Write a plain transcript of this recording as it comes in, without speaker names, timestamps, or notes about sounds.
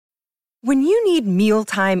When you need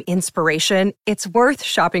mealtime inspiration, it's worth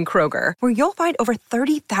shopping Kroger, where you'll find over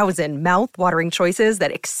 30,000 mouth-watering choices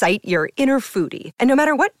that excite your inner foodie. And no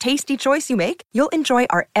matter what tasty choice you make, you'll enjoy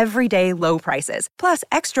our everyday low prices, plus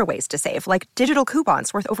extra ways to save, like digital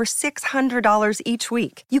coupons worth over $600 each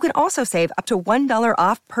week. You can also save up to $1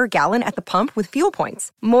 off per gallon at the pump with fuel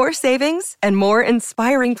points. More savings and more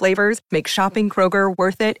inspiring flavors make shopping Kroger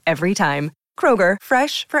worth it every time. Kroger,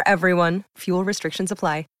 fresh for everyone. Fuel restrictions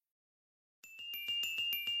apply.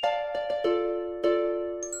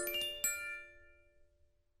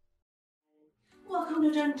 Welcome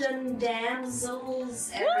to Dun Dun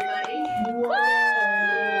Damsels, everybody.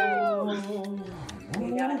 Whoa!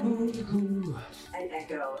 We got an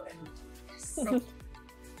echo. And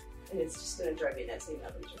it's just going to drive me nuts even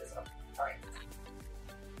though we turn this off. Alright.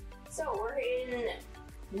 So, we're in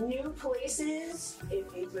new places. If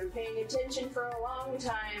you've been paying attention for a long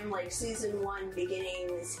time, like Season 1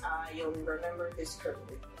 beginnings, you'll remember this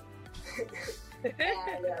currently. And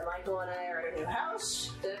Michael and I are at a new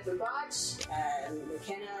house that we bought, and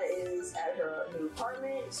McKenna is at her new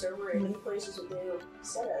apartment, so we're in new places with new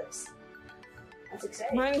setups. That's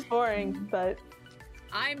exciting. Mine is boring, but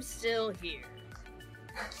I'm still here.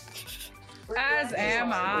 As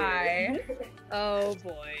am I. Oh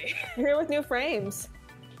boy. you're here with new frames.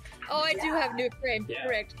 Oh, I do have new frame, Yeah.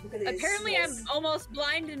 correct. Apparently I'm almost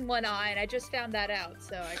blind in one eye, and I just found that out,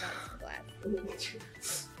 so I got some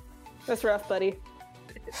glasses. That's rough, buddy.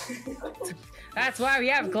 That's why we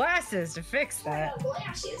have glasses to fix that.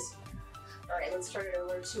 Glasses. Alright, let's turn it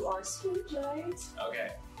over to our spotlight. Okay.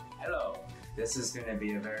 Hello. This is going to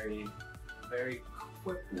be a very, very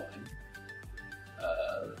quick one.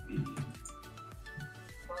 Let me...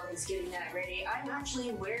 While he's getting that ready, I'm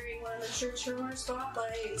actually wearing one of the shirts from our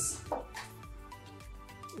spotlights.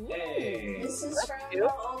 Hey! This is from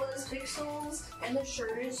All Those Pixels, and the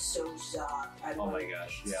shirt is so soft. Oh my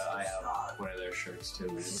gosh, yeah, I have one of their shirts too,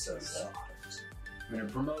 and it's so soft. I'm going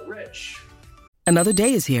to promote Rich. Another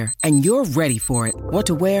day is here, and you're ready for it. What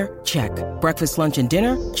to wear? Check. Breakfast, lunch, and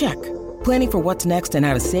dinner? Check. Planning for what's next and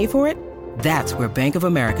how to save for it? That's where Bank of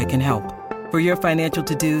America can help. For your financial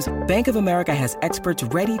to-dos, Bank of America has experts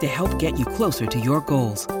ready to help get you closer to your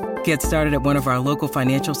goals. Get started at one of our local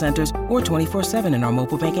financial centers or 24/7 in our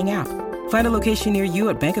mobile banking app. Find a location near you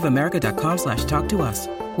at bankofamerica.com/talktous.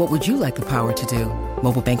 What would you like the power to do?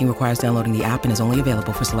 Mobile banking requires downloading the app and is only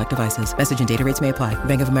available for select devices. Message and data rates may apply.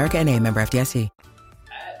 Bank of America N.A., member FDIC.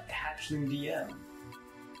 At Hatchling DM,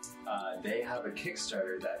 they have a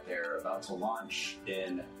Kickstarter that they're about to launch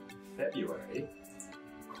in February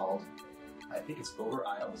called, I think it's Over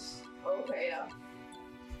Isles. Okay, yeah.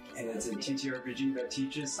 And it's a TTRPG that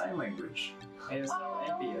teaches sign language, ASL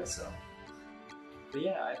and BSL. But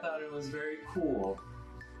yeah, I thought it was very cool,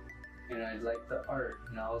 and I liked the art,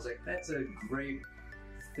 and I was like, that's a great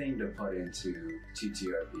thing to put into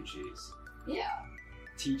TTRPGs. Yeah.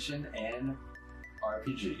 Teaching and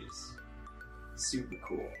RPGs. Super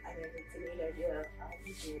cool. I think it's a neat idea.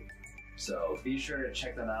 So be sure to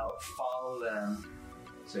check them out, follow them,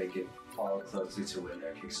 so you can follow closely to when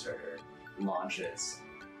their Kickstarter launches.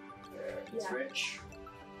 It's Rich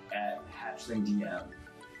at Hatchling DM.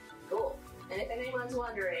 Cool. And if anyone's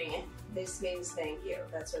wondering, this means thank you.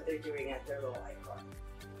 That's what they're doing at their little icon.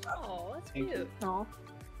 Oh, that's Thank cute. Aw.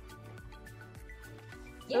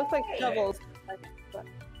 It looks like doubles. I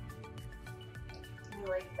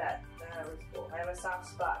like that. That was cool. I have a soft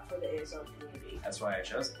spot for the ASL community. That's why I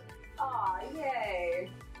chose it. Aw, yay!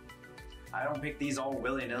 I don't pick these all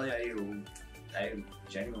willy-nilly. I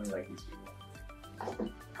genuinely like these people.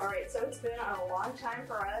 Alright, so it's been a long time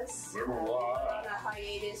for us. Been a We've been while. on a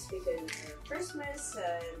hiatus because of Christmas.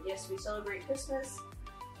 Yes, we celebrate Christmas.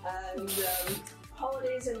 And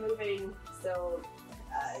holidays and moving, so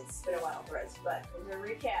it's been a while for us. But as a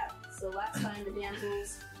recap, so last time the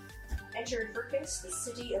damsels entered Verkus, the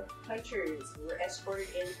city of hunters, and were escorted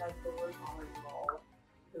in by Lord Arnwall,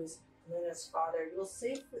 who's Lena's father.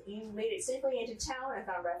 You made it safely into town and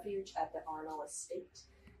found refuge at the Arnall estate.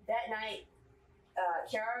 That night,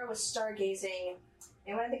 Kiara was stargazing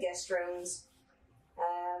in one of the guest rooms,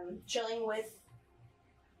 chilling with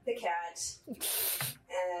the cat,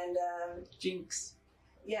 and Jinx.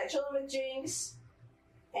 yeah, chilling with Jinx,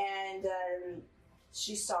 and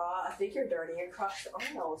she saw a figure darting across the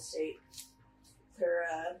Arnall estate. With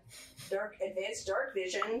her advanced dark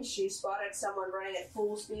vision, she spotted someone running at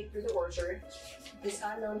full speed through the orchard. This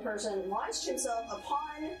unknown person launched himself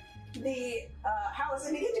upon the house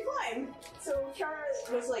and began to climb. So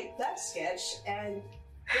Kiara was like, that's sketch, and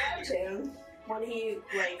grabbed him when he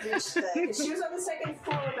reached because she was on the second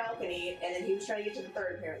floor balcony, and then he was trying to get to the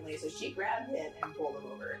third apparently, so she grabbed him and pulled him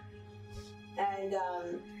over.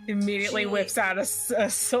 And Immediately she- whips out a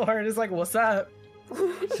sword. Is like, what's up?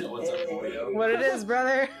 What's up, boyo? What it is,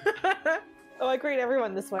 brother? Oh, I greet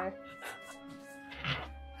everyone this way.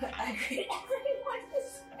 I greet everyone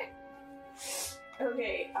this way.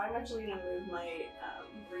 Okay, I'm actually gonna move my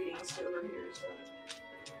greetings to over here. So.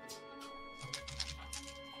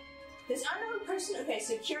 This unknown person. Okay,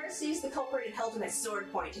 so Kira sees the culprit and held him at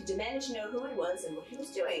sword point and demanded to know who he was and what he was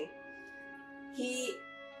doing. He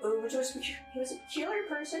was a peculiar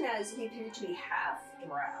person as he appeared to be half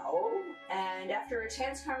drow. And after a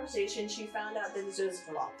tense conversation, she found out that this was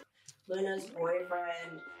Vlok, Luna's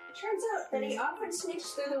boyfriend. Turns out that he often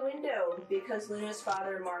sneaks through the window because Luna's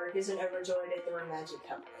father, Mark, isn't overjoyed at the romantic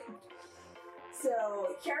couple.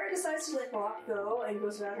 So, Kiara decides to let Vlok go and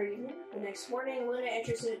goes about her evening. The next morning, Luna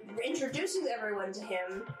introduces everyone to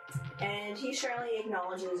him, and he shyly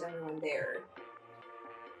acknowledges everyone there.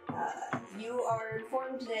 You are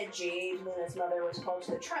informed that Jade, Luna's mother, was called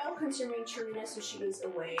to the trial concerning Tarina, so she is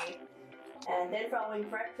away. And then following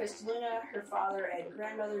breakfast, Luna, her father, and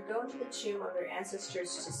grandmother go into the tomb of their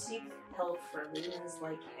ancestors to seek help for Luna's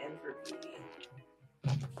lycanthropy.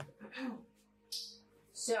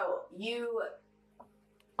 So, you...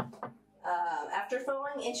 after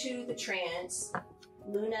falling into the trance,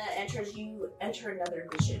 Luna you enter another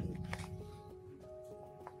vision.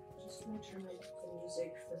 Just going to turn the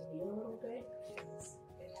music for me a little bit, because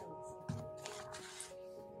it helps.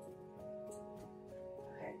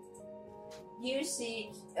 Okay. You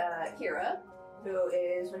see Kira, who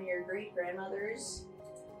is one of your great-grandmothers,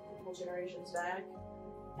 a couple generations back,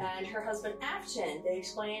 and her husband Afton. They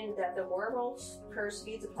explain that the werewolf curse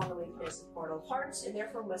feeds upon the weakness of mortal hearts, and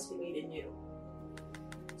therefore must be made anew.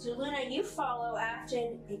 So Luna, you follow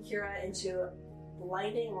Afton and Kira into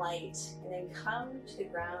blinding light, and then come to the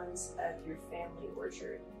grounds of your family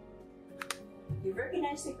orchard. You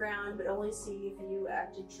recognize the ground, but only see a few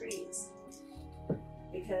active trees,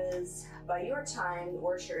 because by your time, the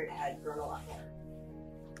orchard had grown a lot more.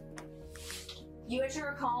 You enter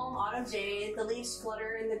a calm autumn day. The leaves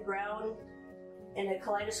flutter in the ground in a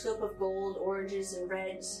kaleidoscope of gold, oranges, and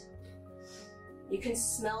reds. You can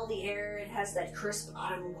smell the air. It has that crisp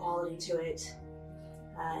autumn quality to it.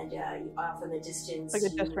 And off in the distance, Like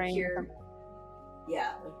it just you rained. hear...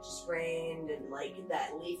 Yeah, like it just rained, and like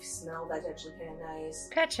that leaf smell, that's actually kind of nice.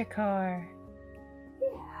 Petrichor.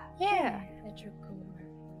 Yeah.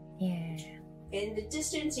 Yeah. In the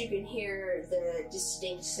distance, you can hear the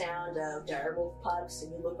distinct sound of direwolf pups,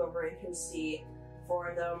 and you look over and can see 4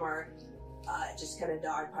 of them are just kind of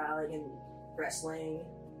dogpiling and wrestling.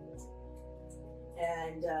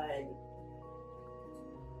 And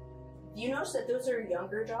you notice that those are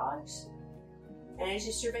younger dogs. And as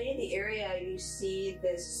you survey the area, you see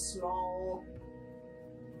this small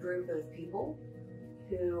group of people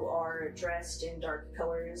who are dressed in dark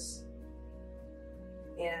colors.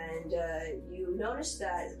 And you notice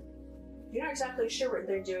that you're not exactly sure what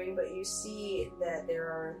they're doing, but you see that there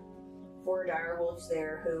are 4 direwolves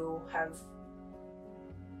there who have...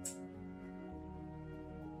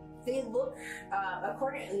 They look,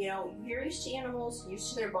 according, you're used to animals, used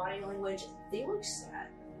to their body language, they look sad.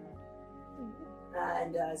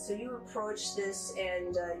 And so you approach this,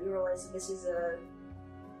 and you realize that this is a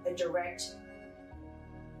direct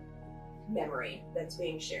memory that's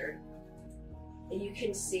being shared. And you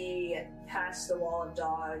can see past the wall of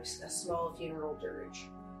dogs a small funeral dirge.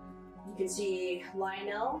 You can see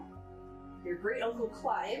Lionel, your great uncle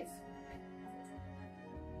Clive.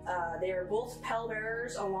 They are both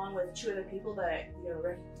pallbearers, along with 2 other people that you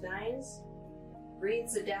recognize.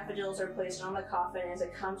 Wreaths of daffodils are placed on the coffin as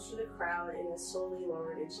it comes through the crowd and is slowly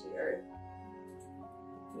lowered into the earth.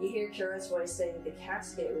 You hear Kira's voice saying that the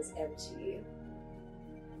casket was empty.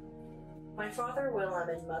 My father Willem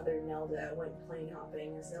and mother Nelda went plane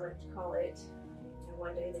hopping, as they like to call it, and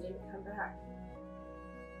one day they didn't come back.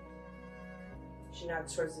 She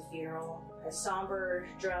nods towards the funeral. As somber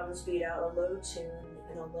drums beat out a low tune,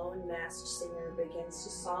 and a lone masked singer begins to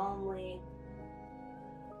solemnly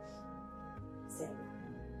sing.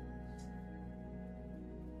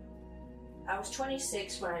 I was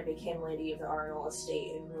 26 when I became Lady of the Arnold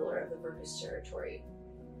Estate and ruler of the Burgess territory.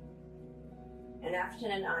 And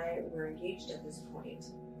Afton and I were engaged at this point.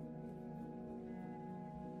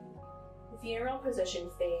 The funeral procession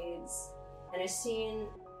fades, and a scene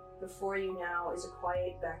before you now is a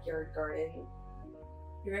quiet backyard garden.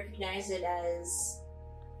 You recognize it as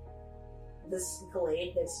this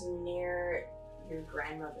glade that's near your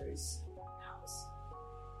grandmother's house.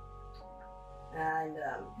 And,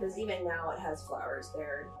 because even now it has flowers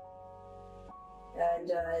there.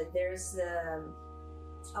 And, there's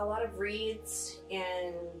a lot of wreaths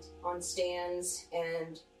and on stands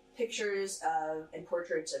and pictures of and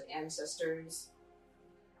portraits of ancestors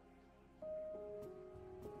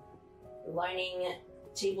lining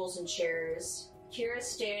tables and chairs. Kira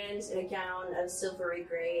stands in a gown of silvery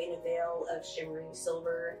gray and a veil of shimmering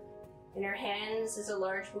silver. In her hands is a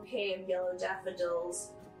large bouquet of yellow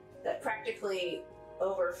daffodils that practically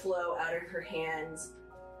overflow out of her hands.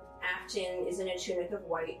 Afton is in a tunic of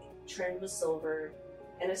white trimmed with silver,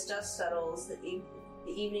 and as dusk settles, the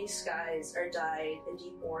evening skies are dyed a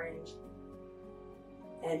deep orange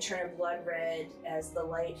and turn a blood red as the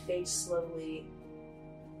light fades slowly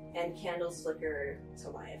and candles flicker to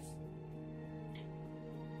life.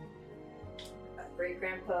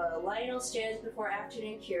 Great-Grandpa Lionel stands before Afton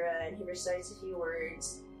and Kira, and he recites a few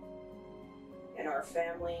words. In our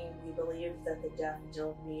family, we believe that the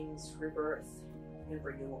daffodil means rebirth and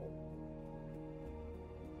renewal.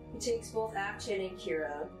 He takes both Afton and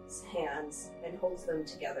Kira's hands and holds them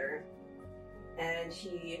together, and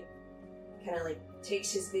he kind of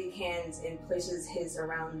takes his big hands and places his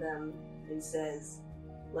around them and says,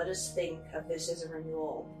 "Let us think of this as a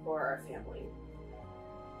renewal for our family."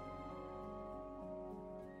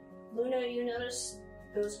 Luna, you notice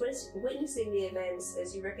those witnessing the events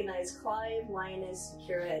as you recognize Clive, Lioness,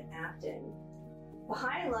 Kira, and Afton.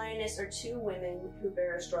 Behind Lioness are two women who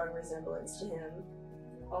bear a strong resemblance to him,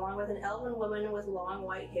 along with an elven woman with long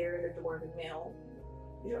white hair and a dwarven male.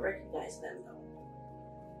 You don't recognize them, though.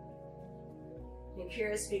 And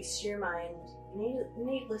Kira speaks to your mind.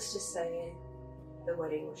 Needless to say, the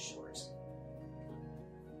wedding was short.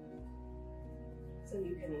 So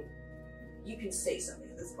you can say something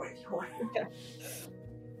at this point if you want. Okay.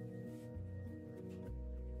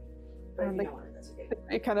 But if you don't want it, that's okay.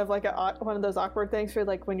 It's kind of like one of those awkward things for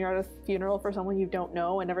when you're at a funeral for someone you don't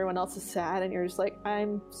know and everyone else is sad and you're just like,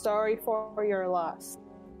 I'm sorry for your loss.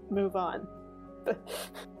 Move on.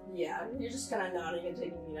 Yeah, you're just kind of nodding and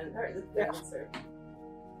taking the answer.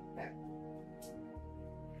 Okay.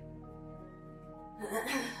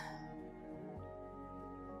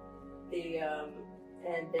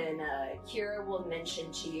 And then Kira will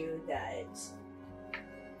mention to you that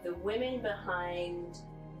the women behind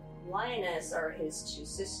Lioness are his two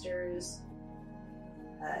sisters,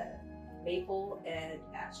 Maple and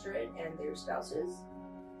Astrid, and their spouses.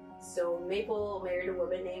 So Maple married a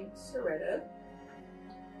woman named Soretta,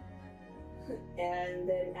 and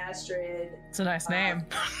then Astrid... It's a nice name.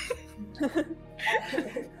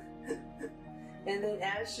 And then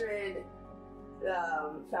Astrid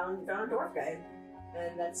found a dwarf guy,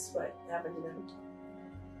 and that's what happened to them.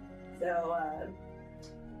 So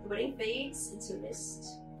the wedding fades into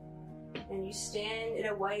mist, and you stand in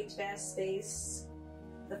a white, vast space.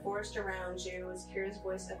 The forest around you as Kira's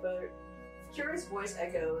voice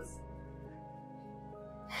echoes.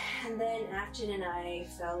 And then Afton and I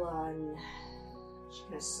fell on... She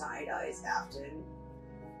kind of side-eyes Afton.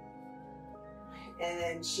 And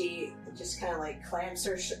then she just kind of clamps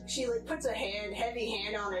her... she puts a heavy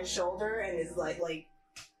hand on his shoulder and is like,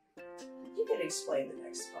 you can explain the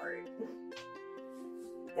next part.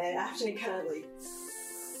 And Afton kind of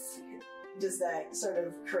does that sort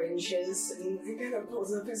of cringes and kind of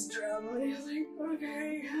pulls up his drum and he's like,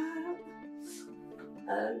 okay.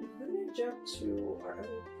 I'm gonna jump to our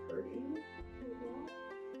other party.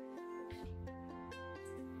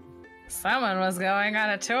 Someone was going on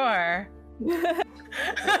a tour. I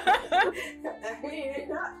mean,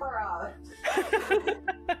 not far off.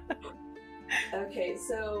 Okay,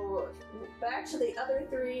 so back to the other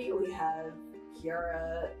three, we have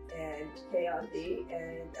Kiara and Kayanthi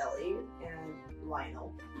and Ellie and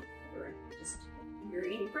Lionel. You're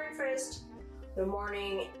eating breakfast. The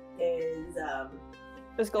morning is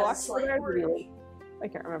Is Galax there? worry. I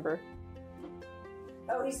can't remember.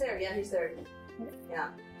 Oh, he's there. Yeah, he's there. Yeah.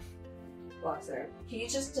 Galax there. He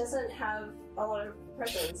just doesn't have a lot of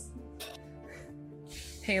presents.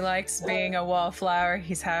 He likes being a wallflower.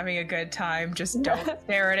 He's having a good time. Just don't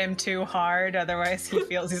stare at him too hard, otherwise he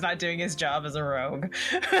feels he's not doing his job as a rogue.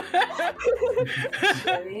 I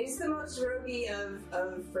mean, he's the most roguey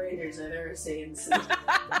of Rangers I've ever seen. So.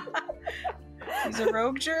 He's a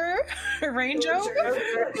roguer? A ranger?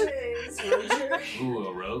 Ooh,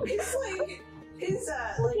 a rogue? It's his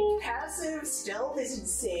passive stealth is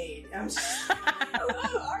insane. I'm just,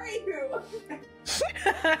 who are you?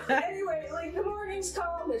 Anyway, the morning's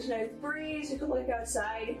calm, there's a nice breeze, you can look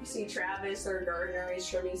outside, you can see Travis, our gardener, he's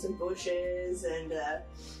trimming some bushes, and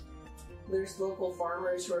there's local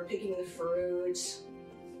farmers who are picking the fruit.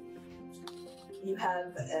 You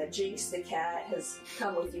have Jinx the cat has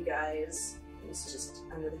come with you guys. He's just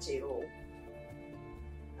under the table.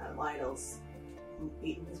 Lionel's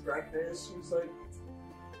eating his breakfast. He's like,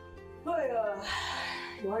 "Hey,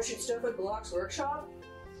 you want to shoot stuff at Galak's workshop?"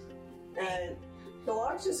 And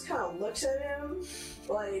Galak just kind of looks at him,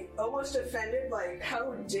 like, almost offended, like,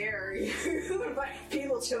 "How dare you invite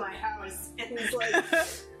people to my house?" And he's like,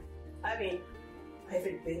 "I mean, I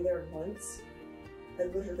haven't been there once. I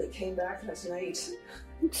literally came back last night."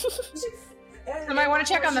 I might want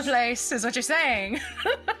to check on the place, is what you're saying.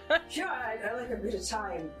 Yeah, I like a bit of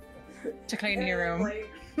time to clean your room. Like,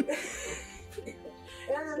 and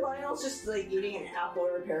then Lionel's just like eating an apple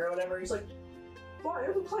or a pear or whatever. He's like, "Why,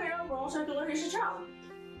 if we clean up, we'll also have to look at your town."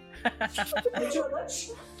 Enjoy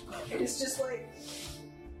lunch. It's just like,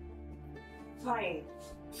 fine.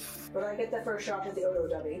 But I get the first shot at the Odo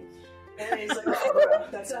dummy. And he's like, "Oh, bro,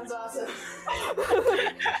 that sounds awesome."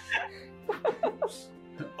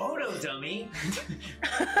 Odo dummy.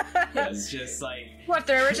 It's just like, what,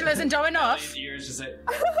 the original isn't dumb enough? Ears just like,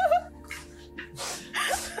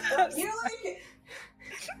 You like it?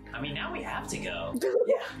 I mean, now we have to go.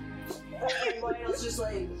 Yeah. And Lionel's just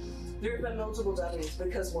like, "There have been multiple dummies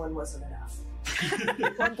because one wasn't enough."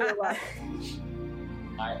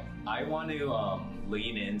 I want to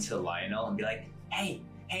lean into Lionel and be like, hey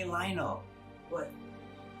Lionel. What?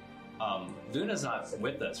 Luna's not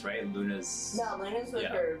with us, right? Luna's... No, Luna's with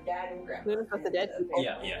her dad and grandpa. Luna's with the dead people.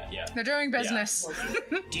 Yeah. They're doing business.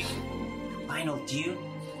 Lionel, do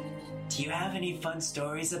you have any fun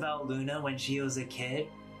stories about Luna when she was a kid?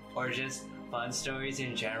 Or just fun stories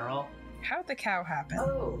in general? How'd the cow happen?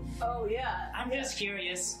 Oh yeah. I'm just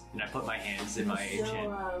curious. And I put my hands in my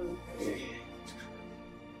chin.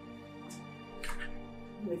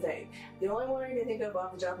 Let me think. The only one I can think of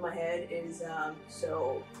off the top of my head is,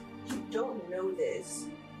 so, you don't know this,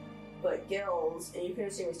 but Gil's, and you can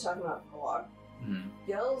assume he's talking about Galak,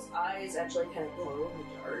 Gil's eyes actually kind of glow in the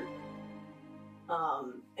dark.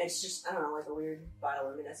 It's just, I don't know, like a weird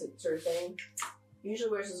bioluminescent sort of thing.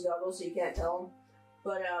 Usually wears his goggles so you can't tell him.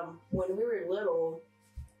 But, when we were little,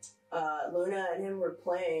 Luna and him were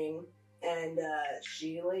playing, and,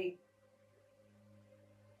 she, like,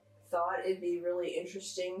 thought it'd be really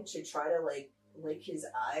interesting to try to, like, lick his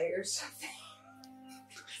eye or something.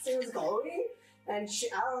 It was glowing, and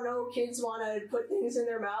I don't know, kids want to put things in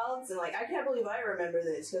their mouths, and, like, I can't believe I remember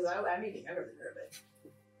this, because I'm eating everything of it.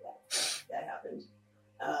 Yeah, that happened.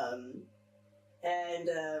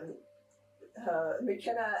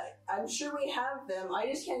 McKenna, I'm sure we have them, I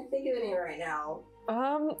just can't think of any right now.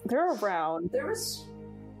 They're around. There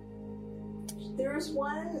was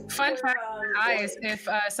one. Fun where, fact: eyes. If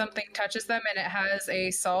something touches them and it has a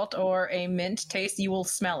salt or a mint taste, you will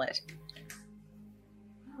smell it.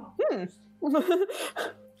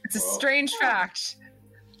 It's a strange fact.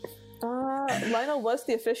 Lionel was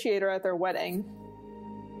the officiator at their wedding.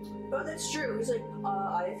 Oh, that's true. He's like,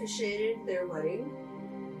 I officiated their wedding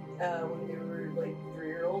when they were like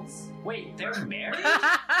 3-year-olds. Wait, they're married?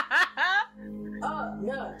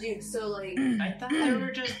 No, dude. So like, I thought they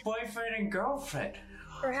were just boyfriend and girlfriend.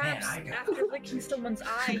 Perhaps after licking someone's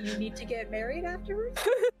eye, you need to get married afterwards?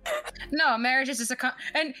 No, marriage is just a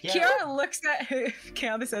and Kiara looks at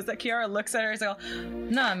Kiara says that Kiara looks at her and goes,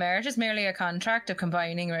 "No, marriage is merely a contract of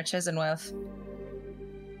combining riches and wealth."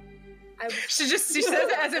 She says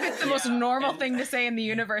it as if it's the most normal thing to say in the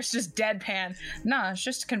universe, just deadpan. Nah, it's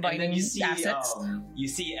just combining and then you see, assets. You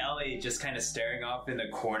see Ellie just kind of staring off in the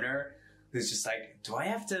corner, who's just like, "Do I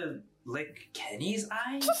have to lick Kenny's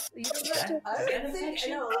eyes?" I don't think.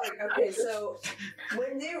 No, like, okay, so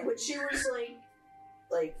when she was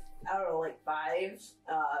like I don't know, like 5,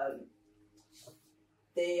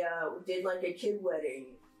 they did like a kid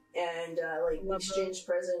wedding. And like we exchanged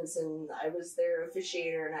presents, and I was their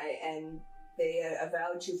officiator, and they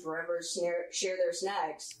vowed to forever share their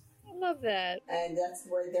snacks. I love that. And that's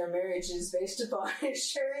what their marriage is based upon, is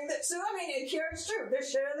sharing that. So I mean, Kiara's true; they're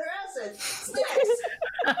sharing their assets, snacks.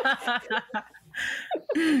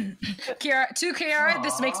 Kiara,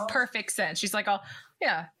 this makes perfect sense. She's like, "Oh,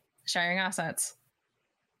 yeah, sharing assets,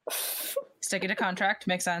 sticking to contract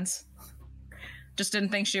makes sense." Just didn't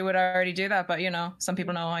think she would already do that, but you know, some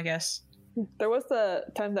people know, I guess. There was the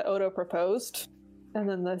time that Odo proposed, and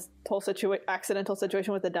then this whole accidental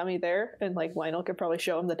situation with the dummy there, and like Lionel could probably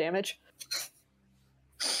show him the damage.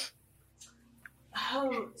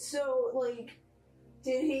 So like,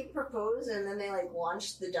 did he propose and then they like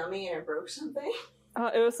launched the dummy and it broke something?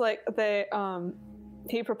 It was like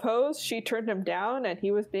he proposed, she turned him down, and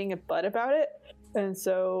he was being a butt about it, and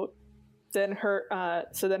so then her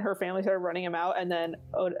family started running him out, and then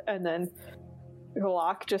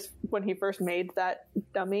Locke, just when he first made that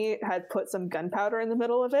dummy, had put some gunpowder in the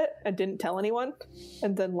middle of it and didn't tell anyone.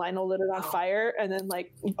 And then Lionel lit it on fire, and then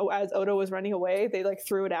like as Odo was running away, they like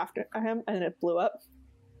threw it after him, and it blew up.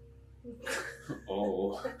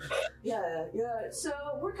 Oh. Yeah. So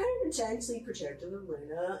we're kind of intensely protective of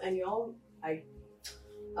Luna, and y'all,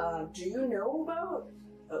 do you know about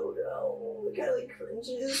Odo? It kind of like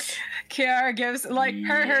cringes. Kiara gives like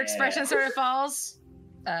her expression sort of falls.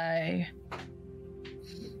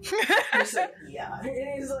 He's like, yeah.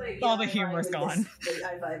 And he's like, all the humor's gone.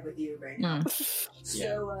 I vibe with you right now.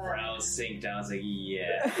 So, brows sink down. It's like,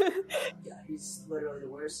 yeah. Yeah, he's literally the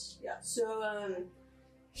worst. Yeah. So,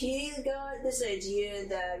 he got this idea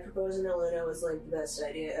that proposing to Luna was like the best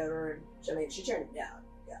idea ever. I mean, she turned it down.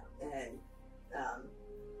 Yeah. And,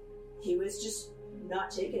 he was just not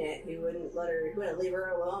taking it. He wouldn't leave her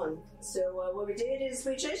alone. So, what we did is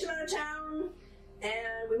we chased him out of town,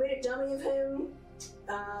 and we made a dummy of him.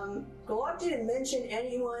 Galak didn't mention to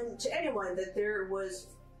anyone that there was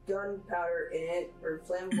gunpowder in it, or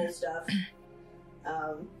flammable stuff.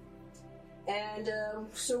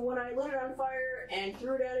 So when I lit it on fire and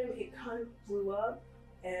threw it at him, it kind of blew up,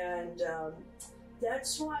 and,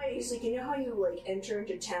 that's why he's like, you know how you, like, enter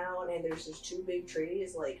into town and there's these two big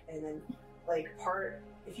trees, like, and then, like,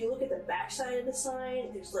 if you look at the backside of the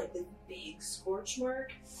sign, there's, like, the big scorch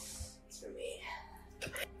mark? It's for me.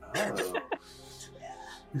 Oh.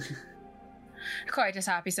 Quite a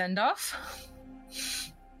happy send-off.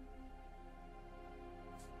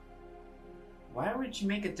 Why would you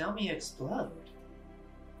make a dummy explode?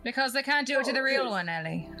 Because they can't do it to the real one,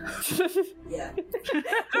 Ellie. Yeah.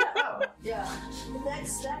 Yeah.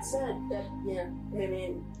 That's it. Yeah. I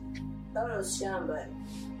mean, Odo's scum, but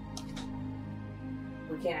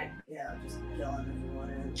we can't, just kill him if we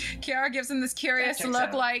want to. Kiara gives him this curious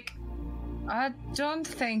look like, I don't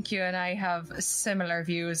think you and I have similar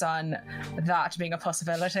views on that being a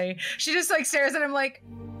possibility. She just like stares at him like,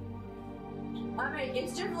 I mean,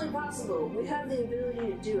 it's definitely possible. We have the ability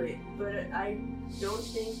to do it, but I don't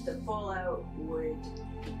think the fallout would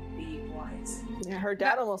be wise. Yeah, her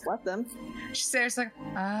dad almost left them. She stares like,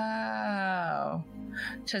 oh,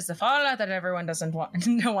 'tis the fallout that everyone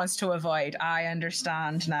wants to avoid. I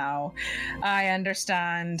understand now. I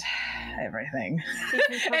understand everything.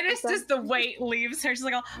 And it's just the weight leaves her. She's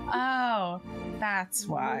like, oh, that's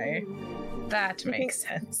why. That makes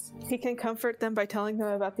sense. He can comfort them by telling them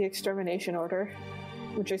about the extermination order,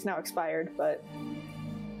 which is now expired, but...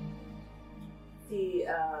 The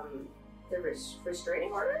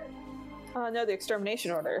restraining order? No, the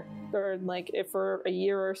extermination order. Or, like, if for a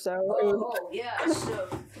year or so... Yeah, so...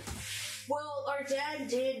 Well, our dad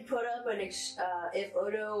did put up if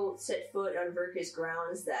Odo set foot on Verkus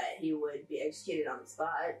grounds, that he would be executed on the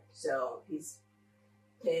spot, so he's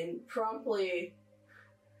been promptly...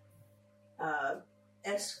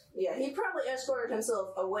 he probably escorted himself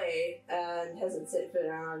away and hasn't set foot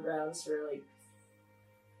on our grounds for like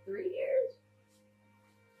 3 years.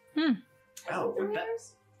 Oh,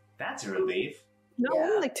 that's a relief. No,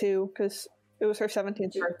 only like 2, because it was her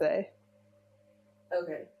 17th birthday.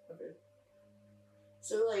 Okay.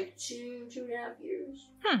 So like 2.5 years.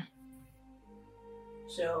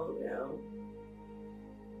 So,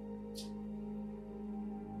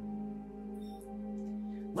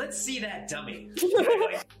 Let's see that dummy.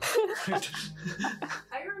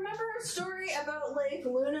 I remember a story about like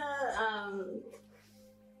Luna,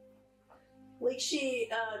 like she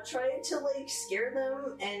tried to like scare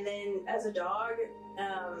them, and then as a dog,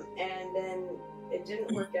 and then it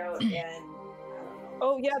didn't work out, and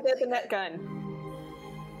oh yeah, the net gun.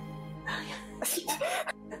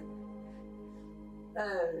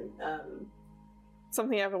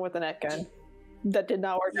 Something happened with the net gun that did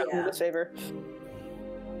not work out in his favor.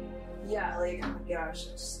 Yeah, like, oh my gosh,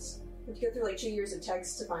 we have to go through like 2 years of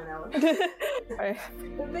text to find out.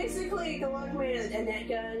 But basically, Galak made a net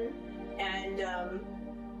gun, and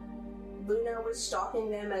Luna was stalking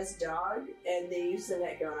them as dog, and they used the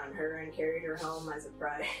net gun on her and carried her home as a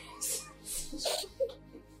prize.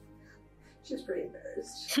 She was pretty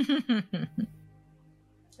embarrassed.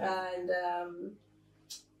 And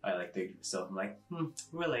I like thinking to myself, I'm like,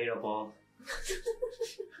 relatable.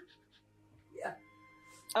 Yeah.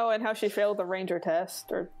 Oh, and how she failed the ranger test,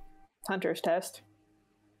 or hunter's test.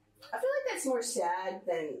 I feel like that's more sad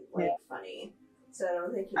than, like, funny. So I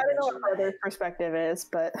don't think I don't know what her perspective is,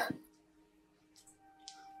 but...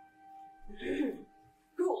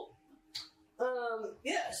 Cool.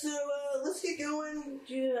 Yeah, so, let's get going.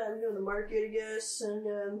 Go to the market, I guess,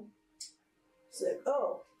 and, it's like,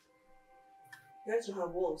 oh, you guys don't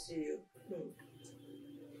have wolves, do you?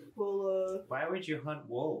 Well, why would you hunt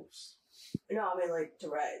wolves? No, I mean like to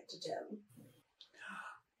ride to town.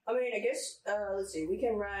 I mean, I guess let's see. We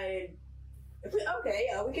can ride.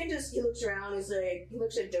 We can just. He looks around. He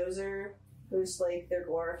looks at Dozer, who's like their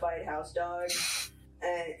glorified house dog,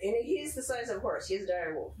 and he's the size of a horse. He has a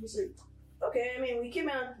dire wolf. He's like, okay. I mean, we can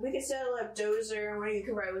settle up Dozer, and you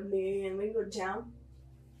can ride with me, and we can go to town.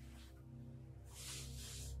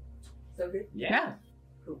 So good. Yeah.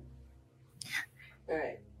 Cool. All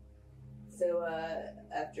right. So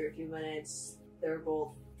after a few minutes, they're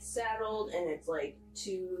both saddled, and it's like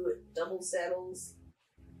 2 double saddles.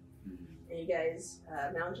 And you guys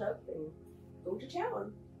mount up and go to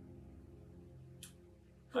town.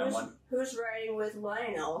 Who's riding with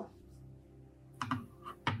Lionel?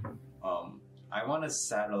 I want to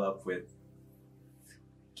saddle up with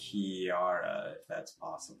Kiara, if that's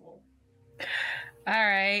possible. All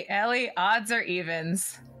right, Ellie, odds or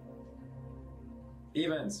evens?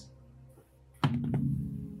 Evens.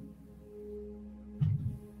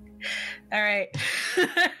 All right.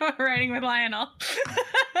 We're riding with Lionel.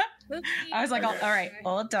 I was like, all right,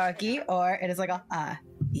 old doggy, or it is like,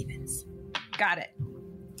 evens. Got it.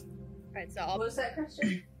 All right, so What was that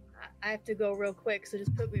question? I have to go real quick, so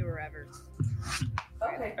just put me wherever.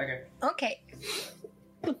 Okay. Okay. Okay.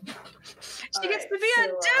 She gets to be so, a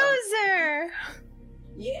dozer.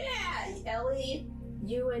 Yeah, Ellie,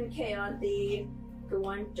 you and Kaonthi go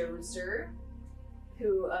on Dozer,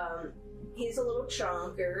 who, he's a little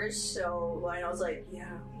chonker, so Lionel's like,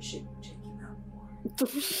 yeah, we should take him out more.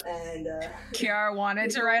 And, Kiara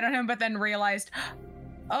wanted to ride on him, but then realized,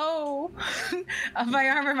 oh, my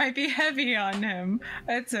armor might be heavy on him.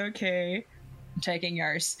 It's okay. I'm taking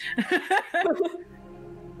yours.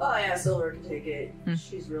 oh yeah, Silver can take it.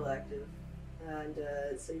 She's real active. And,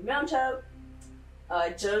 so you mount up.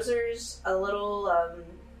 Dozer's a little,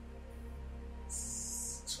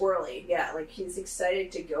 squirrely. Yeah, like, he's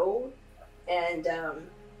excited to go. And,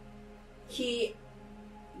 he,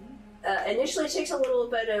 initially takes a little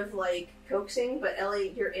bit of, like, coaxing, but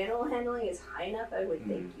Ellie, your animal handling is high enough, I would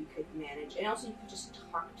think you could manage. And also, you could just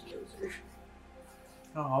talk to Dozer.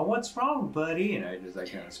 Oh, what's wrong, buddy? And I just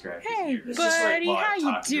kind of scratch Hey, his ears. buddy, Well, how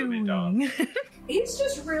you talk to him, dog. doing? He's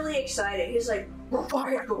just really excited. He's like, Walk.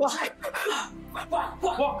 I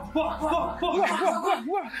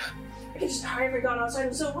haven't gone outside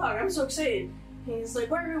in so long. I'm so excited. And he's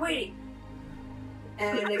like, why are we waiting?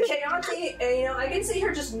 And Kaonthi, I can see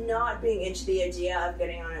her just not being into the idea of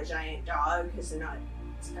getting on a giant dog, because they're not,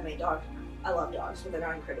 I love dogs, but they're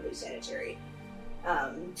not incredibly sanitary.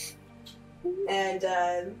 And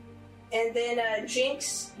then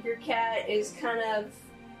Jinx, your cat, is kind of,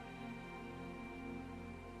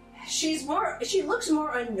 she looks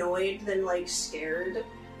more annoyed than, like, scared,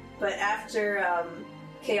 but after,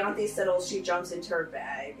 Kaonthi settles, she jumps into her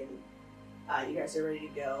bag, and, you guys are ready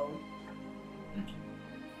to go.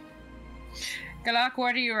 Galak,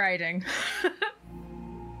 what are you riding?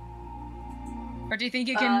 Or do you think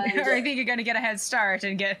you can? Or do you think you're going to get a head start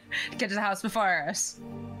and get to the house before us?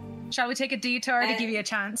 Shall we take a detour to give you a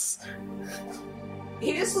chance?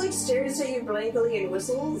 He just, like, stares at you blankly and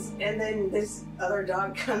whistles, and then this other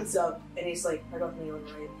dog comes up, and he's like, I don't know what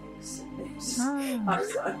right things.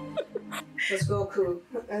 Let's go, Koo.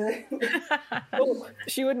 Oh,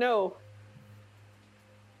 she would know.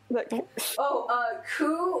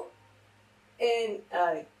 Koo and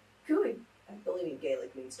Koo, I believe in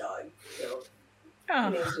Gaelic means dog, so he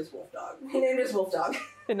named his wolf dog. He named his wolf dog.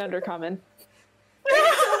 In Undercommon.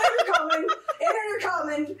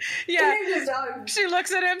 Undercommon. Yeah. He named his dog. She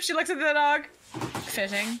looks at him. She looks at the dog.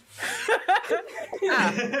 Fishing.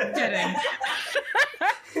 Kidding.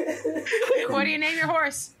 What do you name your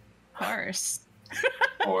horse? Horse.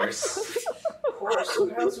 Horse. Horse.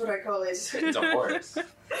 What else would I call it? It's a horse.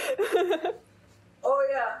 Oh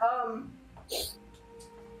yeah.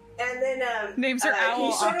 And then Names her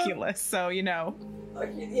Owl Oculus, so you know.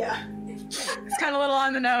 Okay, yeah. It's kind of a little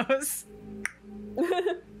on the nose.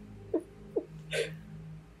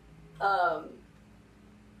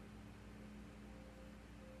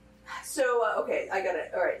 So okay, I got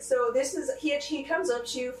it. All right. So this is he comes up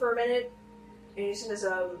to you for a minute, and he says,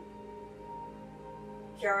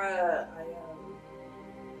 Kiara,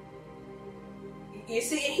 you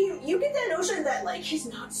see, you get that notion that, like, he's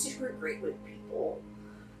not super great with people,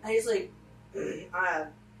 and he's like, I'm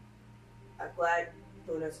glad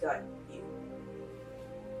Luna's got you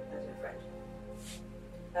as a friend.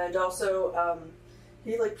 And also,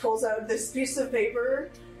 he, like, pulls out this piece of paper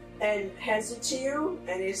and hands it to you,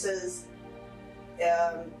 and he says,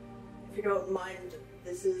 if you don't mind,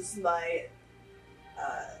 this is my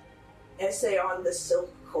essay on the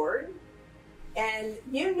silk cord. And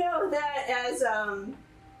you know that as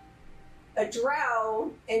a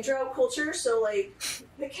drow and drow culture. So like,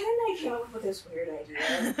 McKenna and I came up with this weird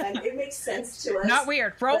idea, and it makes sense to us. Not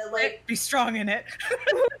weird. Roll but, like, it. Be strong in it.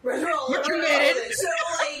 we're committed. So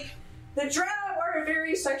like, the drow are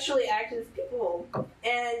very sexually active people,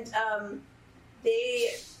 and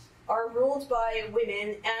they are ruled by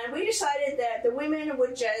women, and we decided that the women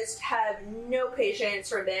would just have no patience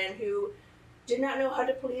for men who did not know how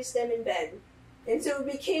to please them in bed. And so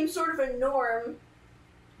it became sort of a norm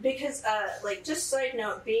because, like, just side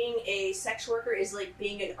note, being a sex worker is like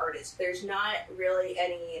being an artist. There's not really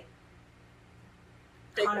any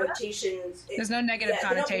connotations. There's no negative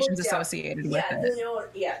connotations associated with it. They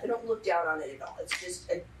don't look down on it at all. It's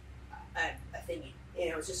just a thing. You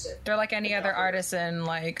know, it's just they're like any other artisan,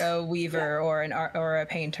 like a weaver or a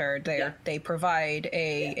painter. They provide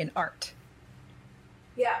an art.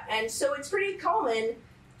 Yeah, and so it's pretty common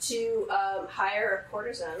to hire a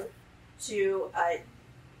courtesan to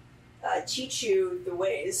teach you the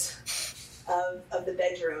ways of the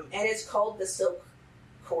bedroom, and it's called the silk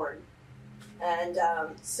cord. And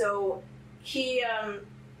so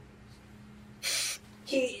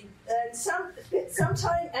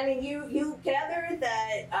sometime, I mean, you gather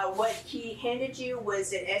that what he handed you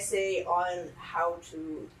was an essay on how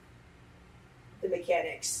to the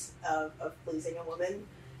mechanics of pleasing a woman,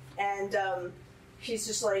 and he's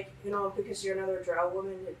just like, you know, because you're another drow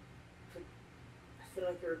woman, I feel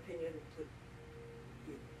like your opinion would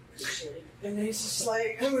be appreciated. And he's just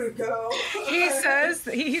like, I'm gonna go.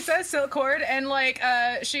 He says silk cord, and like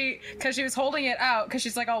because she was holding it out because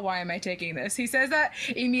she's like, oh, why am I taking this? He says that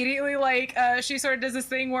immediately, like she sort of does this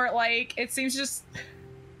thing where like it seems to just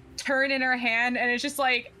turn in her hand, and it's just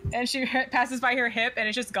like, and she passes by her hip, and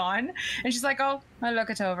it's just gone, and she's like, oh, I'll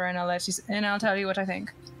look it over, and I'll tell you what I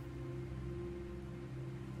think.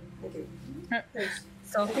 Thank you.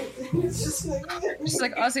 So It's just like, she's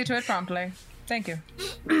like, I'll see to it promptly. Thank you.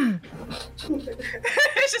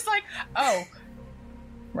 It's just like, oh,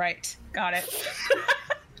 right, got it.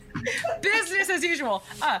 Business as usual.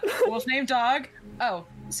 Wolf named dog. Oh,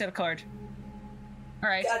 silk cord. All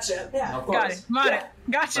right. Gotcha. Yeah. Of course. Got it. Got it.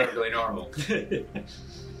 Gotcha. Perfectly normal.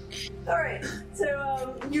 All right.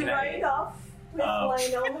 So you ride off with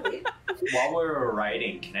Lionel and the lead. While we're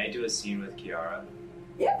riding, can I do a scene with Kiara?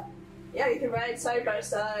 Yeah. Yeah, you can ride side by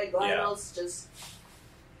side. Lionel's just...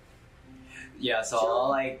 Yeah, so I'll,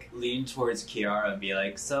 like, lean towards Kiara and be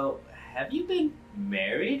like, so, have you been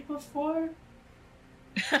married before?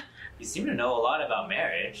 You seem to know a lot about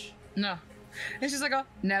marriage. No. And she's like, oh,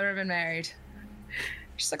 never been married.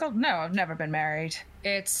 She's like, oh, no, I've never been married.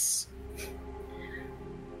 It's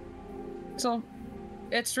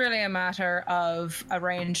really a matter of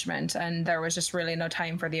arrangement, and there was just really no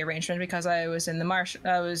time for the arrangement because I was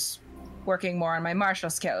working more on my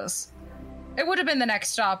martial skills. It would have been the next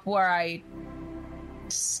stop were I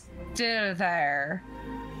still there,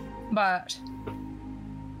 but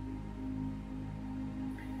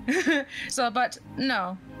but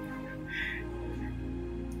no.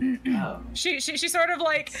 Oh. She sort of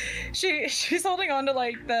like she's holding on to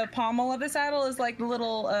like the pommel of the saddle is like the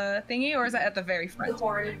little thingy, or is that at the very front? The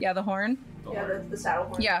horn. Yeah, the horn. Yeah, the saddle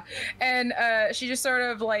horn. Yeah, and she just sort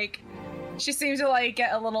of like she seems to like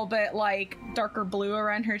get a little bit like darker blue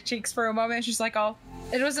around her cheeks for a moment. She's like, oh,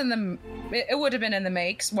 it was it would have been in the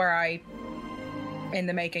makes in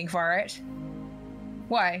the making for it.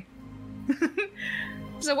 Why?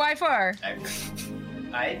 So why for?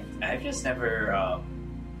 I've just never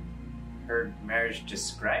heard marriage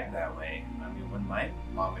described that way. I mean, when my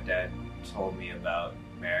mom and dad told me about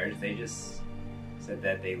marriage, they just said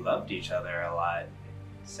that they loved each other a lot,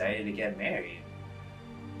 decided to get married.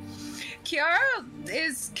 Kiara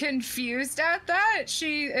is confused at that.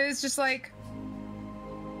 She is just like,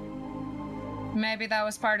 maybe that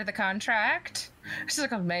was part of the contract. She's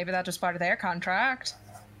like, oh, maybe that was part of their contract.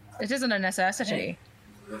 It isn't a necessity.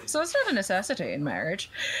 So it's not a necessity in marriage.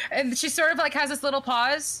 And she sort of like has this little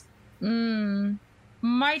pause.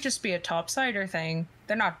 Might just be a topsider thing.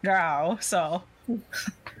 They're not drow, so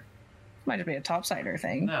might just be a topsider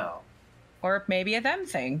thing. No. Or maybe a them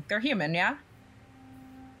thing. They're human, yeah?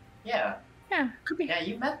 Yeah. Yeah, could be. Yeah,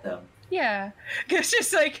 you met them. Yeah. Because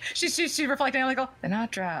she's like, she's reflecting, like, oh, they're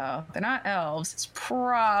not drow. They're not elves. It's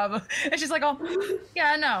and she's like, oh,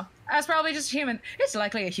 yeah, no. That's probably just human. It's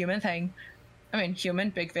likely a human thing. I mean, human,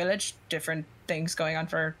 big village, different things going on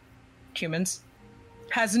for humans.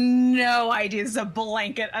 Has no idea. This is a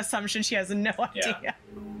blanket assumption. She has no idea. Yeah.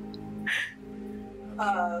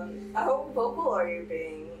 How vocal are you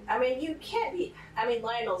being? I mean, you can't be. I mean,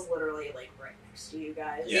 Lionel's literally like right next to you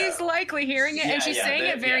guys. Yeah. He's likely hearing it, and she's saying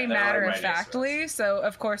it very matter-of-factly. So,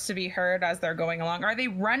 of course, to be heard as they're going along. Are they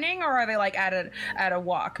running, or are they like at a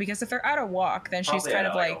walk? Because if they're at a walk, then she's Probably kind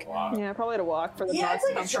at, of like, a walk. Yeah, probably to walk for the Yeah, it's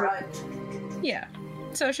like a most trot. yeah.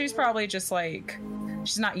 So she's probably just like,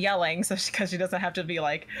 she's not yelling, so because she doesn't have to be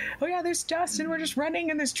like, oh yeah, there's dust and we're just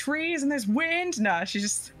running and there's trees and there's wind. No, she's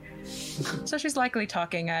just. So she's likely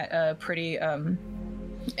talking at a pretty an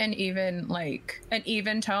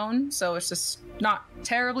even tone, so it's just not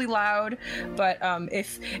terribly loud, but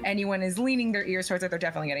if anyone is leaning their ears towards it, they're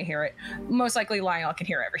definitely going to hear it. Most likely Lionel can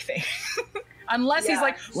hear everything. Unless he's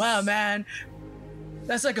like, wow, man,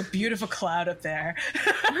 that's like a beautiful cloud up there.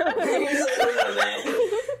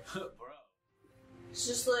 It's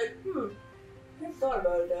just like, I never thought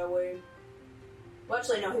about it that way. Well,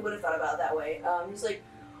 actually, no, he would have thought about it that way. He's like,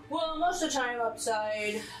 well, most of the time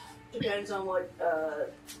outside depends on what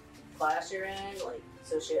class you're in, like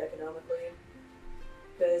socioeconomically.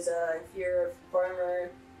 Because if you're a farmer,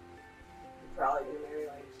 you're probably gonna marry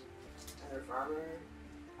like another farmer,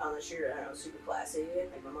 unless you're, I don't know, super classy,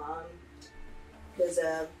 like my mom. Because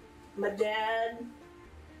my dad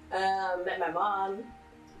met my mom,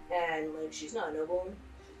 and like she's not noble,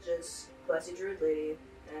 she's just a classy druid lady,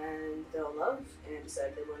 and fell in love and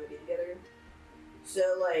decided they want to be together. So,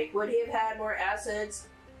 like, would he have had more assets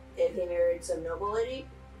if he married some noble lady?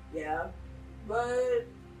 Yeah. But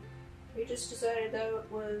he just decided that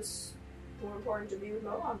it was more important to be with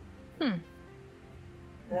my mom. And,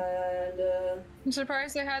 I'm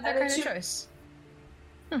surprised they had that kind of choice.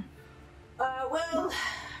 well,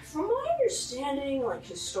 from my understanding, like,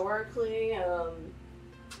 historically,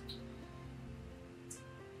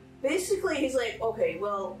 basically he's like, okay,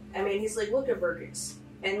 well, I mean, he's like, look at Vergus.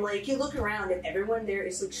 And, like, you look around and everyone there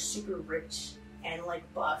is, like, super rich and, like,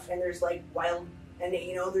 buff. And there's, like, wild... And,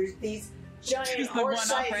 you know, there's these giant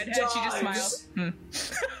horse-sized dogs. She just smiles.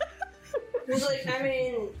 He's like, I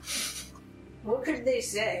mean, what could they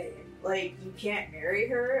say? Like, you can't marry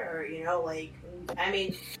her? Or, you know, like... I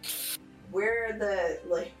mean, we're the...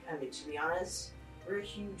 Like, I mean, to be honest, we're a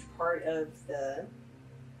huge part of the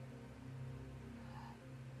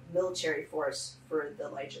military force for the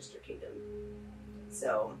Leicester Kingdom.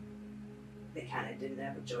 So, they kind of didn't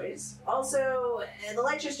have a choice. Also, the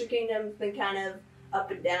Leicester Kingdom's been kind of up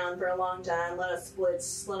and down for a long time. A lot of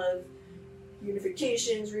splits, a lot of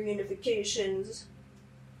unifications, reunifications.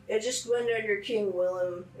 It just went under King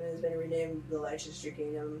Willem and has been renamed the Leicester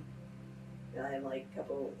Kingdom. And like a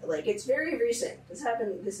couple, like it's very recent. This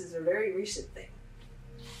happened. This is a very recent thing.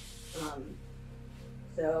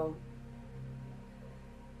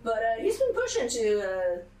 But he's been pushing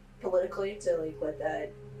to politically to like let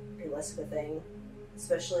that be less of a thing,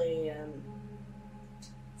 especially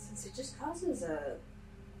since it just causes a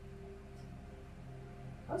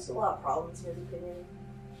lot of problems in his opinion.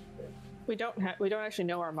 We don't actually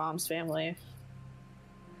know our mom's family.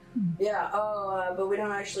 Yeah. But we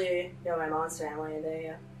don't actually know my mom's family, and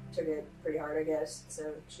they took it pretty hard, I guess.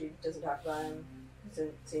 So she doesn't talk about him.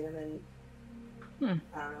 Hasn't seen him in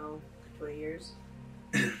I don't know, 20 years.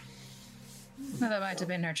 Well, that might have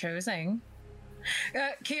been her choosing.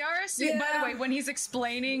 Kiara, Yeah. by the way, when he's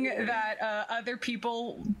explaining that other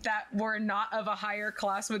people that were not of a higher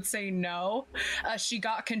class would say no, she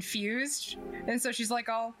got confused. And so she's like,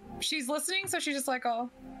 she's listening, so she's just like,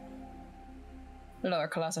 lower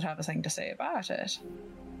class would have a thing to say about it.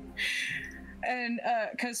 And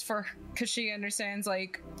because she understands,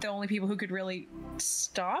 like, the only people who could really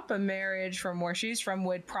stop a marriage from where she's from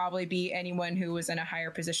would probably be anyone who was in a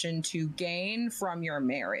higher position to gain from your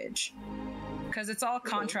marriage. Because it's all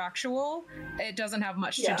contractual. It doesn't have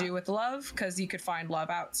much to do with love, because you could find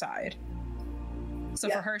love outside. So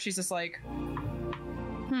for her, she's just like,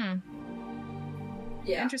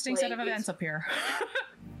 interesting set of events up here.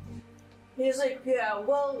 He's like, yeah,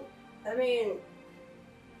 well, I mean,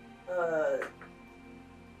 the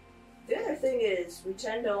other thing is, we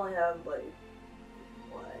tend to only have, like,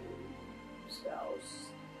 one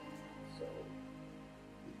spouse,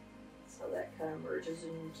 so that kind of merges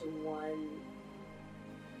into one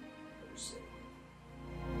person.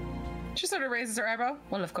 She sort of raises her eyebrow.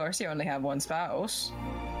 Well, of course, you only have one spouse.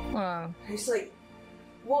 Well, He's like,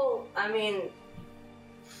 well, I mean,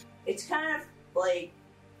 it's kind of like,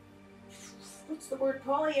 what's the word?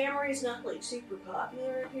 Polyamory is not like super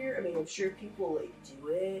popular here. I mean, I'm sure people like do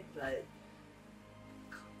it, but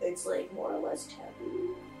it's like more or less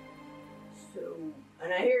taboo. So,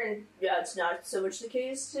 and I hear, it's not so much the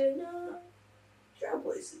case in travel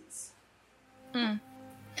places. And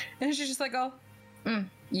she's just like,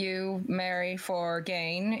 you marry for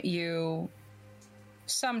gain. You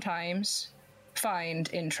sometimes find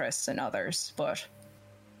interests in others, but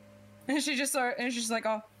and she's like,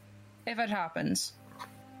 oh, if it happens.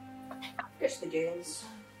 Guess the games,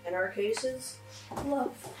 in our cases,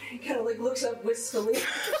 love. He kind of like looks up wistfully.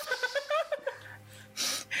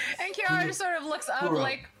 And Kiara just sort of looks up,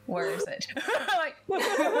 like, where is it? Like,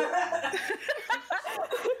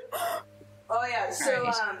 oh yeah. So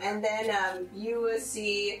Right. and then you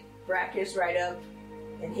see Brackus ride up,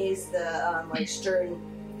 and he's the like stern.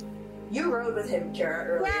 You rode with him, Kiara,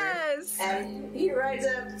 earlier. yes! And he rides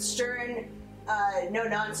up, stern, no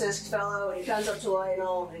nonsense fellow, and he comes up to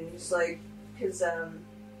Lionel, and he's like, because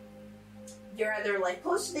you're either like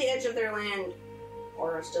close to the edge of their land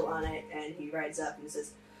or still on it, and he rides up and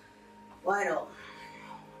says, Lionel.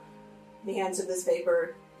 He hands him this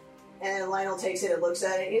paper, and Lionel takes it and looks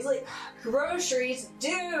at it, and he's like, groceries,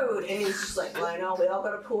 dude! And he's just like, Lionel, we all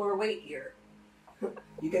gotta pull our weight here.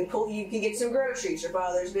 You can get some groceries. Your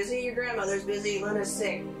father's busy, your grandmother's busy, Luna's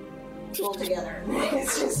sick. Pull together.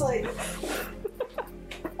 It's just like,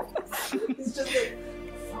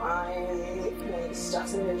 fine. And he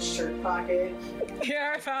stuffs it in his shirt pocket.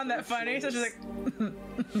 Kiara found that funny, so she's like,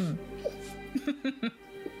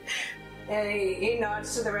 And he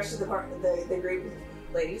nods to the rest of the group of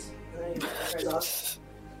ladies, and then he runs off.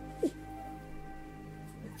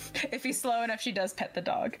 if he's slow enough, she does pet the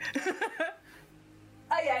dog.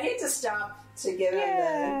 Oh yeah, he had to stop to give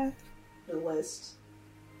him the list.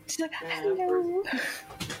 She's like, hello.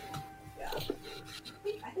 Yeah.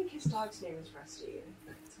 I think his dog's name is Rusty.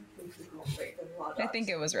 I think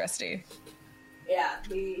it was Rusty. Yeah,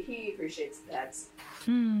 he appreciates pets.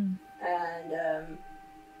 Hmm. And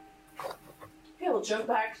okay, we'll jump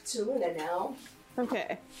back to Luna now.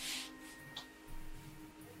 Okay.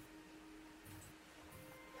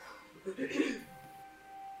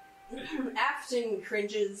 Afton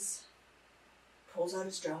cringes, pulls out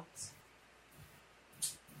his drums.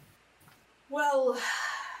 Well,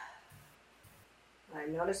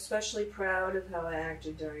 I'm not especially proud of how I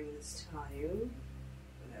acted during this time.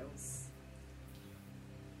 But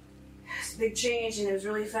it's a big change, and it was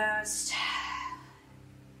really fast.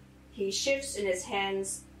 He shifts in his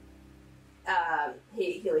hands.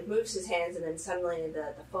 He like moves his hands, and then suddenly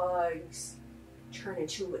the fogs turn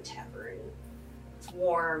into a tavern. It's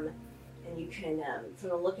warm, and you can, from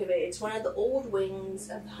the look of it, it's one of the old wings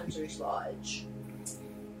of the Hunter's Lodge.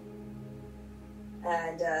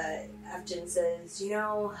 And Afton says, you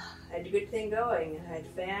know, I had a good thing going. I had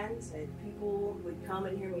fans, I had people who would come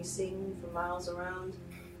and hear me sing for miles around.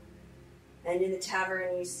 And in the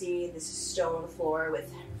tavern, you see this stone floor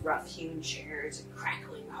with rough-hewn chairs, a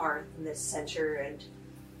crackling hearth in the center, and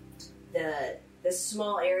the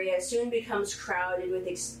small area soon becomes crowded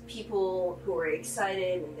with people who are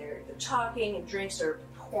excited, and they're talking, and drinks are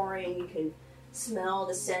pouring. You can smell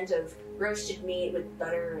the scent of roasted meat with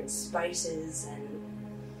butter and spices, and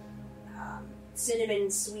cinnamon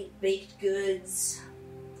sweet baked goods.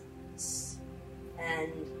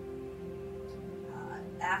 And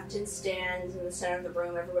Afton stands in the center of the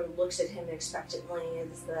room. Everyone looks at him expectantly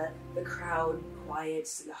as the crowd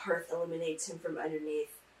quiets and the hearth illuminates him from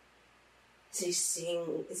underneath. As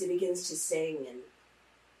he begins to sing, and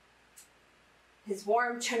his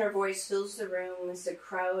warm tenor voice fills the room as the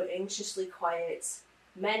crowd anxiously quiets.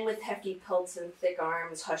 Men with hefty pelts and thick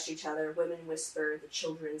arms hush each other. Women whisper, the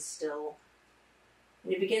children still.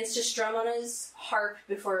 And he begins to strum on his harp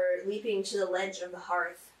before leaping to the ledge of the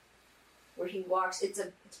hearth, where he walks. It's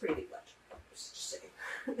a pretty big ledge. Just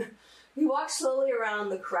saying. He walks slowly around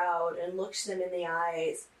the crowd and looks them in the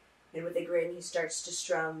eyes, and with a grin, he starts to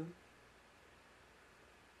strum.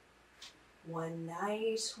 One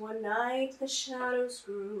night, the shadows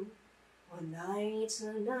grew. One night,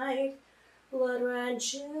 blood ran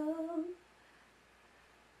chill.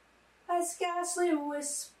 As ghastly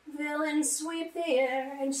villains sweep the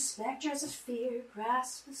air, and specters of fear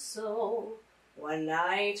grasp the soul. One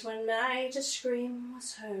night, a scream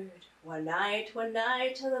was heard. One night,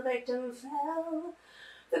 the victim fell.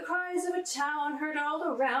 The cries of a town heard all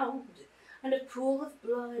around, and a pool of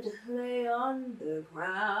blood lay on the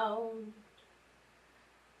ground.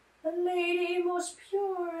 A lady most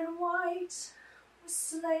pure and white was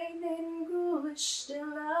slain in ghoulish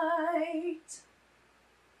delight.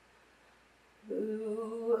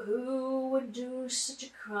 Who would do such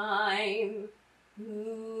a crime?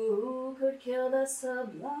 Who could kill the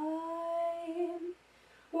sublime?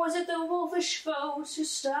 Was it the wolfish foes who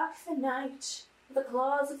stalked the night? The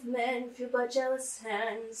claws of men fueled by jealous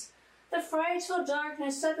hands? The frightful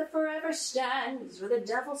darkness that forever stands, or the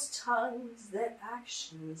devil's tongues that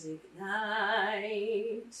actions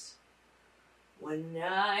ignite? One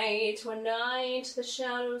night, the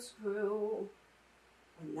shadows grew.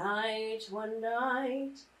 One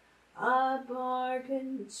night, a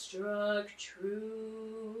bargain struck true.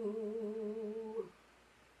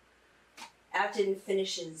 Afton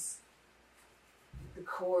finishes the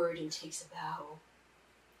chord and takes a bow.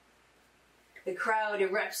 The crowd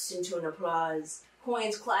erupts into an applause.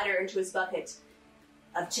 Coins clatter into his bucket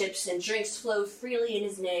of chips and drinks flow freely in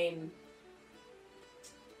his name.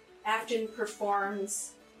 Afton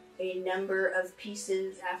performs a number of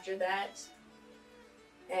pieces after that,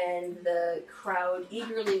 and the crowd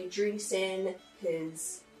eagerly drinks in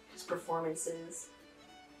his performances.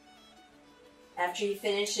 After he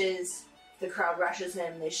finishes, the crowd rushes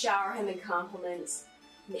him. They shower him in compliments.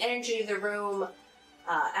 The energy of the room,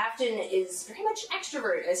 Afton is very much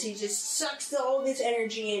extrovert as he just sucks all this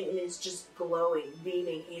energy in and is just glowing,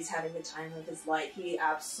 beaming. He's having the time of his life. He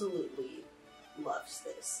absolutely loves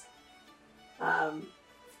this.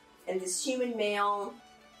 And this human male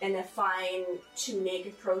in a fine tunic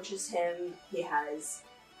approaches him. It's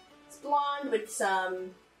blonde with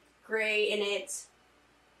some gray in it.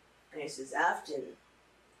 And he says, Afton,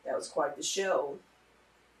 that was quite the show.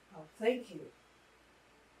 Oh, thank you.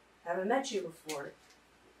 Haven't met you before.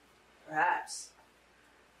 Perhaps.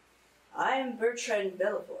 I am Bertrand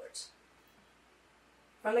Belfort.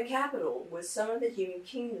 From the capital, with some of the human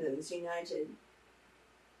kingdoms united.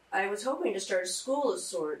 I was hoping to start a school of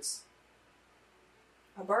sorts.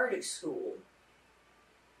 A bardic school.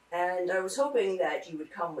 And I was hoping that you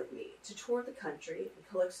would come with me to tour the country and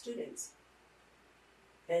collect students.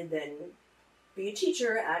 And then be a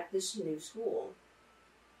teacher at this new school.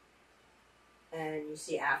 And you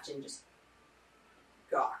see Afton just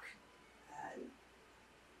gawk.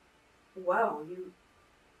 And, wow,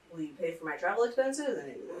 will you pay for my travel expenses?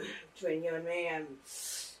 And between you and me, I'm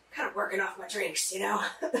kind of working off my drinks, you know?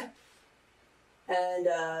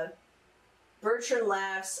 And, Bertrand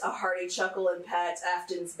laughs a hearty chuckle and pats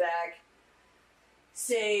Afton's back.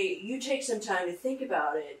 Say, you take some time to think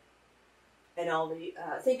about it, and I'll be,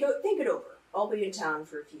 think it over. I'll be in town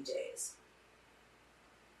for a few days.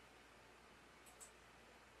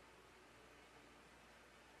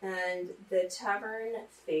 And the tavern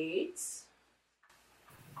fades.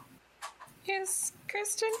 Is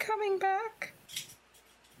Kristen coming back?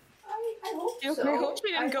 I hope so. I hope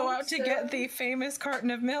she didn't go out to get the famous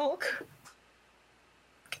carton of milk.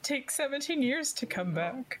 It could take 17 years to come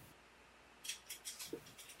back.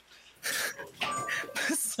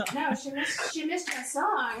 No, she missed my song.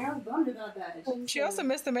 I was bummed about that. She also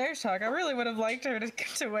missed the marriage talk. I really would have liked her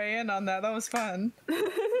to weigh in on that. That was fun.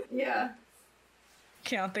 Yeah.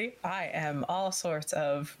 Chianti, I am all sorts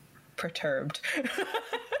of perturbed.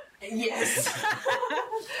 Yes.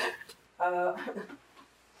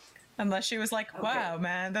 Unless she was like, wow,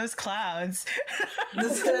 man, those clouds.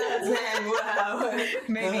 Those clouds, man, wow.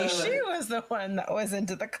 Maybe she was the one that was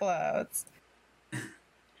into the clouds.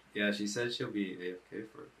 Yeah, she said she'll be AFK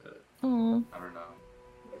for a bit. Aww. I don't know.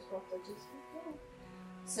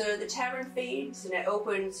 So the tavern fades and it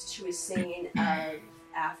opens to a scene of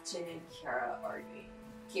Afton and Kira arguing.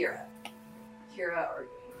 Kira arguing.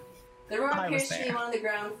 The room appears to be one of the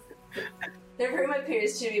ground. The room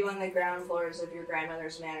appears to be one of the ground floors of your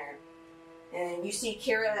grandmother's manor, and you see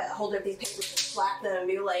Kira hold up these papers and slap them and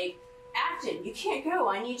be like, "Afton, you can't go.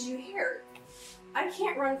 I need you here. I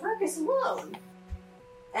can't run Fergus alone."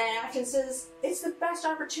 And Afton says, "It's the best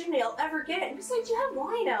opportunity I'll ever get." And he's like, "You have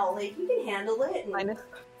Lionel. Like, you can handle it." And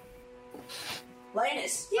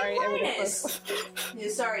Linus. Yeah, sorry, Linus. Yeah,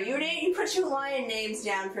 sorry, you put 2 lion names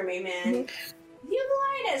down for me, man. You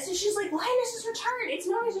have Linus. And she's like, Linus is retired. It's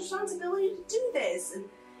not his responsibility to do this. And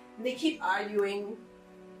they keep arguing.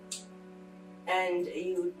 And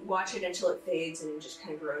you watch it until it fades and it just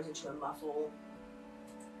kind of grows into a muffle.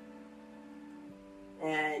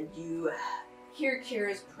 And you hear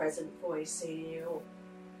Kira's present voice say to you,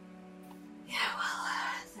 "Yeah, well,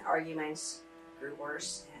 the arguments grew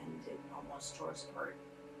worse and it almost tore us apart."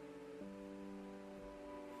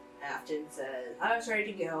 Afton said, "I was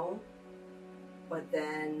ready to go, but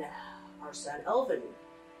then our son Elvin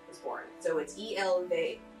was born." So it's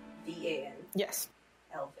E-L-V-A-N. Yes.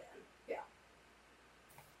 Elvin, yeah.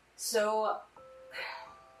 So,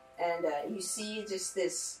 and you see just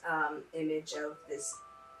this image of this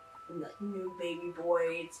new baby boy.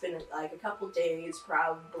 It's been like a couple days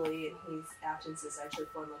probably, and Afton says, "I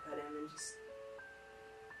took one look at him and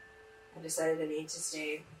I decided I need to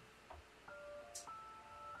stay."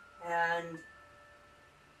 And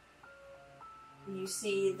you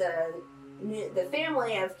see the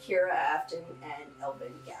family of Kira, Afton, and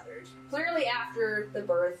Elvin gathered. Clearly after the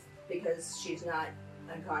birth, because she's not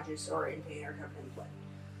unconscious or in pain or covered in blood.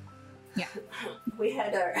 Yeah. We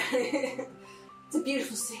had our It's a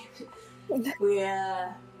beautiful scene. We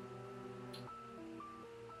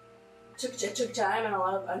took time and a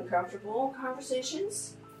lot of uncomfortable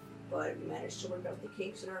conversations, but we managed to work out the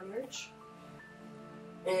kinks in our marriage.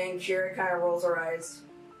 And Kira kind of rolls her eyes.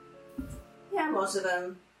 Yeah, most of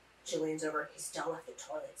them. She leans over. He still left the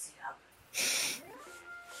toilet seat up.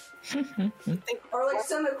 Or like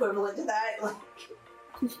some equivalent to that. Like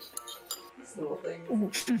this little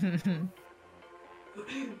thing.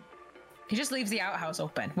 He just leaves the outhouse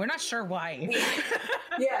open. We're not sure why.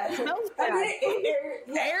 Yeah. I mean, it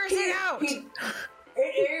airs it out.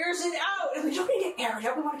 It airs it out. And we don't need to air it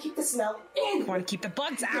out. We want to keep the smell in. We want to keep the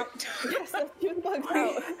bugs out. Yes, let's keep the bugs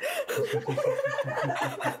out.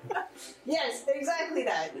 Yes, exactly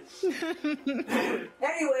that.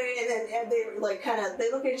 Anyway, and they like they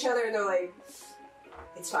look at each other and they're like,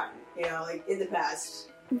 it's fine, you know, like in the past.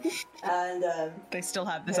 And they still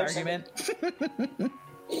have this argument.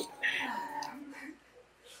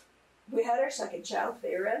 We had our second child,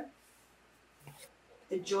 Feyre.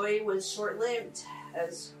 The joy was short-lived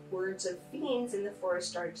as words of fiends in the forest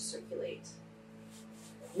started to circulate.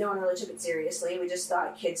 No one really took it seriously. We just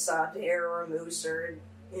thought kids saw a bear or a moose or,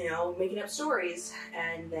 you know, making up stories.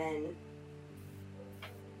 And then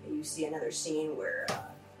you see another scene where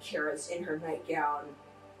Kira's in her nightgown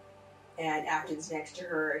and Afton's next to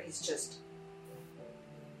her. He's just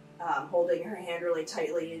holding her hand really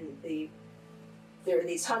tightly, and there are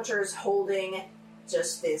these hunters holding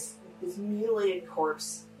just this mutilated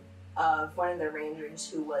corpse of one of the rangers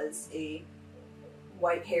who was a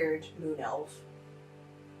white-haired moon elf.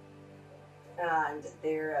 And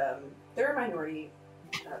they're a minority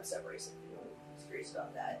subrace. I was curious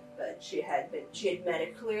about that, but she had met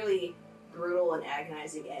a clearly brutal and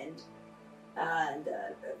agonizing end, and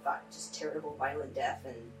just terrible, violent death.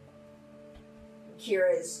 And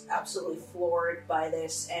Kira is absolutely floored by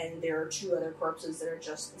this, and there are two other corpses that are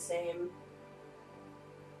just the same.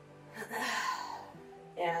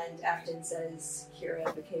 And Afton says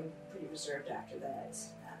Kira became pretty reserved after that,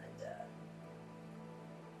 and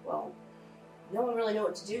well, no one really knew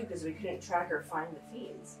what to do because we couldn't track or find the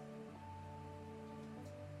fiends.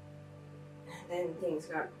 And then things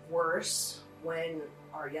got worse when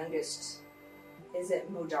our youngest, is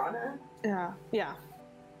it Modana? Yeah.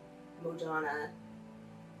 Modana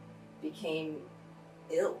became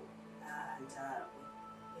ill, and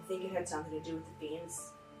I think it had something to do with the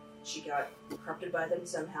fiends. She got corrupted by them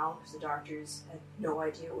somehow because the doctors had no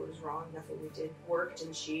idea what was wrong. Nothing we did worked,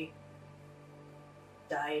 and she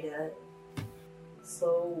died a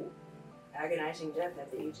slow, agonizing death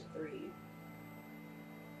at the age of 3.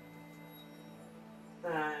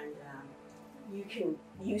 And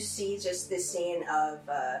you see just this scene of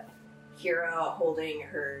Kira holding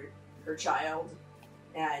her child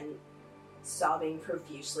and sobbing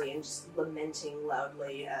profusely and just lamenting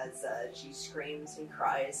loudly as she screams and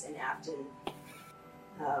cries. And Afton,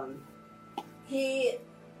 he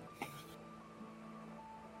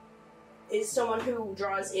is someone who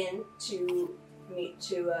draws in to he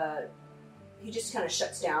just kind of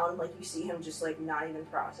shuts down. Like, you see him just like not even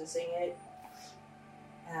processing it.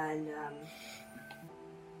 And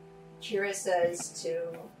Kira says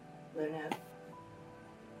to Luna,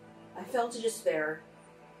 I fell to despair,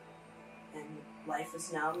 and life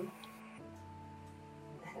was numb,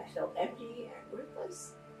 and I felt empty and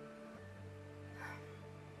worthless.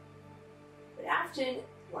 But Afton,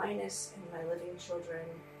 Linus, and my living children,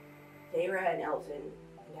 Feyre and Elvin,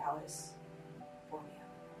 and Alice, bore me up.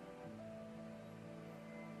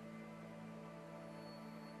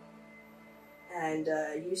 And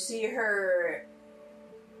you see her.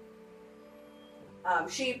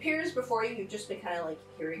 She appears before you. You've just been kind of like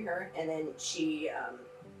hearing her, and then she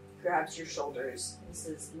grabs your shoulders and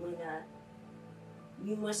says, Luna,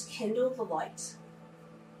 you must kindle the light.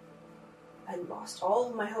 I lost all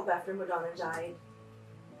of my hope after Modana died,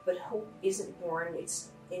 but hope isn't born,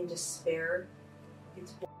 it's in despair.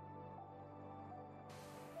 It's born.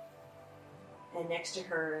 And next to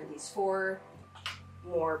her, these 4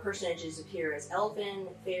 more personages appear as Elvin,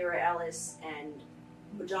 Feyre, Alice, and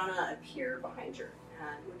Modana appear behind her.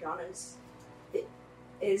 And Modana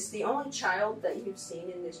is the only child that you've seen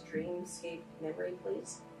in this dreamscape memory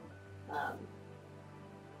place.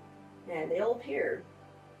 And they all appear.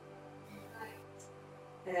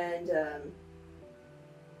 And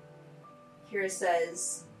Kira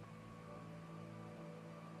says,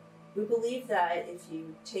 we believe that if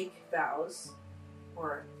you take vows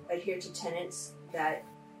or adhere to tenets, that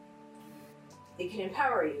it can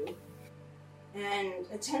empower you. And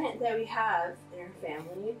a tenet that we have in our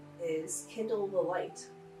family is kindle the light.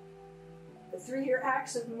 But through your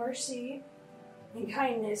acts of mercy and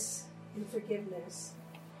kindness, and forgiveness,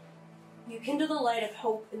 you kindle the light of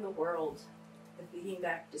hope in the world, of beating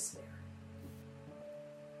back despair.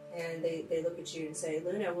 And they look at you and say,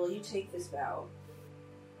 Luna, will you take this vow?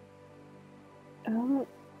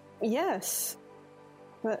 Yes.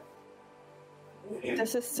 But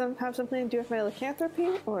does this have something to do with my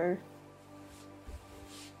lycanthropy, or?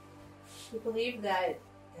 We believe that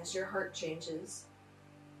as your heart changes,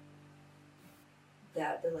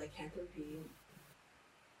 that the lycanthropy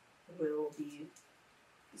will be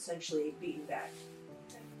essentially beaten back.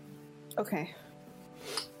 Okay.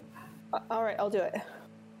 Alright, I'll do it.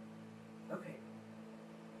 Okay.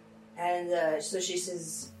 And so she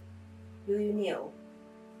says, will you kneel?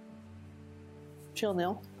 She'll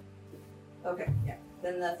kneel. Okay, yeah.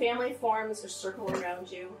 Then the family forms a circle around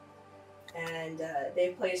you, and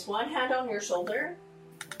they place one hand on your shoulder,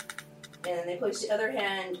 and they place the other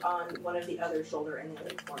hand on one of the other shoulder, and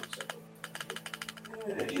they form a circle.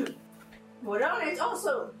 Morana is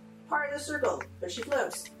also part of the circle, but she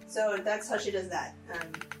floats, so that's how she does that.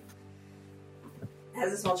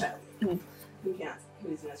 Has a small child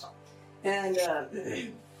who's in a stall. And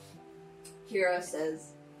Kira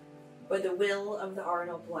says, by the will of the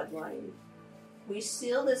Arno bloodline, we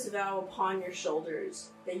seal this vow upon your shoulders,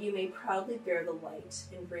 that you may proudly bear the light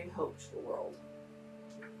and bring hope to the world.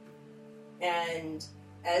 And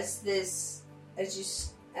as you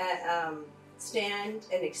stand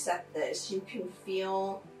and accept this, you can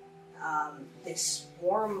feel this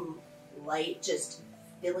warm light just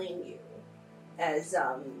filling you, as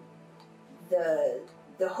the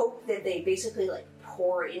hope that they basically like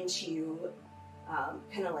pour into you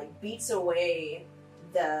kind of like beats away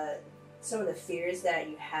some of the fears that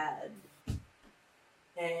you had,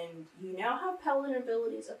 and you now have paladin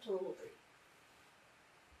abilities up to level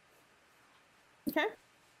 3. Okay.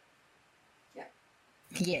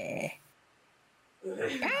 Yeah.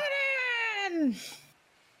 Paladin!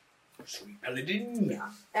 Sweet paladin.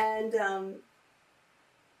 Yeah. And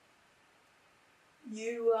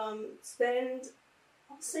you I'll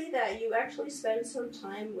say that you actually spend some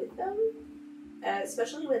time with them,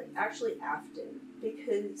 especially with actually Afton,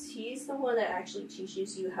 because he's the one that actually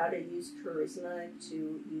teaches you how to use charisma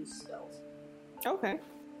to use spells. Okay.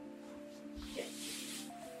 Yeah.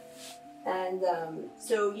 And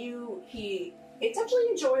so it's actually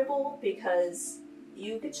enjoyable because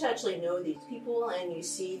you get to actually know these people, and you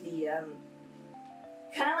see the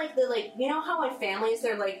kind of like you know how in families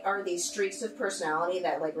there are these streaks of personality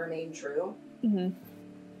that remain true. Mm-hmm.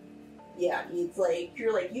 Yeah, it's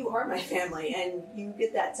you're you are my family, and you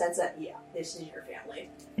get that sense that this is your family.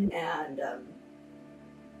 And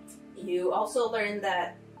you also learn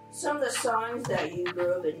that some of the songs that you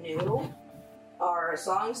grew up and knew are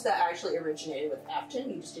songs that actually originated with Afton.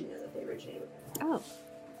 You just didn't know that they originated with him. Oh.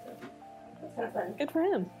 So, that's kind of fun. Good for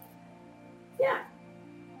him. Yeah.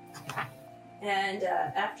 And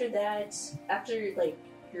after that, after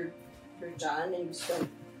you're done and you spend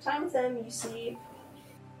time with them, you see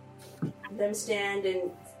them stand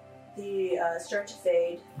and the start to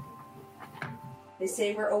fade. They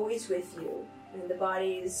say, we're always with you. And the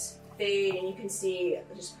bodies fade, and you can see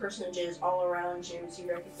just personages all around you. So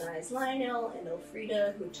you recognize Lionel and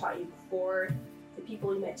Elfrida, who taught you before, the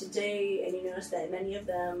people you met today, and you notice that many of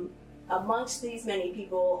them, amongst these many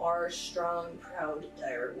people, are strong, proud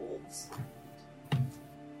dire wolves.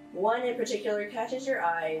 One in particular catches your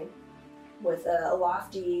eye with a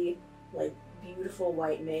lofty, beautiful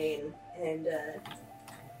white mane, and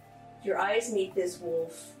your eyes meet this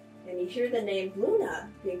wolf, and you hear the name Luna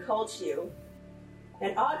being called to you.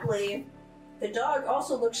 And oddly, the dog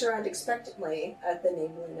also looks around expectantly at the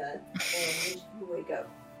name Luna, and you wake up.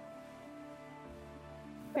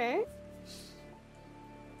 Okay.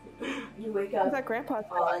 You wake up Is that Grandpa's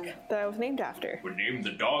dog that I was named after? We named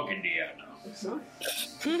the dog Indiana.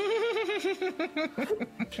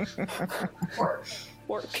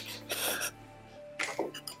 Work.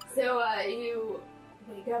 So you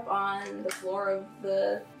wake up on the floor of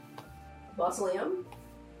the mausoleum,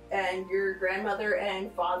 and your grandmother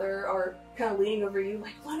and father are kind of leaning over you,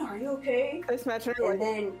 like, Luna, are you okay? I just imagine her, And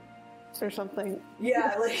then, or something.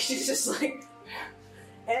 yeah, she's just and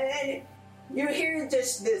then you hear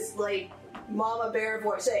just this, mama bear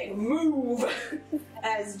voice saying, move,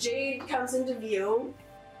 as Jade comes into view,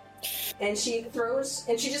 and she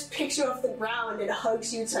just picks you off the ground and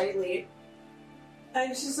hugs you tightly.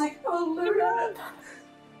 And she's like, oh, Luna.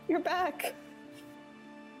 You're back.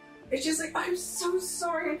 And she's like, I'm so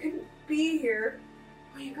sorry I couldn't be here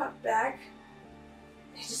when you got back.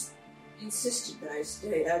 I just insisted that I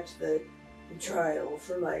stay at the trial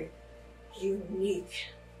for my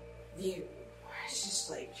unique view. It's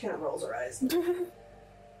just kind of rolls her eyes.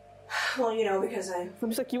 Well, you know, because I'm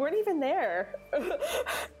just like, you weren't even there.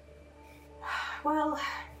 Well,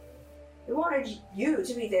 I wanted you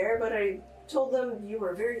to be there, but I told them you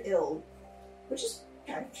were very ill, which is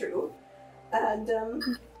kind of true, and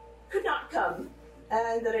could not come,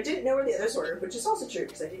 and that I didn't know where the others were, which is also true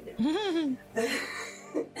because I didn't know.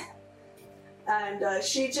 And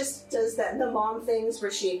she just does the mom things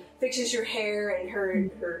where she fixes your hair and her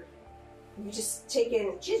you just take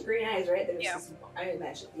in. She has green eyes, right? Yeah. I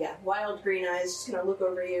imagine, yeah, wild green eyes. Just gonna look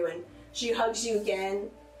over you, and she hugs you again.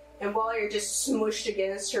 And while you're just smushed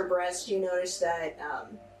against her breast, you notice that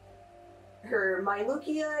her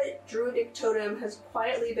Mylukia druidic totem has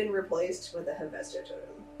quietly been replaced with a Hephaestus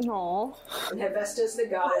totem. Aww. And Hephaestus, the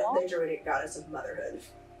druidic goddess of motherhood.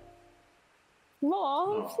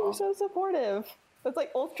 Aw, you're so supportive. That's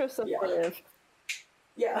like ultra supportive.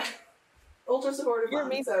 Yeah. Ultra supportive. You're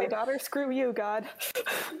amazing, my daughter. Screw you, God.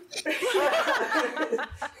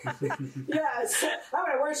 Yes, I'm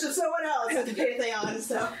gonna worship someone else at the Pantheon,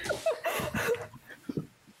 so.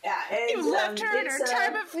 Yeah, and, You left her in her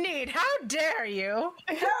time of need. How dare you?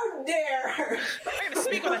 How dare! I'm gonna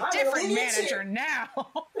speak with a different manager now.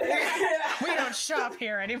 We don't shop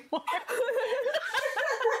here anymore.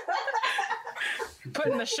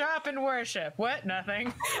 Putting the shop in worship. What?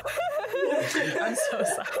 Nothing. I'm so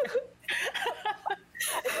sorry.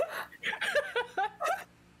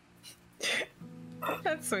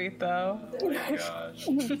 That's sweet, though. Oh my gosh,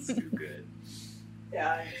 that's too good.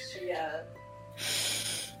 Yeah,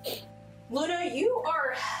 Luna, you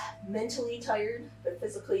are mentally tired, but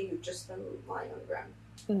physically you've just been lying on the ground.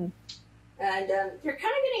 Mm. And you're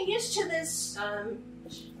kind of getting used to this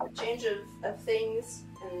change of things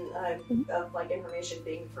and of like information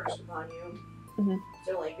being forced upon you. Mm-hmm.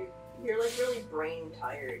 So like you're like really brain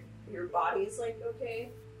tired. Your body's like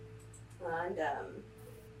okay, and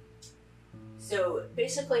so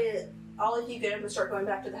basically all of you get up and start going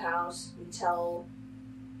back to the house. You tell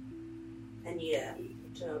Anita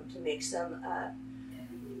to make some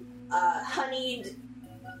honeyed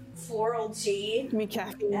floral tea. Me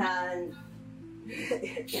caffeine. And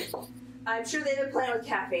I'm sure they have a plan with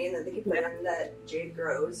caffeine that they can put in that Jade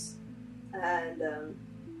grows. And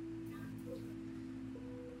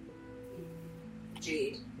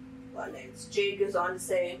Jade, a lot of names. Jade goes on to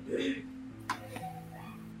say,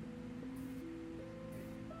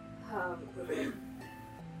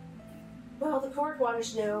 well, the court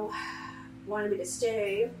wanted me to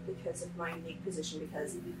stay because of my unique position,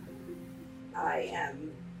 because I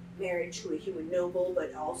am married to a human noble,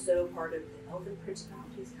 but also part of the elven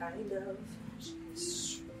principalities, kind of.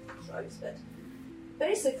 Shrugs, but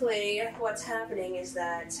basically, what's happening is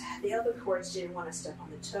that the other courts didn't want to step on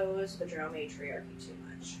the toes of the Drow matriarchy too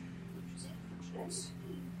much, which is unfortunate.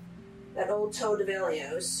 That old toad of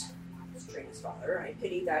Elios, Trina's father, I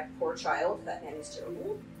pity that poor child. That man is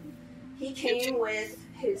terrible. He came with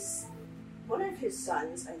one of his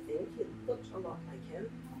sons, I think. He looked a lot like him.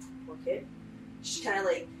 Poor kid. Just kind of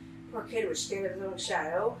like, poor kid was scared of his own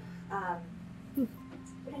shadow.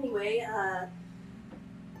 But anyway,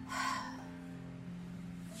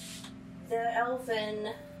 the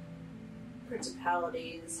elven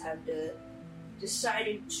principalities have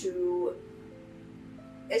decided to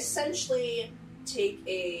essentially take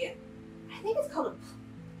I think it's called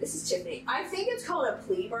this is Tiffany. I think it's called a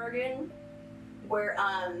plea bargain, where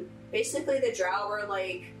basically the Drow were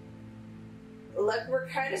like, look, we're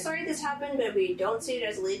kind of sorry this happened, but we don't see it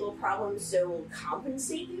as a legal problem, so we'll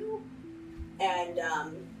compensate you. And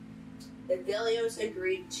the Velios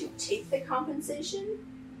agreed to take the compensation,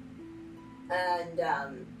 and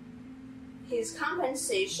his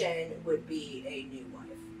compensation would be a new wife.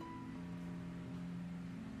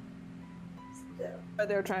 So.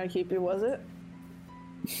 They were trying to keep you, was it?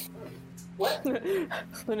 What?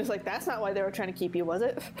 Luna's like, that's not why they were trying to keep you, was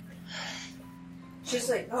it? She's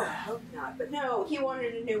like, oh, I hope not. But no, he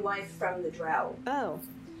wanted a new wife from the Drow. Oh.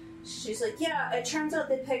 She's like, yeah, it turns out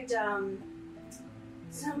they picked, some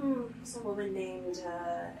woman named,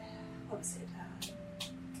 what was it,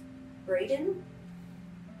 Brayden?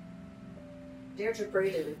 Deirdre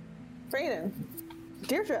Brayden. Brayden.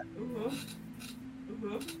 Deirdre.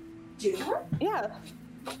 Mm-hmm. Do you know her? Yeah.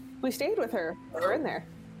 We stayed with her. We were in there.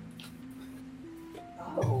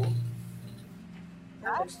 Oh.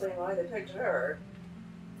 That would explain why they picked her.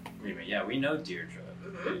 Yeah, we know Deirdre.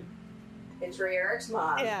 It's Ray Eric's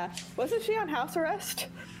mom. Yeah. Wasn't she on house arrest?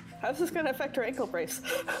 How's this going to affect her ankle brace?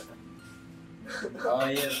 Oh,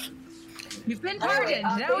 yeah. You've been Anyway, pardoned.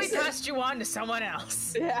 Now we basic- passed you on to someone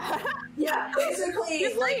else. Yeah. Yeah, basically,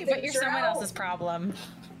 You're free, like, but you're someone Drow- else's problem.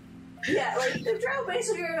 Yeah, like, the Drow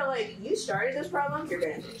basically are like, you started this problem, you're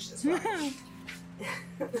gonna finish this problem.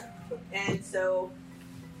 And so,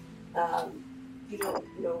 you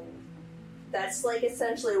don't know. That's like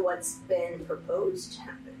essentially what's been proposed to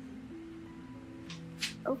happen.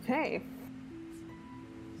 Okay.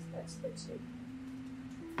 That's Thursday.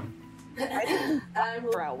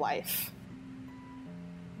 For our wife.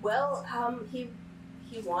 Well, he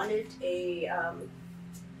wanted a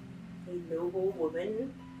noble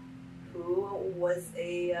woman who was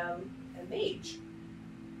a mage.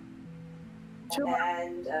 Sure.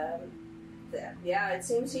 And yeah, it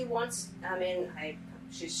seems he wants. I mean,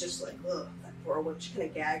 she's just like, ugh, that poor woman. She kind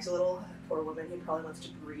of gags a little. That poor woman. He probably wants to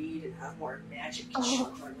breed and have more magic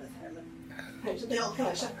children with him. And they all kind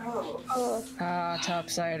of like, oh.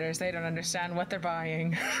 Topsiders. They don't understand what they're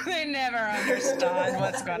buying. They never understand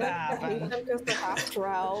what's going to happen. He just the half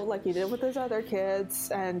drow like he did with his other kids,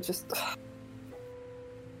 and just.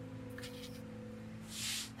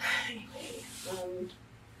 Anyway,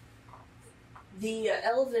 the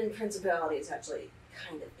Elven Principality is actually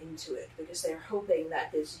kind of into it because they're hoping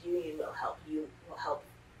that this union will help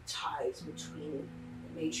ties between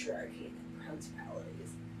the matriarchy and the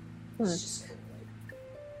principalities. It's just kind of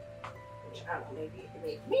like, which I don't know,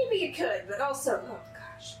 maybe it could, but also, oh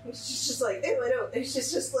gosh, it's just like, ew, I don't. It's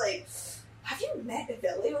just like, have you met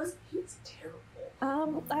Avelios? He's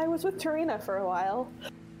terrible. I was with Tarina for a while.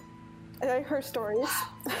 I heard stories.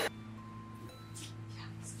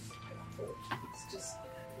 It's just,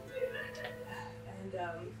 and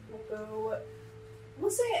we'll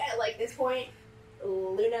say at like this point,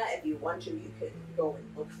 Luna, if you want to, you can go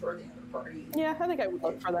and look for the other party. Yeah, I think I would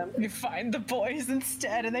look for them. You find the boys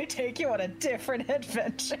instead, and they take you on a different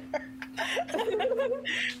adventure.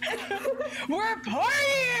 We're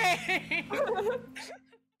partying!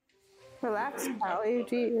 Relax, Sally.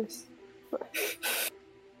 Jeez.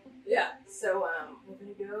 Yeah, so we're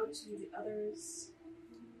gonna go to the others.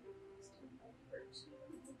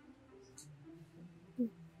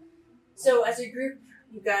 So as a group,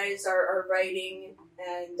 you guys are writing,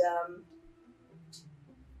 and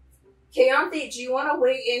Keonthi, do you want to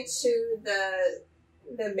weigh into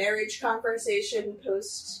the marriage conversation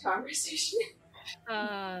post-conversation?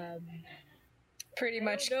 Pretty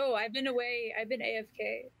much. No, I've been away. I've been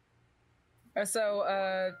AFK. So,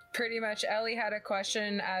 pretty much Ellie had a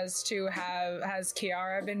question as to has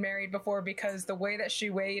Kiara been married before, because the way that she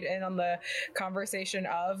weighed in on the conversation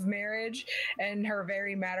of marriage and her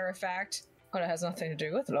very matter-of-fact, well, it has nothing to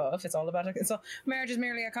do with love, it's all about it. So, marriage is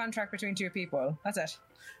merely a contract between two people. That's it.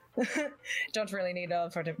 Don't really need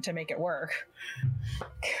love to make it work.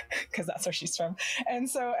 Because that's where she's from. And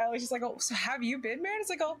so Ellie's just like, oh, so have you been married? It's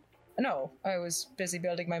like, oh, no, I was busy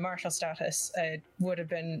building my martial status. It would have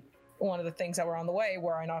been one of the things that were on the way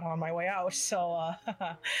were I not on my way out, so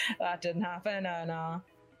that didn't happen, and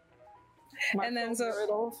then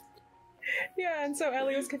so yeah, and so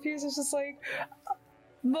Ellie was confused. It's just like,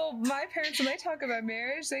 well, my parents, when they talk about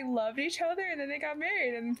marriage, they loved each other and then they got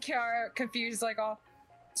married, and Kiara confused like, oh,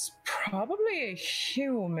 it's probably a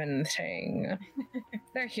human thing.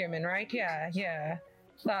 They're human, right? Yeah.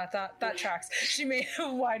 That tracks. She made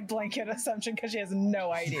a wide blanket assumption because she has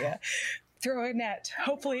no idea. Throw a net.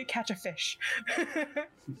 Hopefully it catch a fish.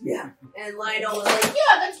 Yeah. And Lionel was like,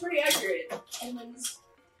 yeah, that's pretty accurate. Humans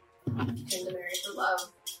tend to marry for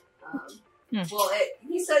love. Well,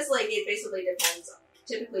 he says, like, it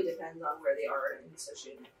typically depends on where they are in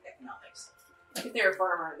socioeconomics. Like, if they're a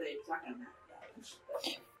farmer, they're not going to marry that much.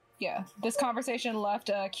 But... Yeah, this conversation left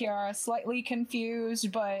Kiara slightly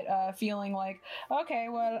confused, but feeling like, okay,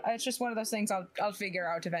 well, it's just one of those things I'll figure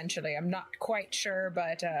out eventually. I'm not quite sure,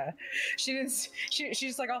 but she's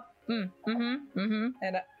just like, oh,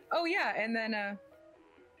 and oh yeah, and then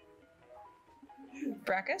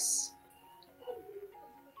Brackus,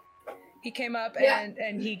 he came up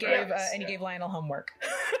and he gave Lionel homework.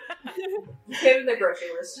 Give him the grocery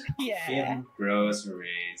list. Yeah, Give him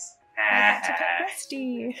groceries.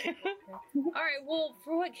 Alright, well,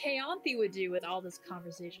 for what Keonthi would do with all this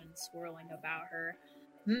conversation swirling about her,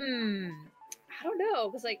 I don't know,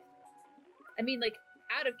 because, like, I mean, like,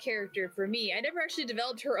 out of character for me, I never actually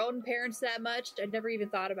developed her own parents that much. I never even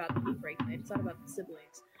thought about them breaking. I just thought about the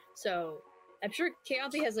siblings. So, I'm sure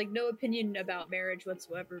Keonthi has, like, no opinion about marriage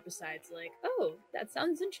whatsoever besides, like, oh, that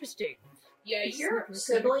sounds interesting. Yeah, your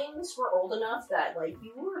siblings were old enough that, like,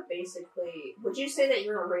 you were basically... Would you say that you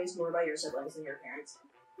were raised more by your siblings than your parents?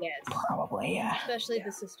 Yes. Probably, yeah. Especially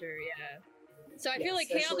the sister, yeah. So I feel like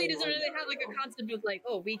Keonthi doesn't really have, like, a concept of, like,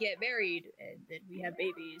 oh, we get married and then we have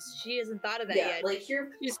babies. She hasn't thought of that yet. Like,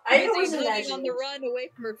 she's I always living imagined on the run away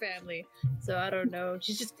from her family. So I don't know.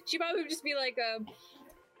 She probably would just be like,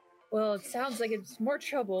 well, it sounds like it's more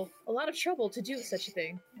trouble, a lot of trouble to do such a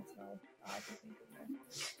thing. That's all I can think of.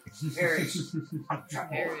 Very.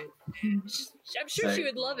 Very. I'm sure she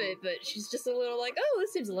would love it, but she's just a little like, oh,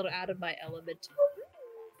 this seems a little out of my element.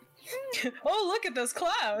 Oh, look at those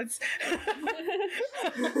clouds! Like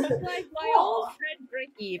my old friend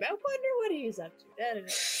Ricky. I wonder what he's up to. I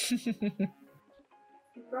don't know.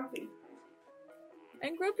 Grumpy.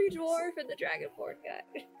 And Grumpy Dwarf and the Dragonborn guy.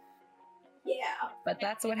 Yeah. But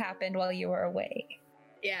that's what happened while you were away.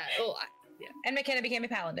 Yeah. Oh, And McKenna became a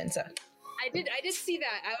paladin, so. I did see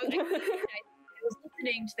that. I was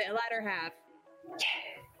listening to the latter half.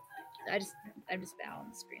 I'm just now on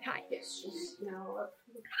the screen. Hi. Yes, she's now up.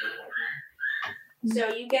 So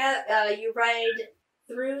you ride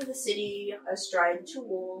through the city astride two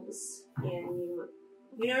wolves, and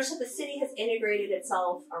you notice that the city has integrated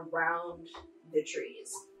itself around the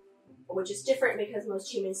trees, which is different because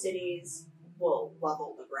most human cities will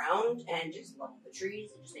level the ground and just level the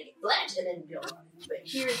trees and just make it flat and then build on it. But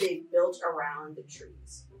here they built around the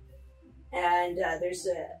trees. And there's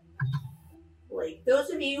those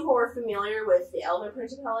of you who are familiar with the Elven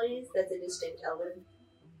Principalities, that's a distinct Elven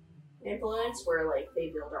influence where, they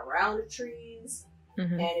build around the trees,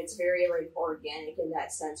 and it's very, organic in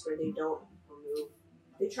that sense where they don't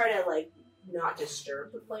they try to, not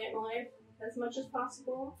disturb the plant life as much as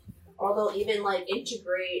possible. Or they'll even,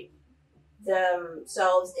 integrate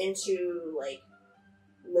themselves into,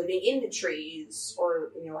 living in the trees,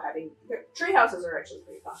 or, having... Tree houses are actually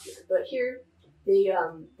pretty popular, but here,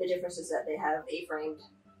 the difference is that they have A-framed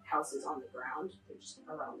houses on the ground. They're just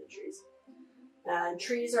around the trees.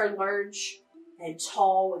 Trees are large and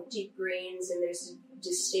tall with deep greens, and there's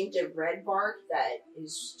distinctive red bark that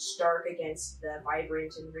is stark against the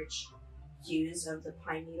vibrant and rich hues of the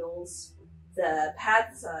pine needles. The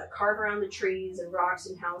paths carve around the trees and rocks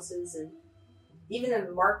and houses, and even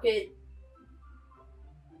the market.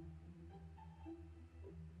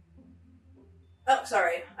 Oh,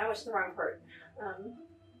 sorry, I went to the wrong part.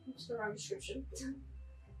 What's the wrong description?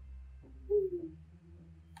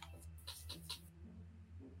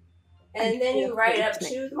 And then you ride up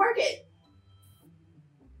to the market.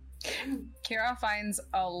 Kira finds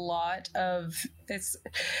a lot of it's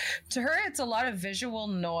to her it's a lot of visual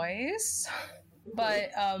noise,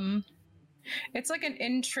 but it's like an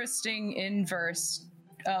interesting inverse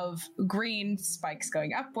of green spikes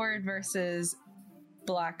going upward versus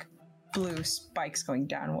blue spikes going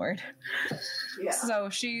downward. Yeah. So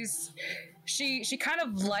she kind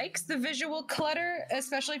of likes the visual clutter,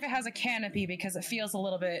 especially if it has a canopy, because it feels a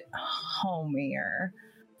little bit homier.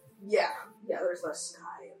 Yeah, there's less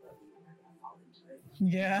sky.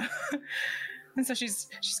 Yeah. And so she's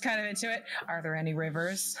kind of into it. Are there any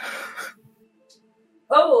rivers?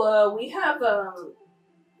 We have,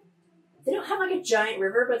 they don't have, a giant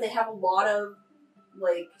river, but they have a lot of,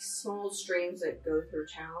 small streams that go through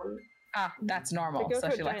town. Ah, that's normal, They go so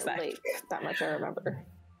to she a likes giant that. lake. That much I remember.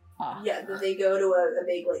 Ah. Yeah, they go to a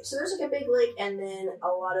big lake. So there's, a big lake, and then a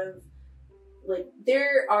lot of,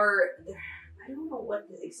 there are... I don't know what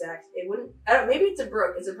the exact... maybe it's a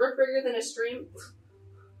brook. Is a brook bigger than a stream?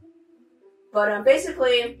 But,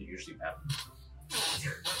 basically... You usually have.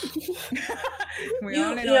 We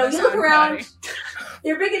only you know the look sound around. quality.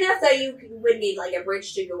 They're big enough that you would need, a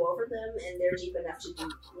bridge to go over them, and they're deep enough to do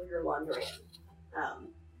your laundry in.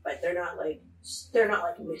 But they're not,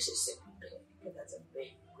 Mississippi, because that's a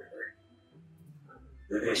big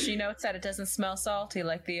river. She notes that it doesn't smell salty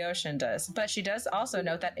like the ocean does, but she does also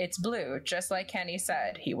note that it's blue, just like Kenny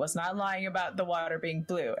said. He was not lying about the water being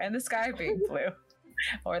blue and the sky being blue.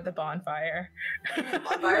 Or the bonfire.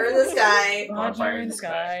 Bonfire in the sky. Bonfire in the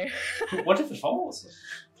sky. What if it falls?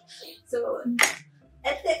 So,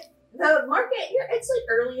 at the market, it's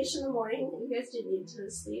early-ish in the morning. You guys didn't need to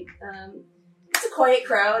sleep. It's a quiet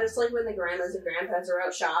crowd. It's when the grandmas and grandpas are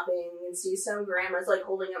out shopping and see some grandmas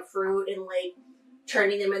holding up fruit and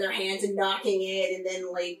turning them in their hands and knocking it, and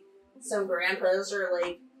then some grandpas are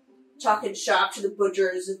talking shop to the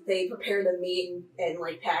butchers as they prepare the meat and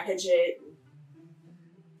package it.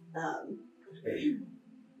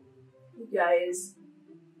 You guys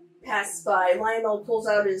pass by. Lionel pulls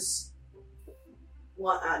out his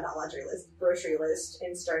not laundry list, grocery list,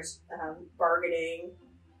 and starts bargaining.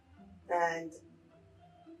 And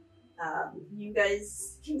you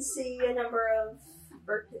guys can see a number of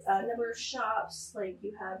shops.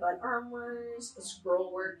 You have an Armor's, a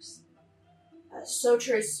Scrollworks,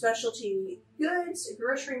 Sotra's Specialty Goods, a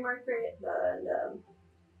grocery market, and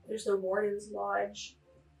there's the Warden's Lodge.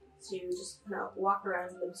 So you just kind of walk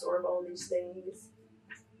around and absorb all these things.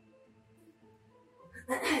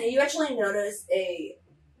 You actually notice a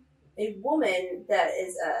woman that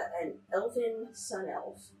is an elven sun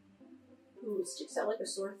elf who sticks out like a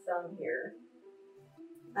sore thumb here.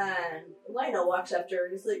 And Lionel walks up to her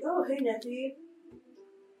and is like, "Oh, hey, Neffy."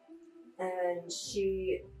 And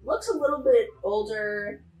she looks a little bit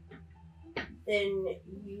older than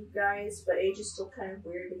you guys, but age is still kind of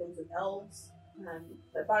weird because of elves.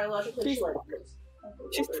 But biologically, she looks.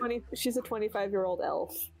 She's 20. She's a 25-year-old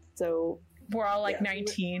elf. So We're all like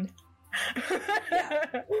 19. Yeah.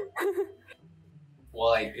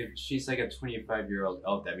 Well, like, if she's like a 25-year-old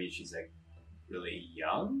elf, that means she's like really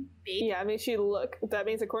young? Baby. yeah, I mean, that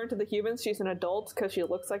means according to the humans, she's an adult because she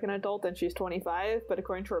looks like an adult and she's 25. But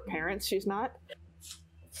according to her parents, she's not.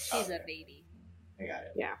 She's a baby. I got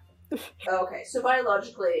it. Yeah. Okay, so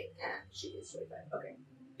biologically, she is 25. Okay.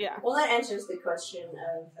 Yeah. Well, that answers the question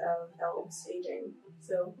of elves aging.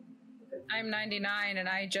 So, I'm 99 and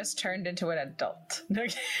I just turned into an adult.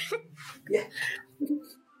 yeah.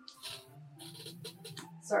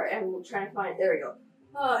 Sorry, I'm trying to find. There we go.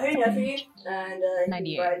 Oh, hey, Neffy. And he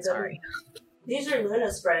 98, provides them. sorry. These are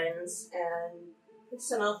Luna's friends, and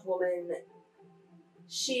this an elf woman.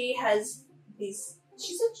 She has these.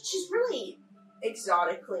 She's really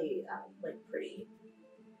exotically pretty.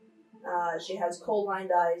 She has coal-lined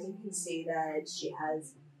eyes. You can see that she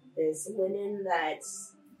has this linen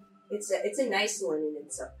that's it's a nice linen.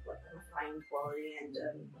 It's a fine quality, and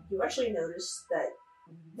you actually notice that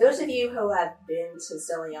those of you who have been to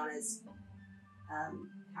Celiana's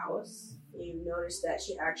house, you notice that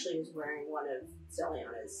she actually is wearing one of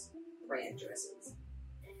Celiana's brand dresses.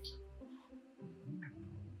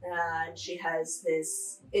 And she has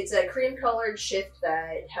this, it's a cream-colored shift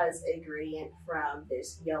that has a gradient from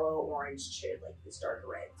this yellow-orange to, like, this dark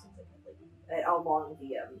red. So it's like, along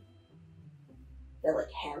the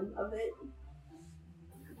hem of it.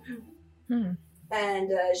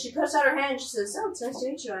 And she puts out her hand and she says, "Oh, it's nice to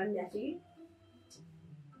meet you. I'm Neffy.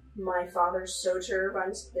 My father, Soter,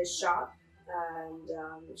 runs this shop." And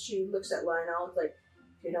she looks at Lionel, like,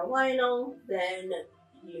 "If you know Lionel, then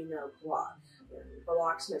you know Block.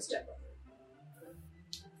 Block's my stepbrother."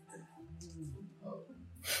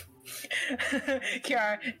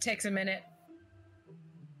 Kiara takes a minute.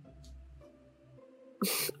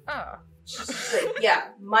 Oh. She's like, "Yeah,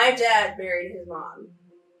 my dad married his mom."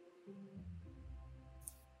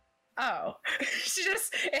 Oh.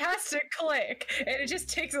 It has to click, and it just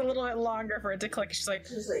takes a little bit longer for it to click. She's like,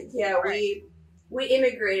 "Yeah, we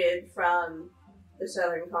immigrated from the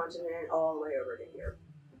southern continent all the way over to here."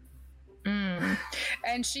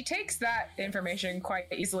 And she takes that information quite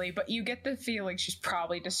easily, but you get the feeling she's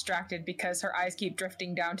probably distracted because her eyes keep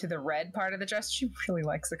drifting down to the red part of the dress. She really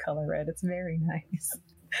likes the color red. It's very nice.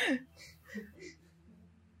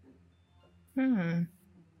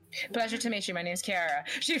 Pleasure to meet you. My name's Kiara.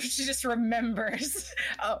 She just remembers.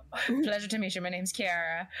 Oh, pleasure to meet you. My name's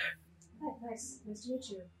Kiara. Hi, nice to meet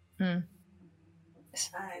you. And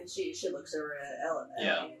she looks over at Ella.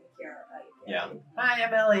 Yeah. And Kiara. Yeah. Hi,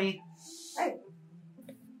 I'm Ellie. Hi.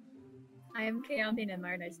 I am Kayanthi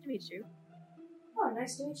Nemar. Nice to meet you. Oh,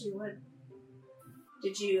 nice to meet you. What?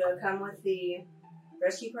 Did you come with the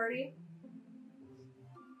rescue party?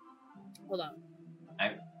 Hold on.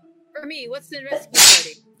 I'm- For me, what's the rescue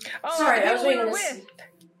party? Oh, Sorry, I was waiting waiting with.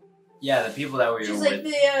 Yeah, the people that we She's were like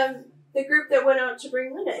with. the group that went out to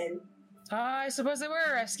bring Luna in. I suppose they were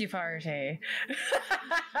a rescue party.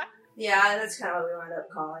 Yeah, that's kind of what we wound up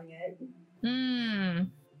calling it. And,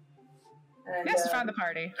 Yes, we found the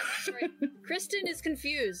party. Sorry, Kristen is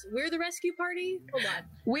confused. We're the rescue party? Hold on.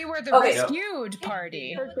 We were the Okay. rescued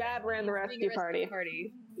party. Her dad ran the Being a rescue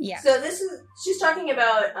party. Yes. So she's talking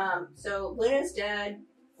about, so Luna's dad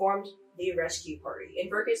formed the rescue party. In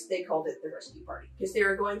Burkus, they called it the rescue party, because they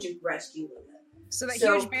were going to rescue Luna. So that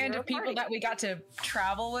So- huge band of people that we got to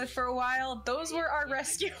travel with for a while, those were our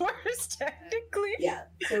rescuers, technically. Yeah,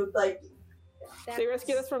 so, like, They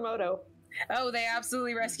rescued us from Odo. Oh, they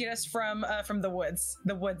absolutely rescued us from the woods.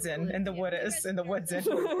 The woodsin and the woodis and the woodsin.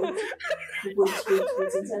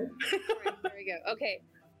 There we go. Okay.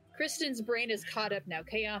 Kristen's brain is caught up now.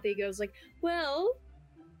 Kayanthi goes like, "Well,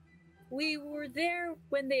 we were there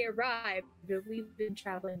when they arrived, but we've been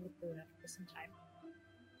traveling with Luna for some time."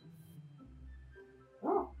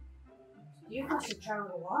 oh, you must have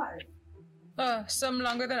traveled a lot. Some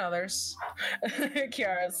longer than others.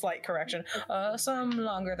 Kiara's slight correction. Some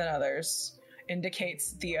longer than others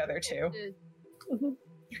indicates the other two.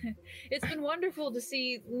 It's been wonderful to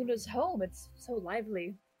see Luna's home. It's so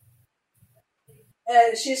lively.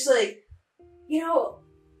 And she's like,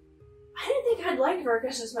 I didn't think I'd like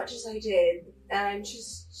Burkus as much as I did. And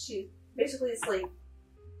she basically is like,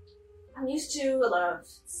 I'm used to a lot of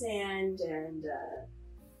sand and,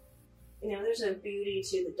 there's a beauty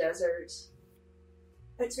to the desert.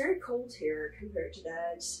 It's very cold here compared to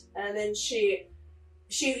that. And then she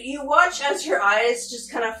you watch as her eyes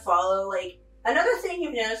just kind of follow, like, another thing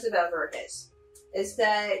you've noticed about Verkus is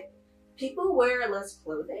that people wear less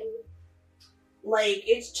clothing. Like,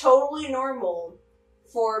 it's totally normal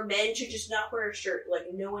for men to just not wear a shirt. Like,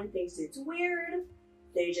 no one thinks it's weird.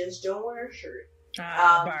 They just don't wear a shirt.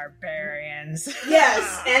 Barbarians.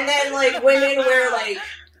 Yes, and then, like, women wear, like,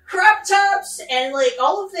 crop tops, and, like,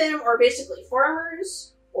 all of them are basically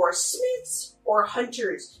farmers, or smiths, or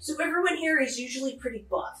hunters. So everyone here is usually pretty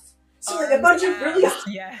buff. So, like, a bunch of really...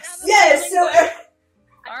 Yes. Yes, so...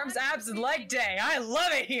 Arms, abs, and leg day. I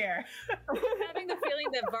love it here. Having the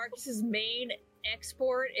feeling that Varkus's main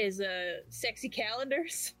export is sexy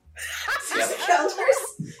calendars. Sexy calendars?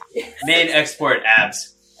 Main export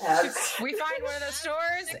abs. We find one of those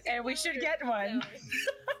stores, and we should get one.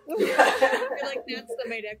 I feel like that's the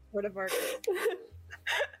main export of Varkus.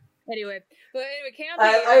 Anyway, Candy.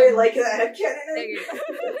 I like that. In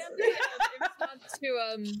response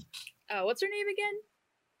to what's her name again?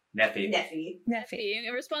 Neffy.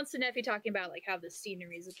 In response to Neffy talking about like how the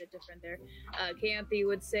scenery is a bit different there, Canty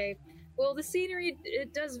would say, "Well, the scenery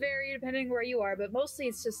it does vary depending where you are, but mostly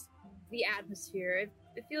it's just the atmosphere.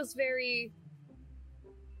 It feels very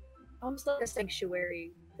almost like a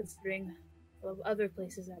sanctuary, considering other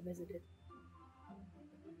places I visited."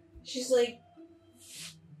 She's like,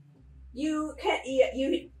 you can't.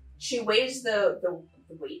 She weighs the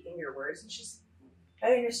weight in your words, and she's.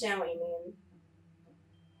 I understand what you mean.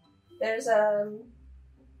 There's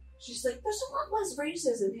she's like, there's a lot less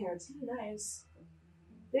racism here. It's kind of nice.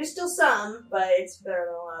 There's still some, but it's better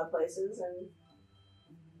than a lot of places, and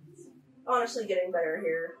it's honestly getting better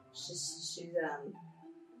here. She's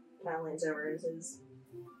kind of leans over and says,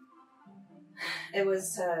 it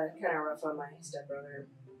was kind of rough on my stepbrother.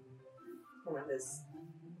 One of his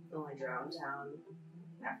only drowned town.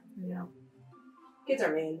 You know, kids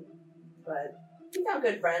are mean, but we found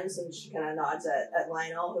good friends, and she kind of nods at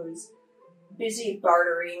Lionel, who's busy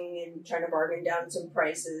bartering and trying to bargain down some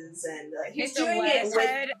prices, and he's doing it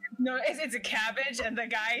with... No, it's a cabbage, and the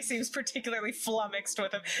guy seems particularly flummoxed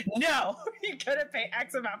with him. No, you gotta pay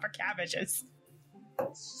X amount for cabbages.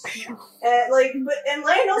 And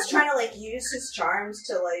Lionel's trying to like use his charms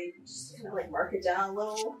to like just kind of like mark it down a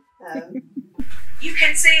little. You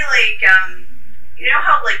can say like you know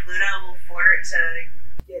how like Luna will flirt to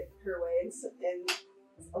get her way in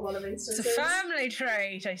a lot of instances. It's a family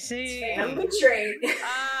trait, I see. Family trait.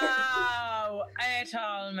 Oh, it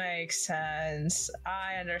all makes sense.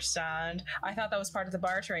 I understand. I thought that was part of the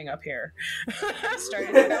bartering up here.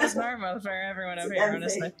 That was normal for everyone up here,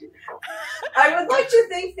 honestly. I would like to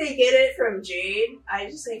think they get it from Jade. I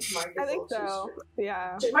just think Mark is I think so.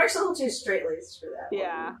 Yeah. Mark's a little too straight-laced for that.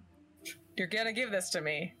 Yeah. You're gonna give this to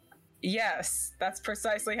me. Yes, that's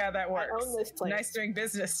precisely how that works. I own this place. Nice doing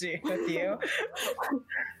business with you.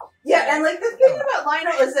 Yeah, and like the thing about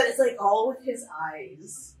Lionel is that it's like all with his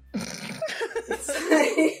eyes. It's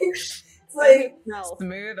like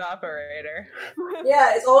smooth operator.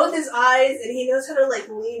 Yeah, it's all with his eyes, and he knows how to like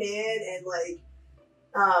lean in and like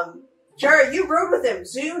Jara, you rode with him,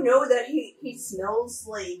 so you know that he smells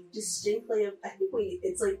like distinctly of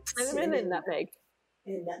it's like cinnamon and nutmeg.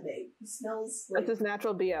 And nutmeg. He smells like... That's his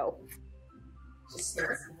natural BO. Just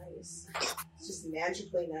smells nice. It's just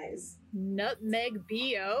magically nice. Nutmeg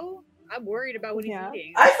BO? I'm worried about what he's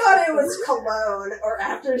eating. I thought it was cologne or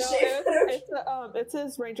aftershave. It's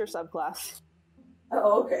his ranger subclass.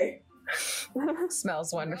 Oh, okay.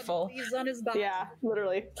 Smells wonderful. He's on his body. Yeah,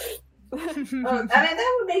 literally. I mean,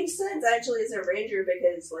 that would make sense actually as a ranger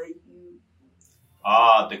because, like,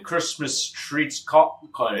 the Christmas treats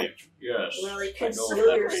cottage. Yes. Really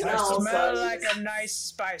conceal your smells. I smell like a nice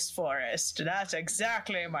spice forest. That's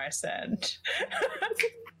exactly my scent.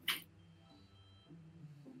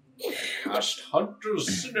 Cast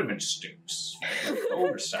Hunter's cinnamon sticks.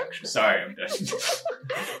 Section. Sorry, I'm done.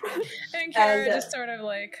 And Kara just sort of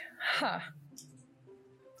like, huh.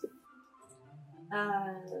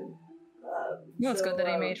 Well, it's good that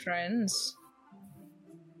he made friends.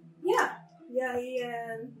 Yeah, he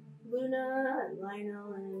and Luna and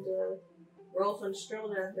Lionel and Rolf and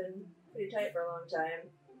Strilda have been pretty tight for a long time.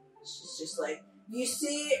 She's just like, you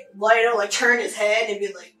see Lionel like turn his head and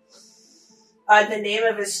be like, the name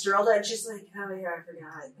of his Strilda, and she's like, oh yeah, I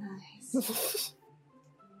forgot.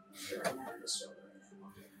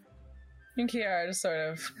 And Kiara just sort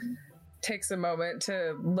of takes a moment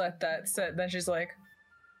to let that sit. Then she's like,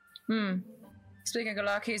 speaking of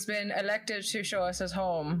luck, he's been elected to show us his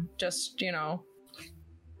home. Just, you know,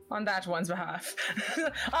 on that one's behalf.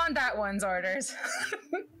 On that one's orders.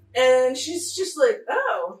 And she's just like,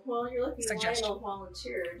 oh, well, you're lucky Lionel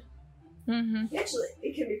volunteered. Mm-hmm. Actually,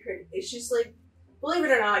 it can be pretty. It's just like, believe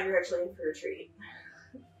it or not, you're actually in for a treat.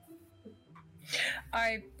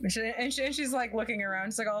 She's like looking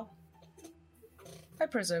around. She's like, oh, I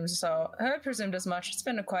presumed so. I presumed as much. It's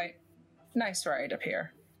been a quite nice ride up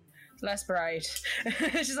here. Less bright.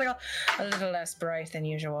 She's like, oh, a little less bright than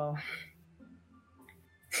usual.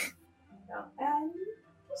 And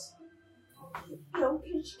just,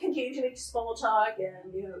 continue to make small talk,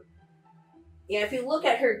 and if you look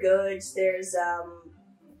at her goods, there's a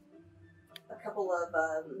couple of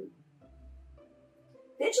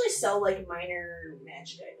they actually sell like minor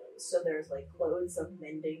magic items. So there's like clothes of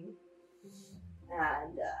mending,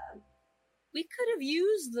 and we could have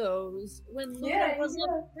used those when Luna was a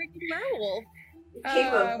freaking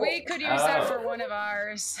werewolf. We could use that for one of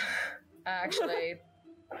ours, actually.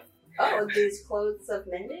 Oh, these clothes of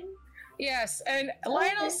mending? Yes, and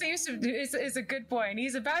Lionel seems to is a good boy, and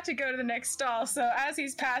he's about to go to the next stall. So as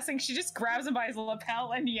he's passing, she just grabs him by his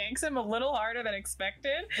lapel and yanks him a little harder than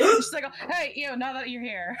expected. She's like, oh, "Hey, now that you're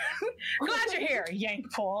here, glad you're here."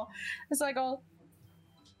 Yank pull. It's like, oh,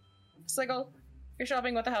 you're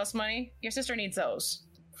shopping with the house money. Your sister needs those.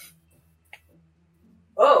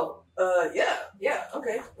 Oh, yeah,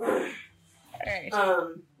 okay. All right.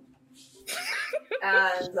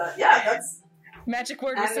 And that's magic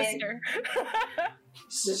word with sister.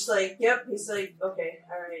 It's just like, yep. He's like, okay,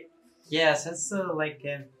 all right. Yeah, since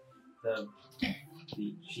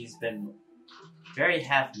she's been very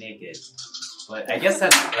half naked, but I guess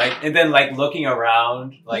that's like, and then like looking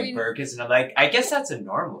around like Burkus, and I'm like, I guess that's a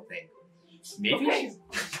normal thing. Maybe. Okay.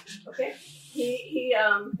 Okay. He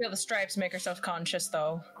feel the stripes make her self-conscious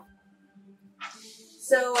though.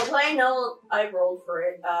 So Lionel, I rolled for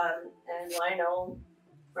it, and Lionel's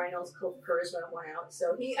charisma went out.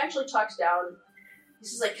 So he actually talks down. He's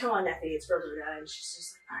just like, "Come on, Neffy, it's for Luna," and she's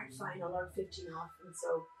just like, "All right, fine, I'll knock 15 off." And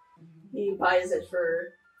so he buys it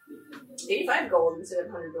for 85 gold instead of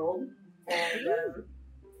 100 gold, and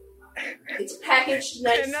it's packaged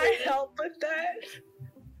nicely. Can I help with that?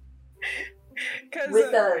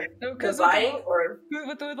 With the buying or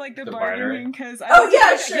with like the bargaining, because sure.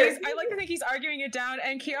 I like to think he's arguing it down,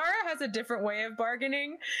 and Kiara has a different way of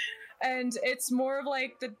bargaining, and it's more of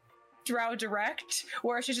like the Drow direct,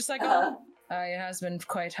 where she's just like, it has been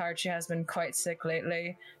quite hard. She has been quite sick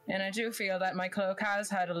lately, and I do feel that my cloak has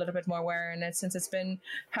had a little bit more wear in it since it's been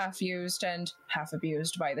half used and half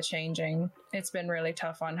abused by the changing. It's been really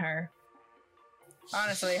tough on her.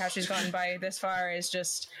 Honestly, how she's gotten by this far is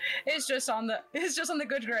just on the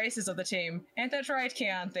good graces of the team. Ain't that right,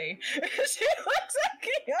 Keonthi? She looks at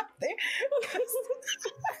Keonthi.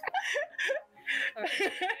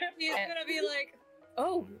 He's gonna be like,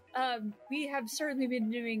 "Oh, we have certainly been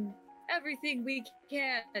doing everything we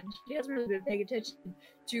can." She hasn't really been paying attention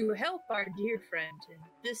to help our dear friend, and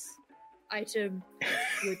this item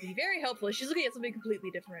would be very helpful. She's looking at something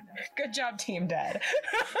completely different now. Good job, Team Dad.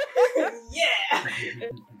 Yeah!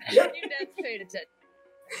 Team Dad's paid attention.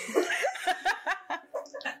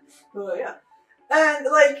 Oh, yeah. And,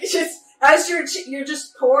 like, just, as you're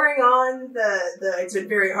just pouring on the it's been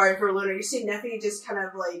very hard for Luna, you see Neffy just kind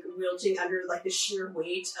of, like, wilting under, like, the sheer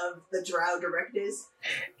weight of the Drow directness.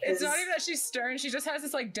 It's not even that she's stern, she just has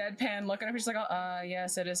this, like, deadpan look on her. She's like,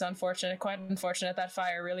 yes, it is unfortunate, quite unfortunate. That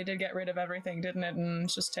fire really did get rid of everything, didn't it? And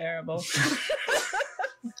it's just terrible.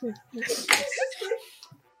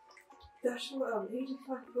 Gosh,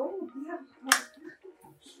 85 gold, yeah.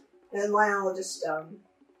 And Lionel just,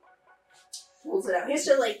 pulls it out. He has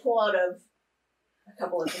to, like, pull out of a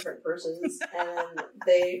couple of different purses, and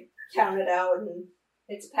they count it out, and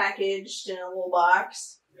it's packaged in a little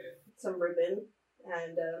box, some ribbon,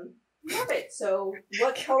 and, alright, so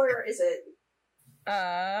what color is it?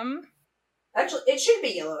 Actually, it should be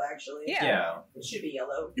yellow, actually. Yeah. It should be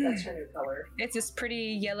yellow. That's her new color. It's this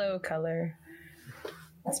pretty yellow color.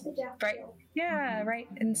 That's right. Yeah, right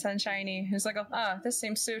and sunshiny. It's like, this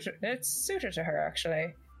seems suited. It's suited to her,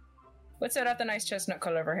 actually. Let's set out the nice chestnut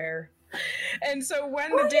color of her hair. And so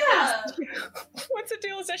when once the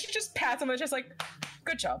deal is done, she just pats him and just like,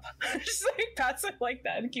 good job. Just like pats him like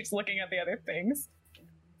that and keeps looking at the other things.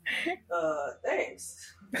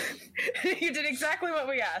 Thanks. You did exactly what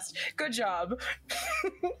we asked. Good job.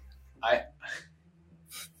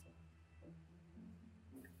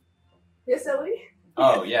 Yes, Ellie?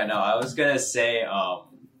 Oh, yeah, no, I was gonna say,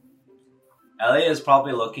 Ellie is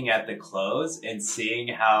probably looking at the clothes and seeing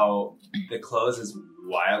how the clothes is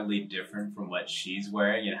wildly different from what she's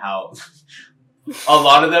wearing, and how a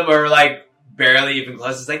lot of them are, like, barely even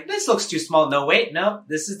clothes. It's like, this looks too small. No, wait, no,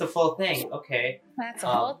 this is the full thing. Okay. That's a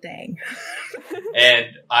whole thing. And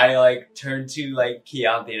I, like, turn to, like,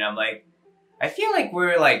 Keonthi, and I'm like, I feel like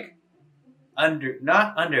we're, like,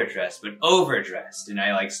 not underdressed, but overdressed, and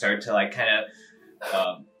I like start to like kind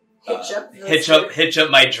of hitch up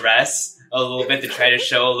my dress a little bit to try to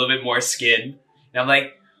show a little bit more skin. And I'm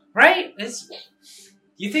like, right?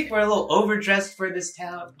 You think we're a little overdressed for this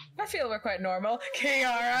town? I feel we're quite normal.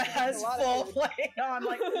 Kiara has full play on.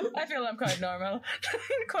 Like, I feel I'm quite normal.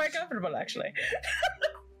 Quite comfortable, actually.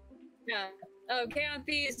 Yeah.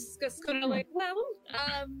 Kayanthi is just gonna like, well,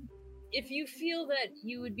 if you feel that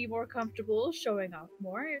you would be more comfortable showing off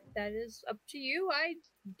more, if that is up to you, I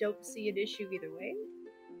don't see an issue either way.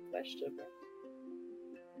 Question mark.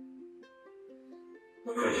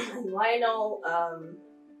 Lionel,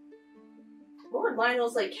 what would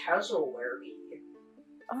Lionel's like casual wear be?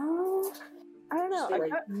 I don't know.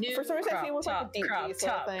 Like, For some reason, I think it was like a deep crop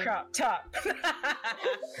sort of thing. crop top.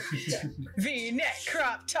 V-neck,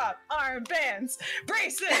 crop top, armbands,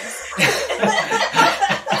 bracelets.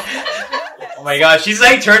 Oh my gosh, she's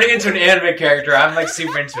like turning into an anime character. I'm like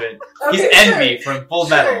super into it. He's Envy from Full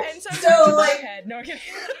Metal. So like, No, I'm kidding.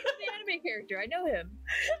 The anime character, I know him.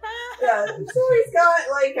 yeah, so he's got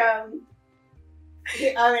like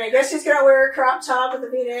I guess he's gonna wear a crop top with a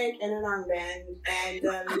V-neck and an armband, and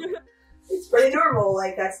it's pretty normal.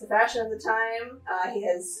 Like that's the fashion of the time. He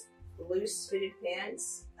has loose fitted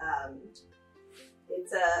pants.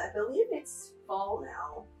 It's I believe it's fall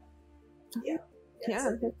now. Yeah.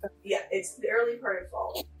 Yeah. Yeah, it's the early part of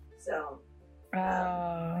fall. So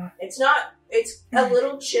it's a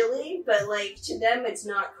little chilly, but like to them it's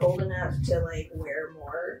not cold enough to like wear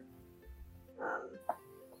more.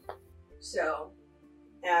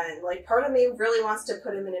 And like part of me really wants to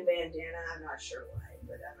put him in a bandana. I'm not sure why,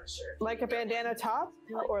 but I'm not sure. Like a bandana top,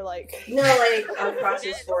 or like no, like across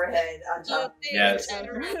his forehead on top. Yes.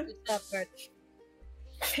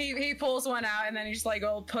 He pulls one out and then he just like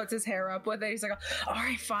puts his hair up with it. He's like, all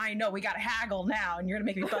right, fine. No, we gotta haggle now, and you're gonna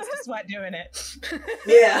make me bust a sweat doing it.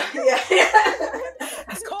 Yeah.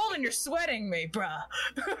 It's cold and you're sweating me, bruh.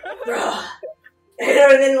 Bruh.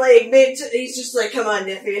 And then like he's just like, come on,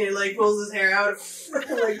 Niffy, and he like pulls his hair out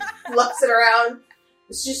and like fluffs it around.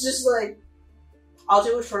 She's just like, I'll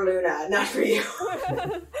do it for Luna, not for you.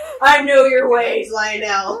 I know your ways,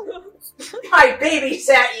 Lionel. I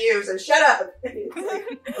babysat you, so shut up.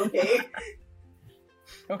 Like, okay.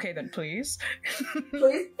 Okay then, please.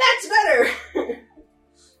 Please, that's better.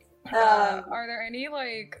 Are there any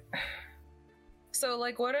like? So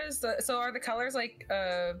like, what is the? So are the colors like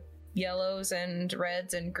yellows and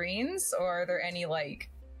reds and greens, or are there any like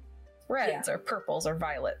reds or purples or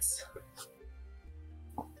violets?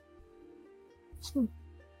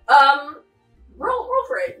 Roll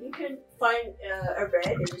for it. You can find a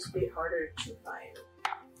red. It'd just be harder to find.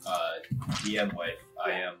 DM wife,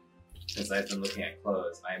 I am, since I've been looking at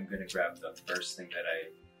clothes, I am gonna grab the first thing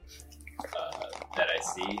that I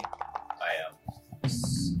see.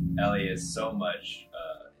 Ellie is so much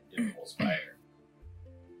impulse fire.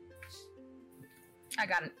 I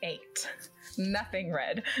got an 8. Nothing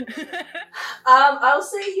red. I'll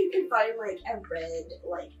say you can find like a red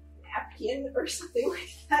like napkin or something like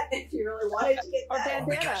that if you really wanted to get that. Oh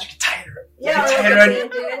my gosh, you can tie it around. Yeah, you can tie it around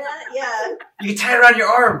bandana. Yeah. You can tie it around your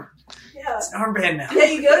arm. Yeah. It's an armband now. Yeah,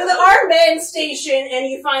 you go to the armband station and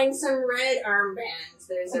you find some red armbands.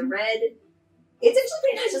 There's a red. It's actually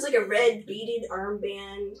pretty nice. It's like a red beaded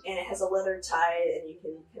armband, and it has a leather tie, and you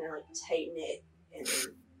can kind of like tighten it, and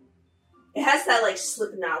it has that like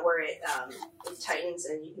slip knot where it tightens,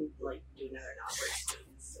 and you can like do another knot where it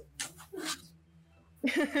stays.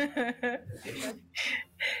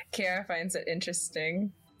 Kiara finds it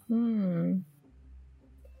interesting. And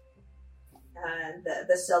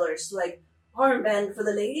the seller's like, armband for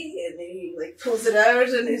the lady, and then he like pulls it out,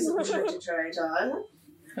 and he's like, trying to try it on.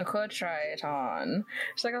 I could try it on.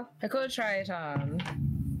 She's like, I could try it on.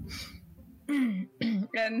 and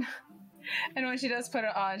when she does put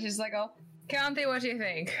it on, she's like, Kayanthi, what do you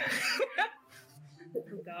think?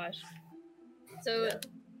 Oh gosh. So,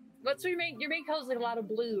 what's your main color's like a lot of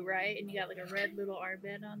blue, right? And you got like a red little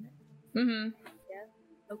armband on it? Mm-hmm. Yeah?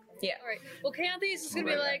 Okay. Yeah. Alright. Well, Kayanthi's just gonna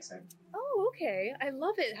be like, oh, okay. I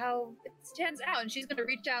love it how it stands out. And she's gonna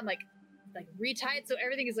reach down, like retie it so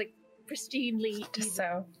everything is like pristinely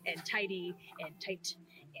so and tidy and tight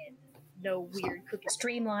and no weird cookie.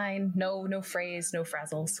 Streamline, no phrase, no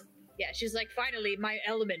frazzles. Yeah, she's like, finally, my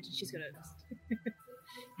element. And she's gonna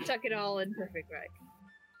tuck it all in perfect right.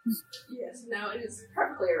 Yes, now it is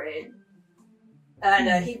perfectly arrayed.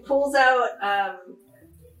 And he pulls out, I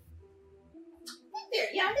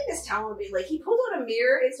think this town would be, like, he pulls out a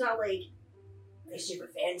mirror. It's not, like, a super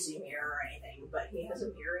fancy mirror or anything, but he has a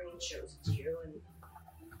mirror and he shows it to you, and you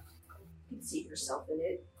can see yourself in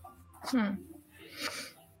it.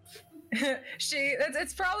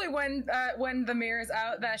 It's probably when the mirror's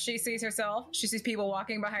out that she sees herself. She sees people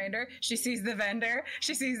walking behind her. She sees the vendor.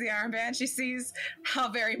 She sees the armband. She sees how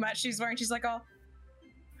very much she's wearing. She's like, oh,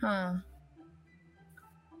 huh.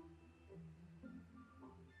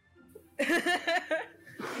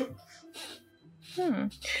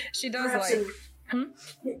 She does Perhaps like.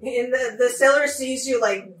 in the sailor sees you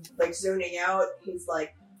like zoning out. He's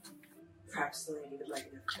like, perhaps the lady would like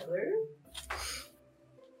another color.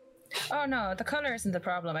 Oh no, the color isn't the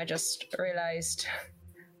problem. I just realized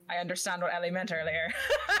I understand what Ellie meant earlier.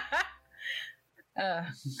 And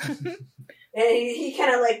he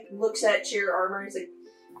kind of like looks at your armor. He's like,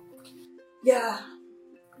 yeah,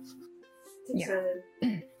 it's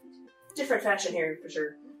a different fashion here for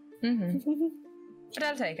sure. Mm-hmm. But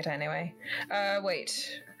I'll take it anyway.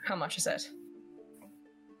 Wait, how much is it?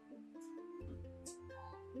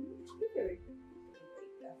 Like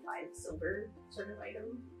a 5 silver sort of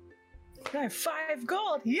item. I have 5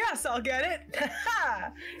 gold. Yes, I'll get it.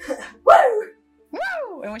 Woo!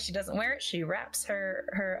 Woo! And when she doesn't wear it, she wraps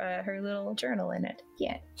her little journal in it.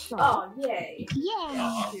 Yeah. Oh, yay!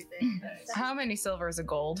 Yeah. How many silver is a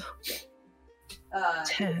gold?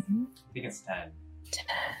 10. I think it's 10. 10.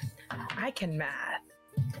 I can math.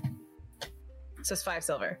 So it's 5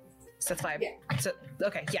 silver. So it's 5. Yeah. So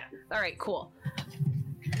okay, yeah. All right, cool.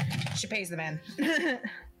 She pays the man.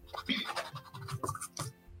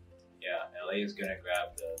 Yeah, Ellie is gonna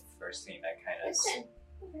grab the first thing that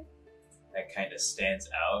kind of stands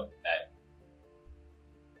out that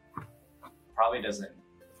probably isn't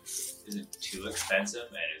too expensive,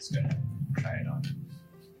 and is gonna try it on.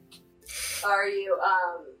 Are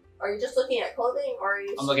you just looking at clothing, or are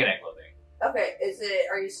you? I'm looking at clothing. Okay,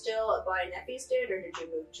 are you still by Neffy's dude, or did you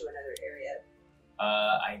move to another area?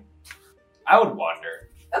 I would wander.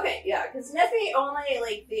 Okay, yeah, because Neffy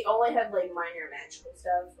they only have like minor magical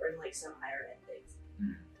stuff, or like some higher end things.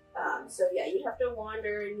 So yeah, you have to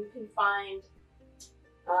wander, and you can find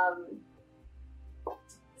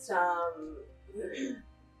some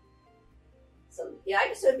I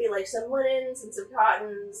guess it would be like some linens and some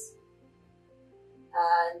cottons,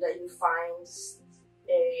 and you find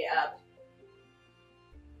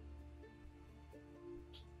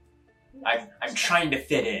I'm trying to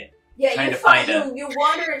fit in. Yeah, you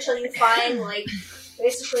wander until you find like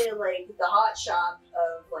basically like the hot shop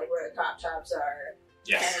of like where the crop tops are.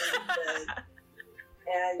 Yes.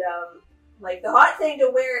 And like the hot thing to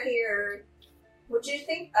wear here. Would you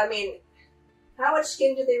think? I mean, how much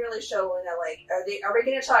skin do they really show in it? Like, are we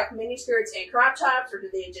going to talk mini skirts and crop tops, or do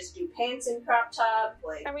they just do pants and crop top?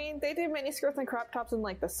 Like, I mean, they do mini skirts and crop tops in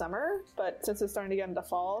like the summer, but since it's starting to get into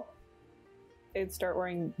fall, they'd start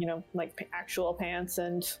wearing like actual pants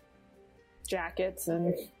and jackets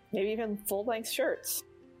and maybe even full-length shirts.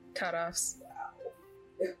 Cut-offs.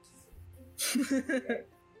 So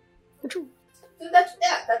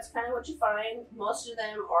that's kind of what you find. Most of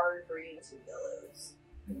them are greens and yellows.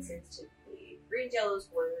 It seems to be greens, yellows,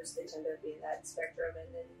 blues. They tend to be in that spectrum,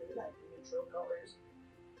 and then the neutral colors.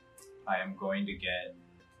 I am going to get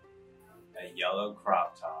a yellow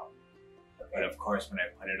crop top, but of course when I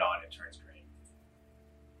put it on, it turns green.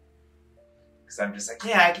 Because I'm just like,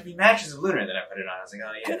 yeah, I can be matches of Lunar. And then I put it on. I was like,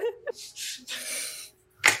 oh, yeah.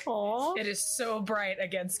 Aww. It is so bright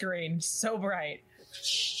against green. So bright.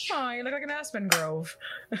 Aw, you look like an aspen grove.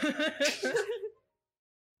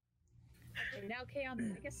 Now,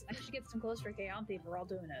 Kayanthi, I guess I should get some clothes for Kayanthi if we're all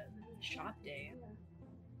doing a shop day.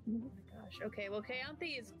 Oh my gosh. Okay, well,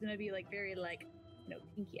 Kayanthi is going to be like very like,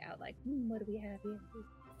 pinky out, like, what do we have here?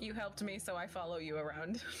 You helped me, so I follow you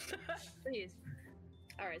around. Please.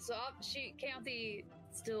 Alright, so Kayanthi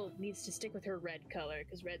still needs to stick with her red color,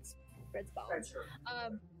 because red's balance.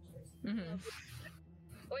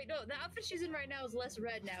 Wait, no, the outfit she's in right now is less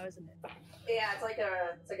red now, isn't it? Yeah, it's like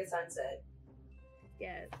a sunset.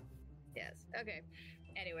 Yes. Okay.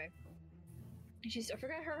 Anyway. I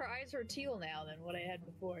forgot her eyes are teal now than what I had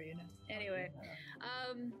before, Anyway.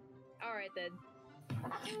 Alright then.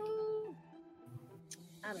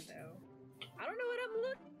 I don't know what I'm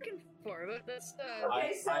looking for, but that's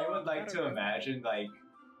I would like to imagine like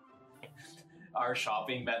our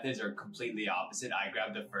shopping methods are completely opposite. I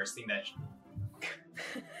grab the first thing that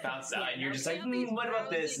bounced out, and you're just like, what about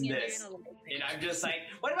this and this? And I'm just like,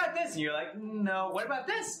 what about this? And you're like, no. What about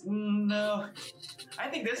this? No. I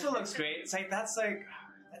think this one looks great. It's like that's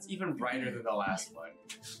even brighter than the last one.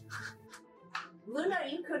 Luna,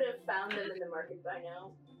 you could have found them in the market by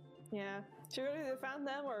now. Yeah. She would have either found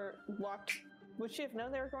them or walked. Would she have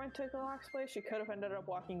known they were going to Galak's place? She could have ended up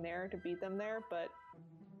walking there to beat them there, but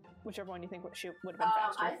whichever one you think she would have been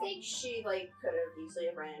faster. I think she could have easily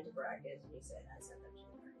ran into Brackus and he said, I sent them to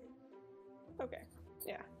the market. Okay.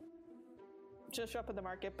 Yeah. She'll show up at the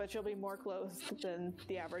market, but she'll be more clothed than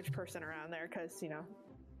the average person around there because,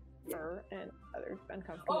 fur and other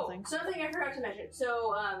uncomfortable things. Something I forgot to mention.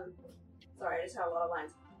 So, sorry, I just have a lot of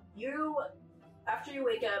lines. After you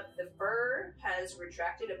wake up, the fur has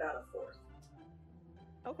retracted about a fourth.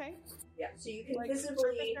 Okay. Yeah, so you can Like visibly...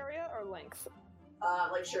 surface area or length?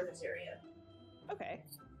 Like surface area. Okay.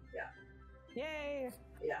 Yeah. Yay!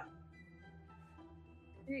 Yeah.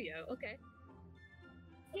 There you go. Okay.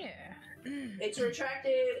 Yeah. It's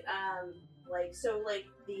retracted,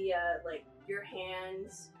 your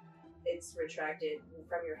hands, it's retracted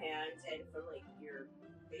from your hands and from, your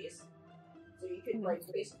face. So you could,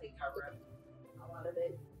 basically cover up a lot of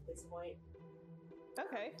it at this point.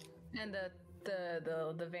 Okay. And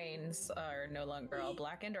the veins are no longer all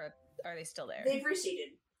blackened, or are they still there? They've receded.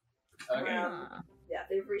 Okay. Yeah,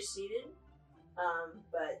 they've receded.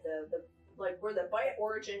 But the where the bite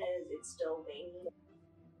origin is, it's still veiny.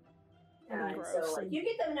 And Gross. so, you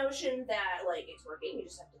get the notion that, it's working, you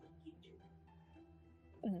just have to keep doing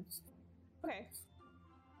it. Mm-hmm. Okay.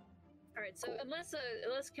 All right. So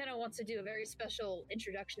unless Kenna wants to do a very special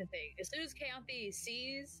introduction thing, as soon as Kayanthi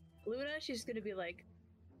sees Luna, she's gonna be like,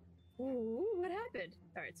 "Ooh, what happened?"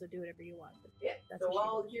 All right. So do whatever you want. Yeah. That's So what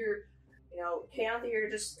while you're, Kayanthi, you're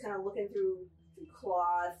just kind of looking through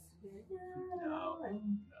cloth, and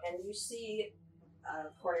you see,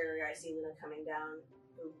 corner, I see Luna coming down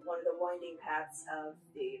one of the winding paths of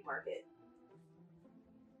the market.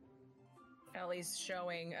 Ellie's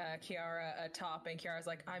showing Kiara a top, and Kiara's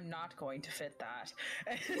like, "I'm not going to fit that.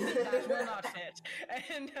 That will not fit."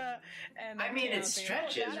 And I mean, it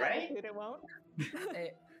stretches, right? It won't.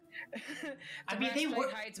 I mean, they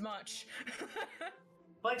were hides much.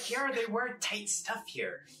 But Kiara, they wear tight stuff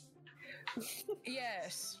here.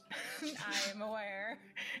 Yes, I am aware.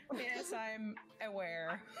 Yes, I'm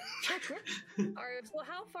aware. All right. Well,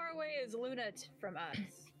 how far away is Luna from us?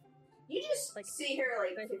 You just see her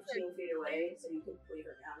 15 feet away, so you can wave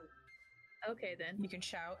her down. Okay, then. You can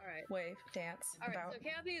shout, all right, wave, dance. All right, so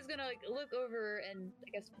Kayanthi is gonna look over, and I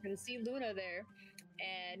guess we're gonna see Luna there,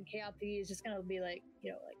 and Kayanthi is just gonna be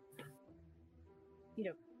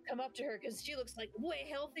come up to her because she looks way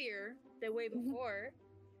healthier than way before,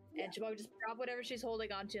 and she'll probably just drop whatever she's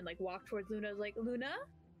holding onto and walk towards Luna. Luna?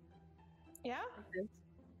 Yeah?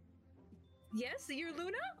 Yes, you're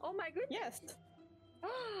Luna? Oh my goodness. Yes.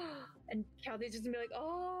 And Kayanti's just gonna be like,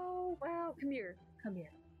 "Oh wow, come here.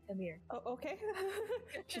 Oh, okay.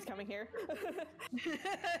 She's coming here.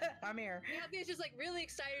 I'm here. Kayanti's just really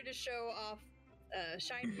excited to show off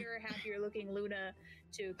shinier, happier looking Luna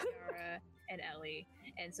to Kiara and Ellie,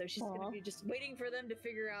 and so she's gonna be just waiting for them to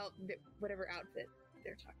figure out whatever outfit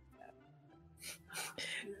they're talking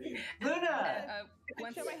about. Luna! I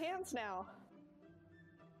can show my hands now.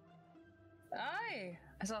 Aye.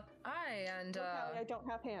 And I don't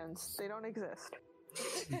have hands. They don't exist.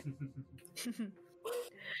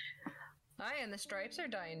 Aye, and the stripes are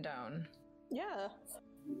dying down. Yeah.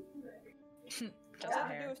 Just All I had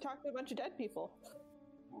to hair. do was talk to a bunch of dead people.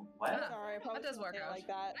 What? I'm sorry, I probably That does work shouldn't say it out. like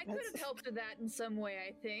that. I could have helped with that in some way,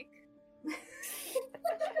 I think.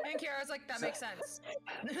 And Kiara's like, that makes sense.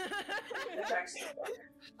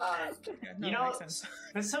 You know,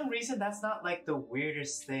 for some reason, that's not the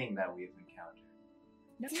weirdest thing that we've encountered.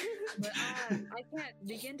 But I can't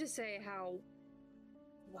begin to say how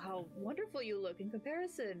wonderful you look in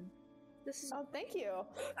comparison. This is Oh, thank you.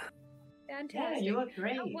 fantastic. Yeah, you look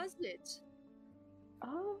great. How was it?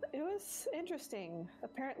 Oh, it was interesting.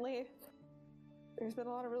 Apparently, there's been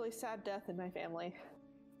a lot of really sad death in my family.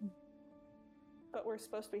 But we're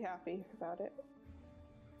supposed to be happy about it.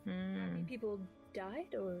 Many people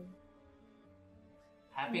died, or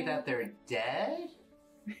Happy that they're dead?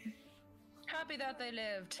 Happy that they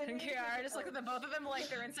lived. And Kiara just look at the both of them like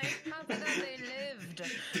they're insane. Happy that they lived.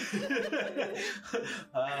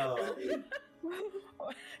 Oh.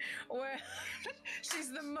 Well,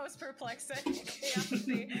 she's the most perplexing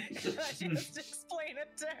Kayanthi. She has to explain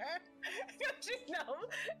it to her. She knows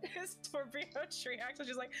his Scorpio reacts, so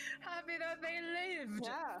she's like, happy that they lived.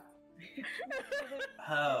 Yeah.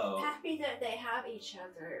 Oh. Happy that they have each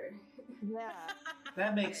other. Yeah.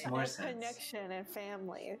 That makes more And sense. connection and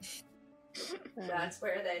family. That's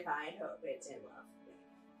where they find hope. It's in love.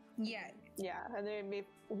 Yeah. Yeah, and they may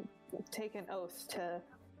take an oath to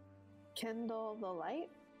kindle the light.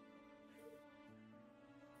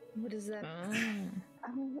 what is that?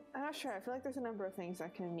 I'm not sure. I feel like there's a number of things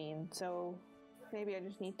that can mean. So maybe I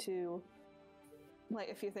just need to light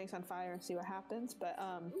a few things on fire and see what happens. But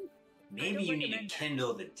Maybe you need to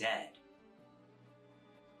kindle the dead.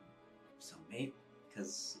 So maybe,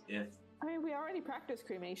 because if... I mean, we already practiced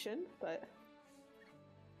cremation, but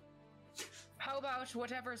How about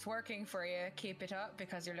whatever's working for you, keep it up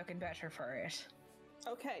because you're looking better for it.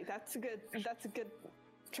 Okay, that's a good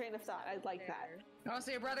train of thought. I like that. Oh,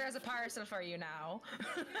 so your brother has a parcel for you now.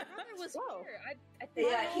 My brother was here.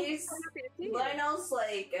 Yeah, Lionel's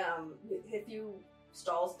like, if you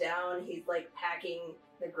stalls down, he's like packing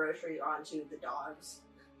the grocery onto the dogs.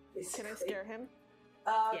 Can I scare him?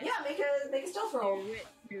 Yeah, make a stealth roll.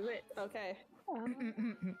 Do it. Okay.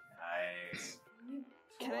 Nice.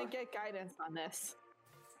 Can I get guidance on this?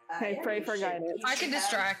 I pray for guidance. I can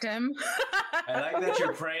distract him. I like that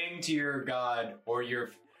you're praying to your god or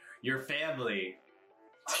your family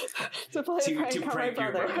to prank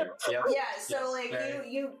your brother. Yep. Yeah, so like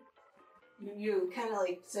you kind of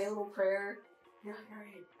like say a little prayer. You're like, all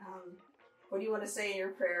right, what do you want to say in your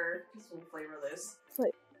prayer? Because we'll flavor this. It's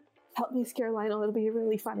like, help me scare Lionel. It'll be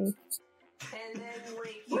really funny. And then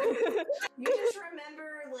like you just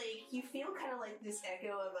remember like you feel kind of like this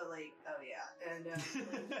echo of a like oh yeah, and you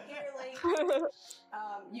hear like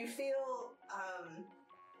you feel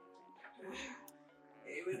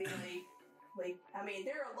it would be like I mean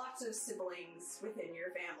there are lots of siblings within your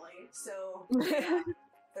family, so yeah,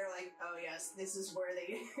 they're like oh yes this is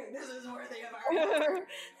worthy of our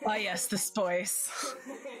oh yes, this voice.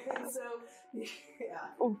 And so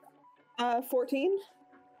yeah. 14.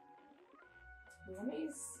 Let me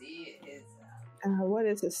see his. What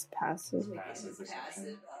is his passive?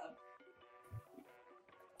 Passive.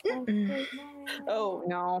 Oh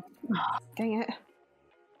no! Dang it!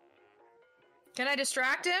 Can I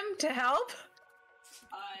distract him to help?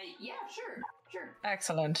 Yeah, sure.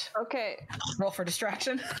 Excellent. Okay. Roll for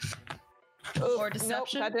distraction. Or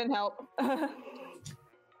deception. Nope, that didn't help.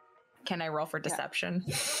 Can I roll for deception?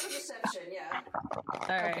 Yeah. Deception, yeah. All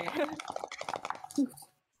right.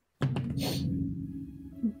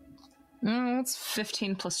 It's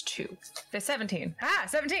 15 plus 2. It's 17.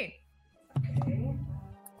 17!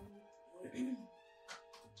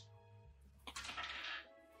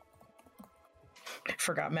 Okay.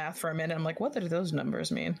 Forgot math for a minute. I'm like, what do those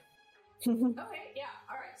numbers mean? Okay, yeah,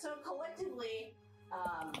 alright. So collectively,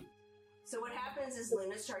 so what happens is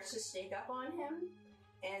Luna starts to sneak up on him,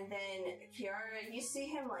 and then Kiara, you see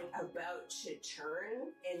him like about to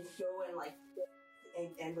turn and go and like,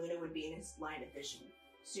 and Luna would be in his line of vision.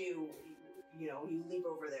 So you leap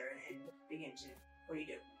over there and begin to. What do you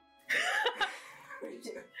do? What do you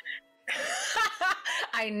do?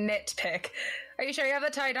 I nitpick. Are you sure you have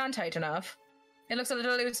that tied on tight enough? It looks a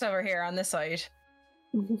little loose over here on this side.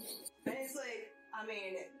 And it's like, I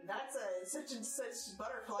mean, that's such and such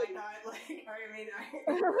butterfly knot. Like, I mean,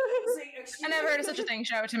 I never heard of such a thing.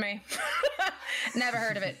 Show it to me. Never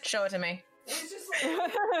heard of it. Show it to me. It's just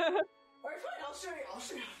like. Alright, fine, I'll show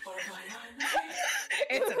you a butterfly knot.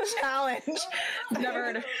 It's a challenge. Never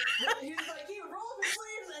heard of it. He's like, he would roll up his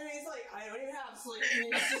sleeves, and he's like, I don't even have sleeves. And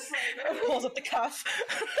he's just like, pulls up the cuff.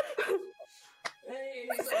 And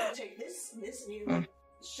he's like, take this, and he like,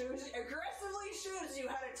 aggressively shows you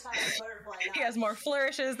how to tie a butterfly knot. He has more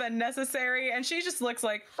flourishes than necessary, and she just looks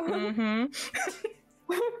like, mm-hmm.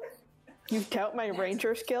 You count my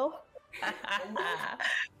ranger skill?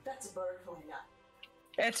 That's a butterfly knot.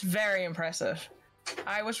 It's very impressive.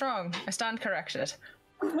 I was wrong. I stand corrected.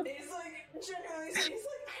 He's like, genuinely, he's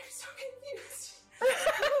like, I'm so confused.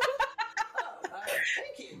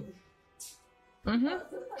 Thank you. Mm-hmm. I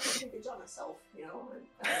did a good job myself, you know.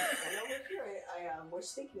 I know we're here. I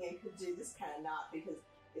was thinking I could do this kind of knot because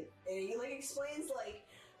and he like explains like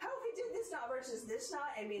how if he did this knot versus this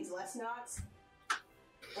knot, it means less knots.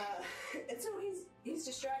 And so he's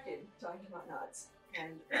distracted talking about knots.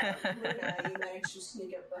 And Luna, you managed to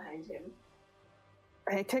sneak up behind him.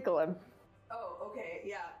 I tickle him. Oh, okay,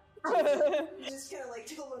 yeah. You just kind of like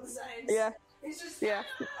tickle him on the sides. Yeah. He's just yeah.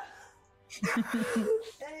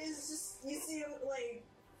 And he's just you see him like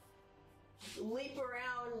leap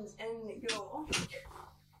around and go, oh my god,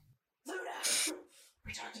 Luna,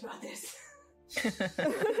 we talked about this.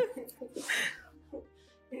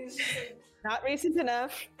 He's just like, not recent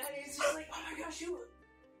enough. And he's just like, oh my gosh, you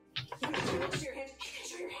can show your hands. You can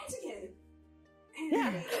show your hands again. And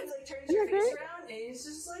yeah. he like turns your face around, and he's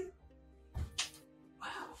just like,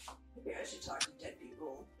 wow, maybe I should talk to dead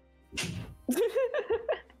people. I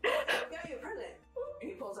got you a present. And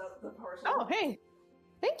he pulls out the parcel. Oh, hey,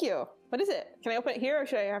 thank you. What is it? Can I open it here, or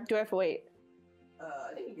do I have to wait?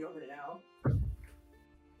 I think you can open it now.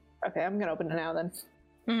 Okay, I'm gonna open it now then.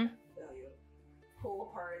 Mm-hmm. So you pull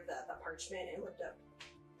apart the parchment and lift up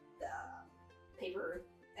the paper,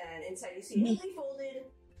 and inside you see neatly folded.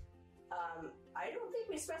 I don't think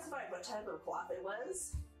we specified what type of cloth it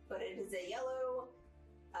was, but it is a yellow.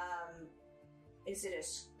 Is it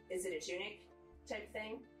a tunic type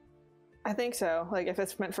thing? I think so. Like, if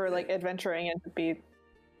it's meant for, like, adventuring, it'd be...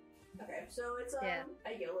 Okay, so it's a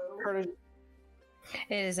yellow...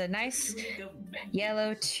 It is a nice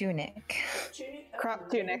yellow tunic. Crop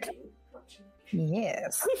tunic.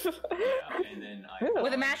 Yes. Yeah, and then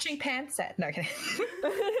with a matching pants set. No, kidding.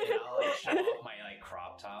 I'll like show off my like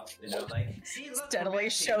crop top, like See, look, steadily we're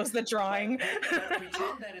matching. shows the drawing. But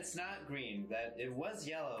pretend that it's not green. That it was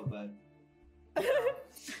yellow, but.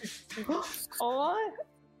 Aw.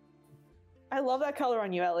 I love that color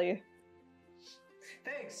on you, Ellie.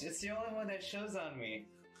 Thanks. It's the only one that shows on me.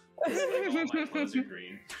 all my clothes are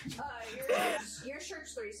green. Your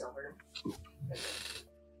shirt's 3 silver.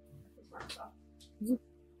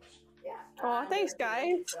 Yeah. Aw, thanks,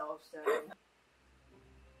 guys.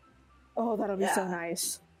 Oh, that'll be so Yeah.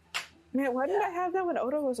 nice. Man, why did I have that when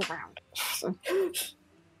Odo was around?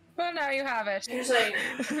 Well, now you have it. He's like,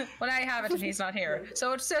 Well, now you have it, and he's not here,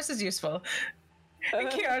 so it's just as useful. And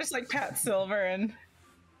Keon just like pat Silver and.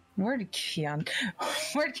 Where did Keon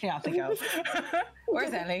go?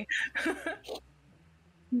 Where's Ellie? I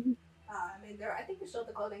mean, I think they're still at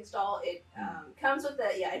the clothing stall. It comes with the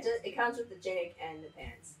it comes with the tunic and the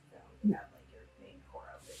pants. So you have like your main core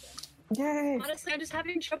outfit. Yay! Honestly, I'm just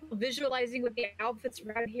having trouble visualizing what the outfits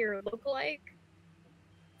around here look like.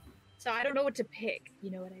 So I don't know what to pick.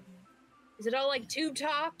 You know what I mean? Is it all like tube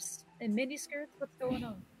tops and mini skirts? What's going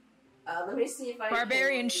on? Let me see if I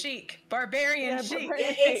Barbarian can... chic. Barbarian chic.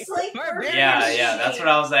 It's like Barbarian Yeah, that's what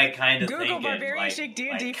I was like kind of Google thinking. Barbarian Like, chic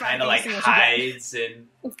D&D like, kind of 5e, like see what you get. hides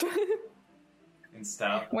and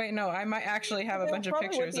stuff. Wait, no, I might actually have a bunch of Probably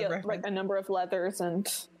would pictures be of a, reference. like a number of leathers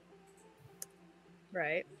and...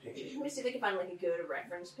 Right. Let me see if I can find like a good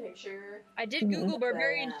reference picture. I did Google Mhm.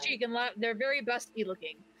 barbarian chic, and they're very busty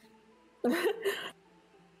looking.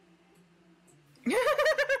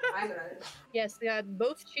 I'm gonna Yes, they got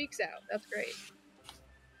both cheeks out. That's great.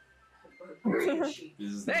 barbarian chic.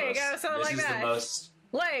 This is the There you most, go, something this like is that. the most.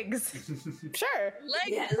 Legs. Sure. Legs,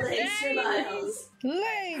 Yeah, legs for miles.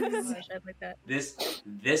 Legs. Gosh, I'd like that.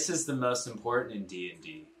 This is the most important in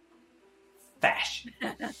D&D. Fashion.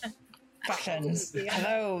 Fashions.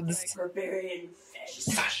 Clothes. Barbarian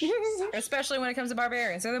fashion. Especially when it comes to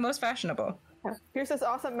barbarians. They're the most fashionable. Here's this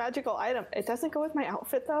awesome magical item. It doesn't go with my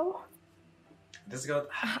outfit, though. This go.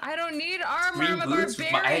 I don't need armor. Green I'm a boots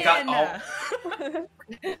with my- barbarian. I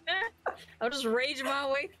got I'll just rage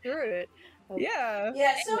my way through it. Yeah.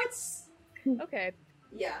 Yeah, so it's Okay.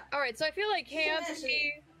 yeah. All right. So I feel like Yeah,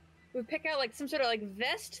 Hansi would pick out like some sort of like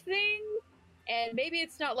vest thing, and maybe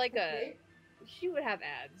it's not like Okay. She would have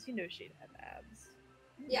abs. You know she'd have abs.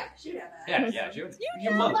 Yeah, she'd have that. Yeah, she would. You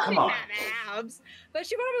Come know on, come she'd on. have abs, but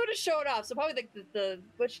she probably would have showed off. So probably like the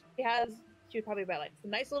what she has, she would probably buy like a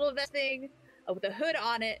nice little vest thing with a hood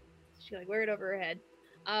on it. She like wear it over her head.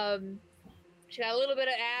 She got a little bit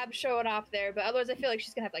of abs showing off there, but otherwise I feel like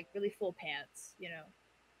she's gonna have like really full pants. You know,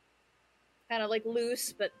 kind of like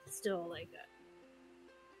loose, but still like that.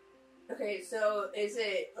 Okay, so is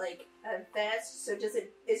it like a vest? So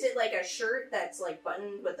is it like a shirt that's like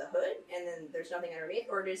buttoned with a hood and then there's nothing underneath,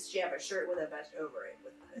 or does she have a shirt with a vest over it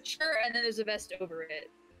with a hood? Sure, and then there's a vest over it.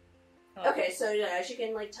 Okay, so yeah, she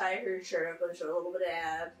can like tie her shirt up and show a little bit of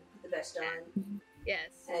ab, put the vest on,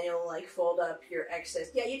 Yes. and you'll like fold up your excess.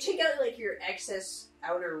 Yeah, you take out like your excess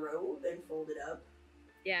outer robe and fold it up,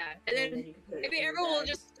 Yeah, and then you can put it maybe in your everyone will bag.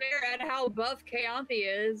 just stare at how buff Kayanthi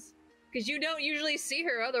is, because you don't usually see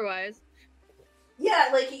her otherwise. Yeah,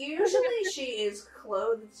 like usually she is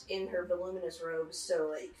clothed in her voluminous robes,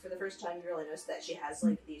 so like for the first time you really notice that she has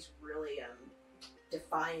like these really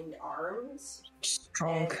defined arms.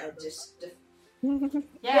 Strong. And just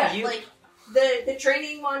Yeah, you. like the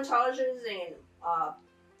training montages and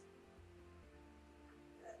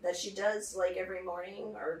that she does like every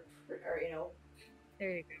morning, or you know,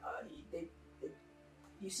 There you go.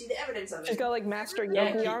 you see the evidence of it. She's got like master Yeah,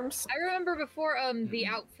 yogi he- arms. I remember before the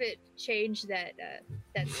outfit change that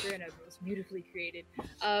Serena was beautifully created.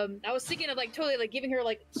 I was thinking of like totally like giving her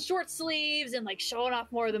like short sleeves and like showing off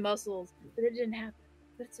more of the muscles, but it didn't happen.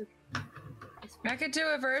 But it's okay. It's fine. I could do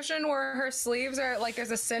a version where her sleeves are like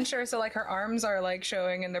there's a cincher, so like her arms are like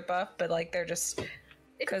showing and they're buff, but like they're just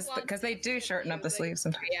If you want because they do shorten up the like, sleeves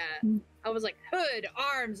sometimes. Yeah, I was like hood,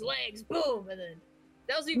 arms, legs, boom, and then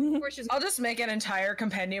that was even before she was. I'll just make an entire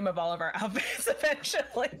compendium of all of our outfits eventually.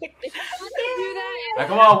 If you want to do that. Now,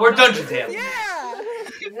 come on, we're dungeon tables. Yeah.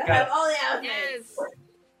 You have all the outfits. Yes.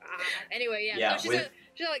 Anyway, yeah. Yeah, So with-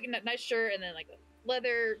 she's got like a nice shirt and then like a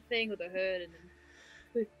leather thing with a hood and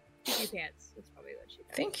then two pants. That's probably what she.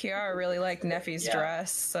 I think Kiara really liked Neffy's Yeah.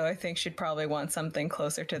 dress, so I think she'd probably want something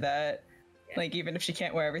closer to that. Yeah. Like even if she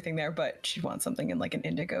can't wear everything there, but she'd want something in like an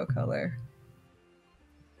indigo color.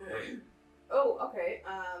 Oh, okay.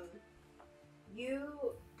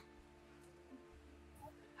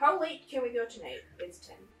 How late can we go tonight? It's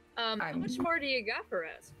 10. How much more do you got for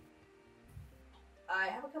us? I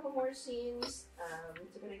have a couple more scenes.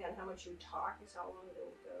 Depending on how much you talk is how long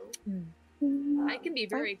it'll go. I can be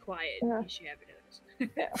very quiet, in case you haven't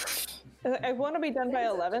noticed. I want to be done by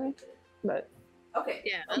 11, but... Okay.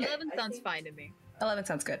 Yeah, okay. 11 sounds fine to me. 11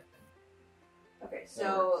 sounds good. Okay,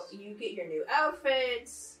 so you get your new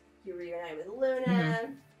outfits, you reunite with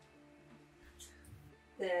Luna,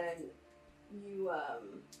 then you,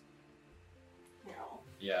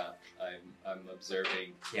 Yeah, I'm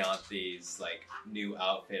observing Keonthe's like new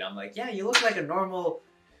outfit. I'm like, yeah, you look like a normal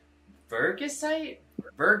Vergasite?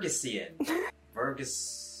 Vergasian.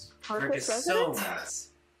 Vergasones.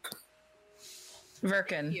 Verkin.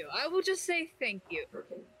 Thank you. I will just say thank you.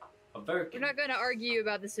 A Verkin. We're not going to argue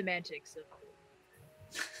about the semantics of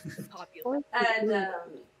popular. And,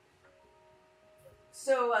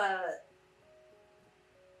 so,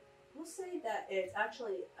 we'll say that it's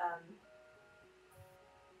actually,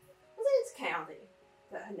 we'll say it's Keonthi.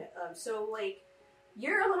 So, like,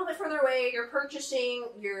 you're a little bit further away, you're purchasing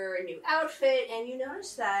your new outfit, and you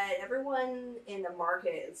notice that everyone in the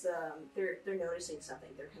market is, they're noticing something.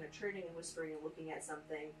 They're kind of turning and whispering and looking at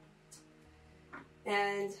something.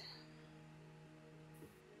 And...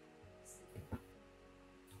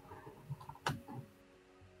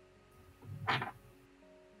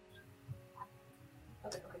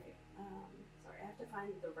 Okay. Sorry, I have to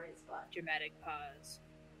find the right spot. Dramatic pause.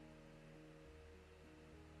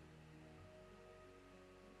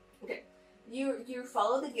 Okay. You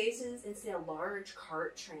follow the gazes and see a large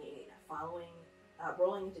cart train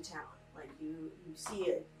rolling into town. Like you see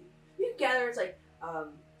it. You gather it's like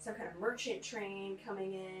some kind of merchant train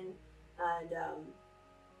coming in, and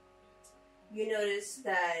you notice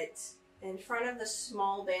that in front of the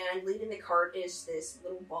small band leading the cart is this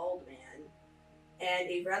little bald man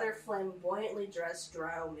and a rather flamboyantly dressed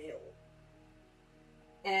drow male.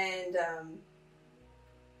 And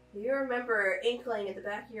you remember inkling at the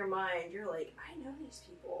back of your mind, you're like, I know these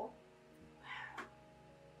people.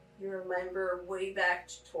 You remember way back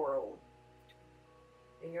to Toril.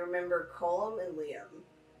 And you remember Colum and Liam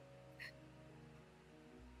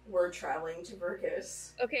were traveling to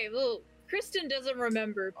Verkus. Okay, well, Kristen doesn't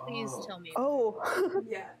remember. Please tell me. Oh.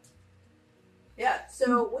 Yeah. Yeah,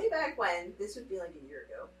 so way back when, this would be like a year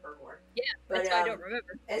ago or more. Yeah, that's why I don't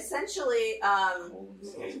remember. Essentially,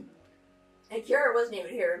 and Kira wasn't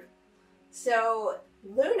even here. So,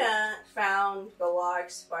 Luna found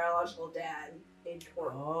Balak's biological dad in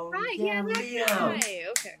Toril. Oh, Right, yeah, that's Liam. right.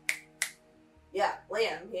 Okay. Yeah,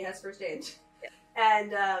 Liam. He has first aid. Yeah.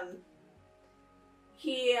 And,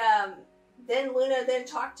 then Luna then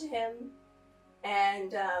talked to him,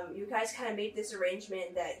 and, you guys kind of made this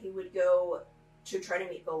arrangement that he would go to try to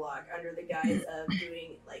meet Balak under the guise of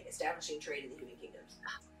doing, like, establishing trade in the Human Kingdoms.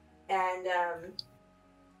 And,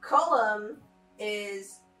 Colum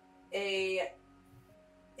is the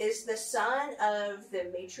son of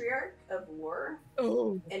the matriarch of war.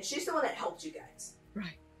 Oh. And she's the one that helped you guys.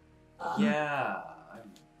 Right. Yeah.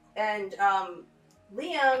 And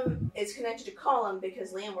Liam is connected to Colum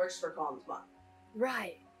because Liam works for Colum's mom.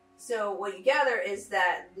 Right. So what you gather is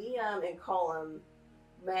that Liam and Colum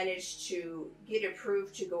managed to get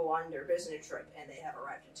approved to go on their business trip, and they have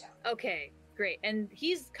arrived in town. Okay, great. And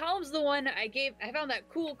Colum's the one I found that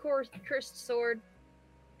cool cursed sword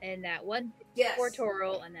and that one for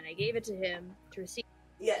Toril, and then I gave it to him to receive.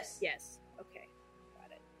 Yes. Yes. Okay.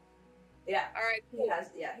 Got it. Yeah. All right. Cool. He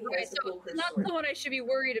has the cool cursed not sword. the one I should be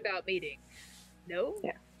worried about meeting. No?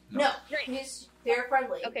 Yeah. No. Great. They're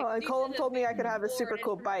friendly. Okay. Well, and Colum told me I could have a super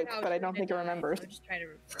cool bike, but I don't think he remembers. I'm just trying to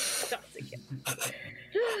remember.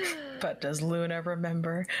 But does Luna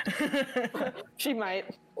remember? She might.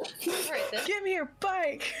 All right, then. Give me your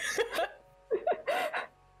bike!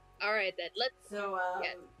 All right, then. Let's... So,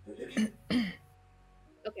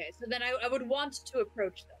 Okay, so then I would want to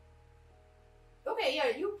approach them. Okay,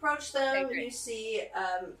 yeah, you approach them, Okay, you see,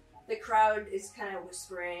 the crowd is kind of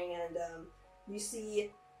whispering, and, you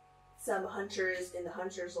see some hunters in the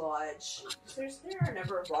Hunter's Lodge. There are a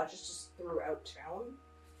number of lodges just throughout town,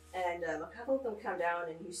 and, a couple of them come down,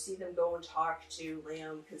 and you see them go and talk to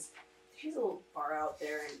Liam, because he's a little far out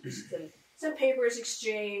there, and some papers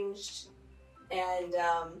exchanged, and,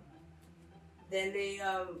 then they,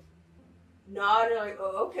 nod and like,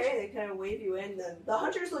 oh, okay, they kind of wave you in. The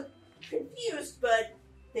hunters look confused, but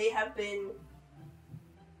they have been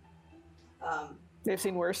They've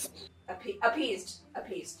seen worse. appeased.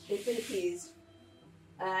 They've been appeased.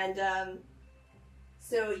 And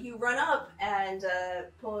so you run up and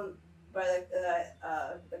pull by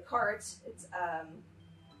the cart. It's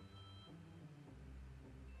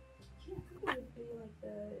it would be like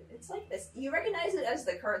it's like this. You recognize it as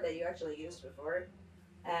the cart that you actually used before,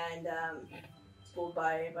 and it's pulled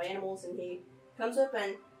by animals. And he comes up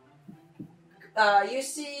and you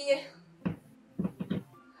see.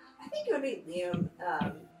 I think it would be Liam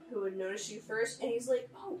who would notice you first, and he's like,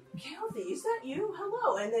 "Oh, Keontae, is that you?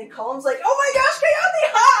 Hello." And then Colum's like, "Oh my gosh,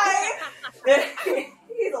 Keontae, hi!"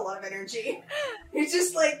 He has a lot of energy. He's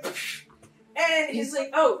just like. And he's like,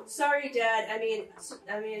 "Oh, sorry, Dad. I mean,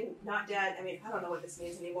 not Dad. I mean, I don't know what this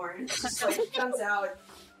means anymore." And it's just like it comes out,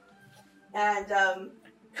 and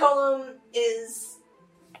Colum is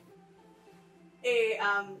a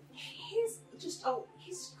he's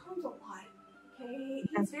Colum's a lot. Okay,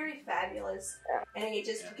 he's very fabulous, and he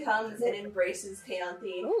just comes and embraces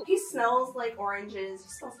Keontae. He smells like oranges. He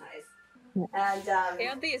smells nice. And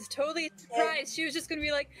Keontae is totally surprised. She was just gonna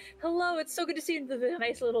be like, "Hello, it's so good to see you," with a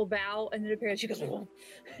nice little bow, and then apparently she goes,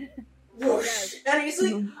 whoosh. And he's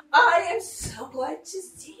like, "I am so glad to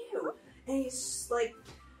see you." And he's just like,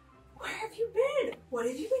 "Where have you been? What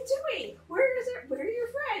have you been doing? Where are your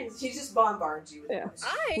friends?" He just bombards you with questions.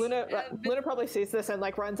 Luna probably sees this and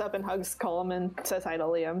like runs up and hugs Colum and says hi to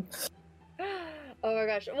Liam. Oh my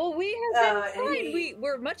gosh. Well, we have been fine.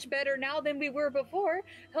 We're much better now than we were before.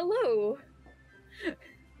 Hello.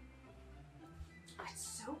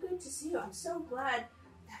 It's so good to see you. I'm so glad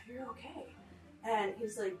that you're okay. And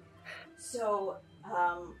he's like, so,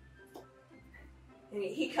 and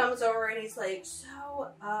he comes over and he's like,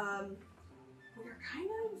 so, we're kind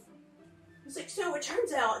of, he's like, so it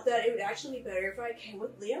turns out that it would actually be better if I came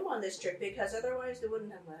with Liam on this trip because otherwise they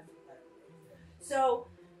wouldn't have left. So,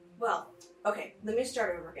 well, okay, let me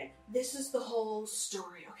start over again. This is the whole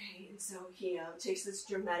story, okay? And so he takes this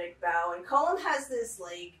dramatic bow, and Colum has this,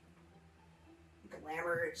 like,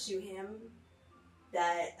 glamour to him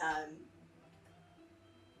that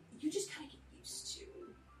you just kind of get used to.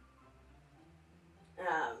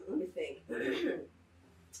 Let me think.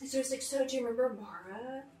 So it's like, so do you remember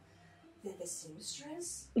Mara, the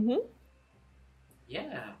seamstress? Mm-hmm.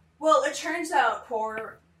 Yeah. Well, it turns out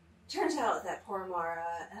that poor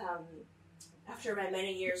Mara, after my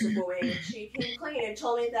many years of wooing, she came clean and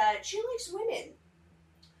told me that she likes women.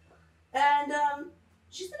 And,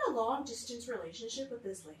 she's in a long-distance relationship with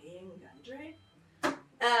this lady in Gundry.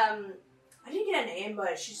 I didn't get a name,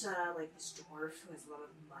 but she's, like, this dwarf who has a lot of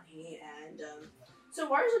money, and, so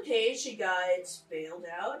Mara's okay. She got bailed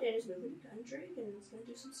out and is moving to Gundry and is gonna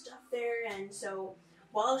do some stuff there, and so,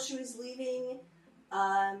 while she was leaving,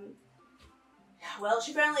 well,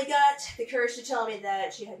 she finally got the courage to tell me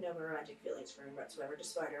that she had no romantic feelings for him whatsoever,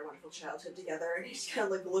 despite our wonderful childhood together, and he just kind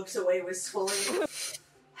of, like, looks away wistfully.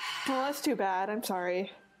 Well, that's too bad. I'm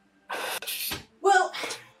sorry. Well,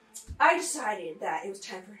 I decided that it was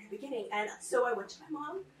time for a new beginning, and so I went to my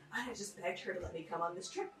mom, and I just begged her to let me come on this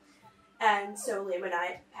trip. And so Liam and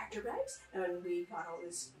I packed our bags, and we got all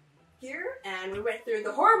this gear, and we went through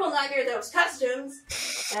the horrible nightmare that was customs,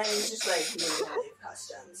 and he was just like, "We gotta leave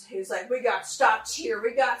customs." He was like, "We got stopped here,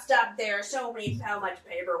 we got stopped there, so much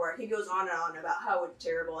paperwork." He goes on and on about how it's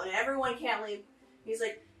terrible, and everyone can't leave. He's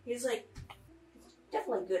like,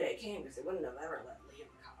 definitely good at game, because they wouldn't have ever let Liam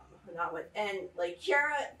come. Not with, and, like,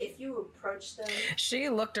 Kiara, if you approach them... She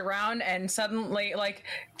looked around, and suddenly, like,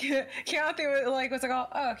 Keontae was like,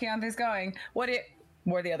 "Oh, Keontae's going.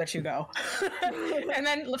 Where'd the other two go?" And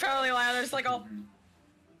then probably Lana's like, "Oh,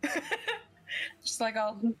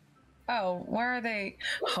 where are they?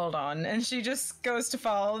 Hold on." And she just goes to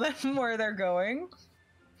follow them where they're going.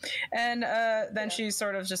 And then she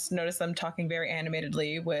sort of just noticed them talking very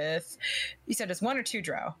animatedly with, you said it's one or two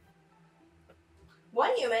drow?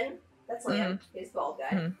 One human, that's Liam, he's the bald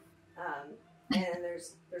guy. And then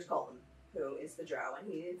there's Colton, who is the drow, and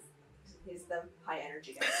he's the high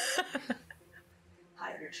energy guy.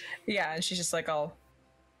 High energy. Yeah, and she's just like, "Oh,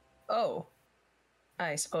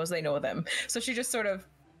 I suppose they know them." So she just sort of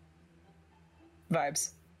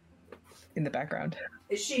vibes in the background.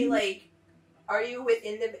 Is she like, are you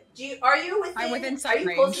within the, are you within? I'm within sight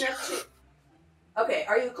range. Close enough to, okay,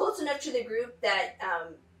 are you close enough to the group that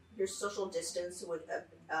your social distance would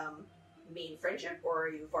mean friendship, or are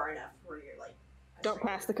you far enough where you're like, don't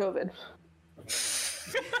pass the COVID?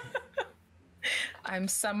 I'm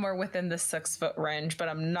somewhere within the 6-foot range, but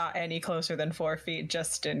I'm not any closer than 4 feet,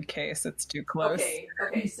 just in case it's too close.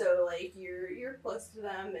 Okay, so like you're close to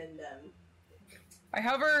them, and I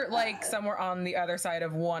hover like somewhere on the other side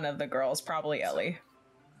of one of the girls, probably Ellie.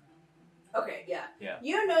 Okay, yeah.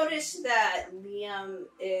 You notice that Liam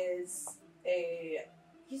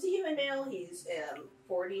he's a human male. He's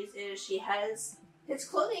 40s-ish. He has His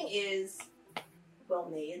clothing is well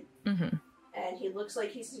made, Mm-hmm. and he looks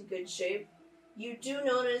like he's in good shape. You do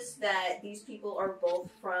notice that these people are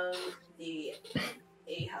both from the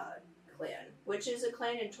Aha clan, which is a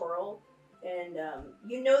clan in Toril, and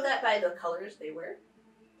you know that by the colors they wear.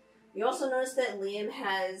 You also notice that Liam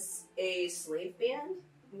has a slave band,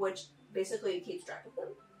 which basically keeps track of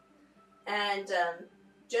them. And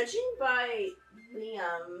judging by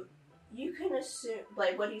Liam, you can assume,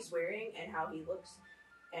 like, what he's wearing and how he looks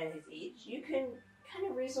and his age, you can kind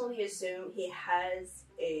of reasonably assume he has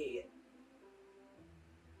a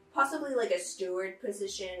possibly like a steward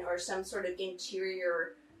position or some sort of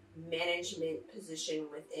interior management position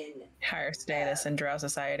within Higher status in Drow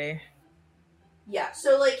society. Yeah,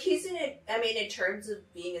 so like he's in a, I mean, in terms of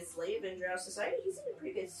being a slave in Drow society, he's in a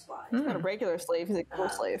pretty good spot. He's not a regular slave, he's a cool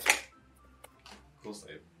slave. Cool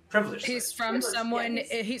slave. Privileged slave. He's from Privileged, someone.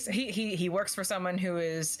 yeah, He works for someone who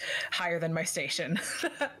is higher than my station.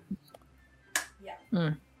 Yeah.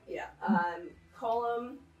 Mm. Yeah.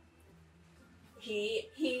 Colum,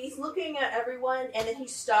 he's looking at everyone, and then he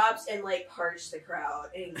stops and like parts the crowd,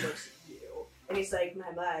 and he looks at you, and he's like,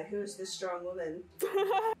 my, who's this strong woman?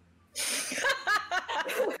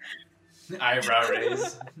 Eyebrow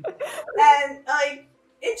raise. And like,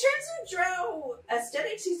 in terms of Drow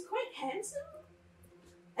aesthetics, he's quite handsome,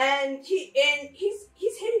 and he's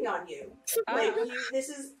hitting on you. Like, this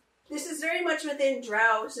is very much within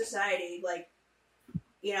Drow society. Like,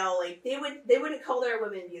 you know, like they wouldn't call their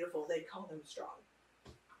women beautiful; they'd call them strong.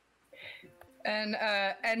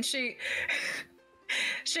 And she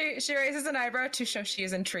raises an eyebrow to show she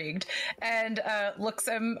is intrigued, and looks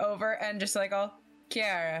him over and just like, oh,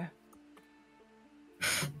 Kiara.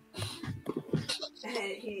 And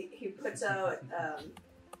he puts out, I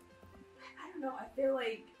don't know, I feel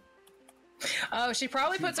like... Oh, she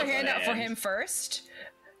probably puts her hand out for him first.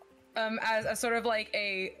 As a sort of like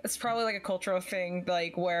it's probably like a cultural thing,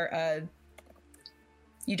 like where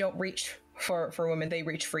you don't reach for women, they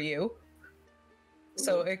reach for you.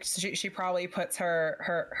 So she probably puts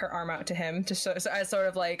her arm out to him to show, as sort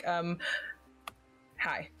of like,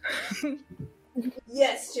 hi.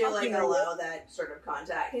 Yes, to like allow that sort of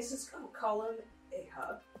contact. He says, "Oh, Colum,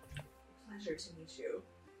 Aha, pleasure to meet you."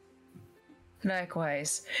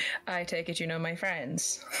 Likewise, I take it you know my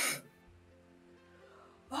friends.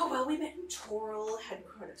 Oh well, we met in Toril, had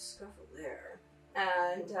quite a scuffle there,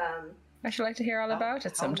 and I should like to hear all about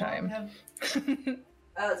it sometime.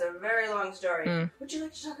 Oh, it's a very long story. Mm. Would you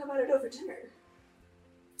like to talk about it over dinner?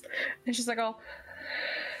 And she's like, oh,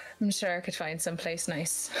 I'm sure I could find someplace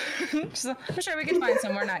nice. She's like, I'm sure we could find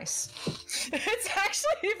somewhere nice. It's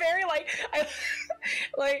actually very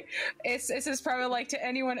this is probably like to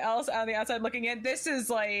anyone else on the outside looking in, this is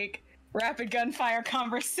like rapid gunfire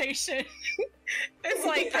conversation. It's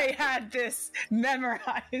like they had this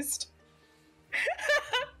memorized.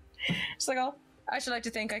 She's like, oh, I should like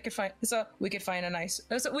to think we could find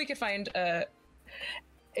a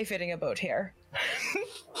fitting abode here.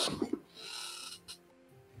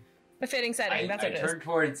 A fitting setting, that's what it is. I turn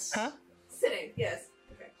towards... Huh? Sitting, yes.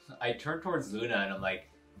 Okay. I turn towards Luna and I'm like,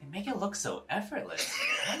 they make it look so effortless.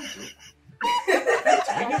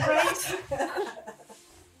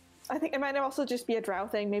 I think it might also just be a Drow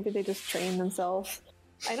thing. Maybe they just train themselves.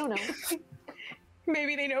 I don't know.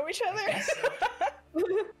 Maybe they know each other.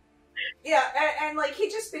 Yeah, and like he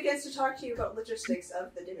just begins to talk to you about logistics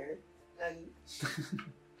of the dinner, and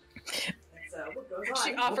so what goes on?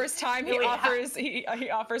 She offers time. He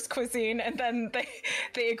offers cuisine, and then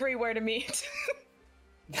they agree where to meet.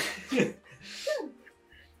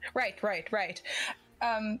 Right.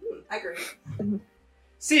 I agree.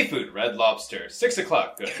 Seafood, Red Lobster, 6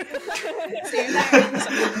 o'clock. Good.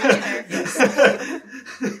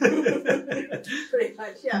 Pretty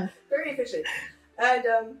much, yeah. Very efficient. And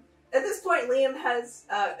at this point, Liam has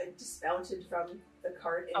dismounted from the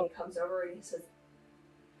cart, and he comes over and he says,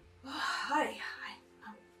 "Hi,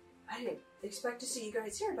 I didn't expect to see you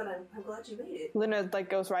guys here, but I'm glad you made it." Luna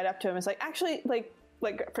goes right up to him and is like, actually, like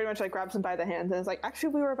pretty much grabs him by the hand and is like, actually,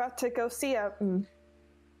 we were about to go see a.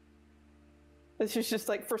 And she's just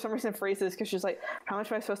for some reason freezes because she's like, how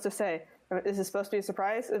much am I supposed to say? Is this supposed to be a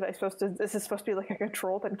surprise? Is this supposed to be a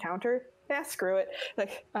controlled encounter? Yeah, screw it.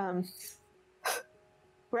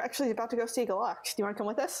 We're actually about to go see Galox. Do you want to come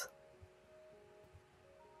with us?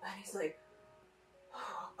 And he's like,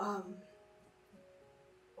 well,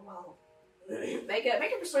 make a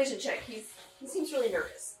persuasion check. He seems really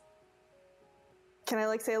nervous. Can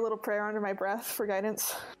I say a little prayer under my breath for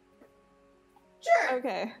guidance? Sure.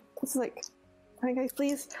 Okay. It's hi guys,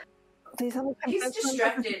 please help me. He's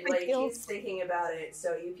distracted, he's thinking about it,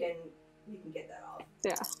 so you can get that off.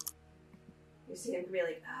 Yeah. You see him be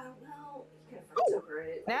like, oh no, he kind of frets over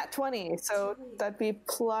it. Nat 20, so that'd be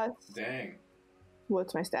plus. Dang.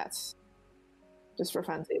 What's my stats? Just for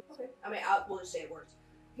funsies. Okay. I mean, we'll just say it works.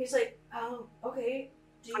 He's like, okay.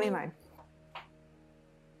 29.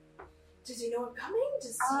 Does he know I'm coming?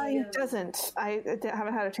 He doesn't. I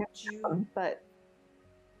haven't had a chance to him, but...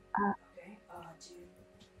 Okay,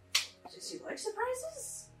 does he like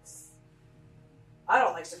surprises? I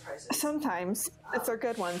don't like surprises. Sometimes. If they're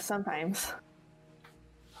good ones, sometimes.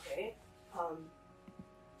 Okay,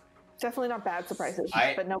 Definitely not bad surprises,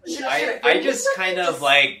 but no. I just kind of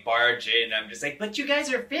like barge in. I'm just like, but you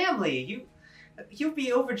guys are family. You'll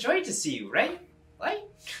be overjoyed to see you, right? Right?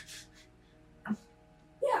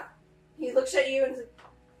 Yeah. He looks at you and is like,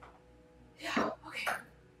 yeah, okay,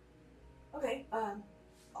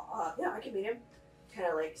 yeah, I can meet him. Kind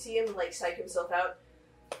of like see him like psych himself out.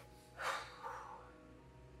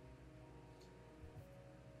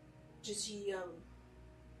 Does he I don't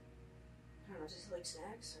know, does he like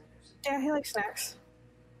snacks or something? Yeah, he likes snacks.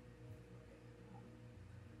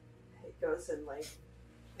 He goes and like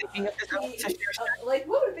snack. like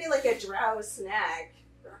what would be like a drow snack?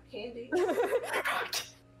 Rock candy?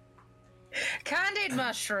 Candied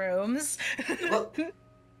mushrooms.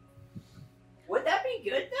 Would that be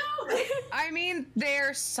good though? I mean,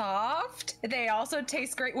 they're soft. They also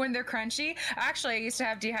taste great when they're crunchy. Actually, I used to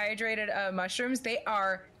have dehydrated mushrooms. They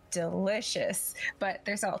are delicious, but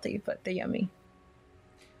they're salty, but they're yummy.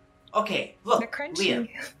 Okay, look, They're crunchy.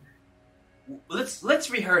 Liam. Let's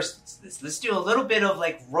rehearse this. Let's do a little bit of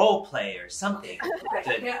like role play or something.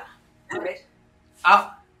 Okay, yeah. All right.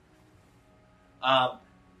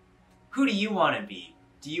 Who do you want to be?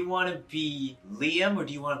 Do you want to be Liam or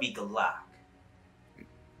do you want to be Galak?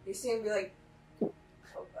 You see him be like,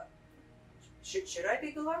 should I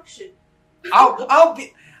be Galak? I'll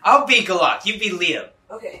be Galak. You be Liam.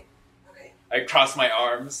 Okay. I cross my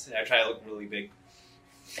arms and I try to look really big.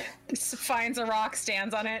 This finds a rock,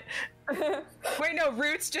 stands on it. Wait, no,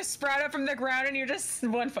 roots just sprout up from the ground and you're just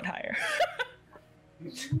 1 foot higher.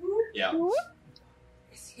 Yeah.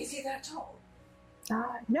 Is he that tall?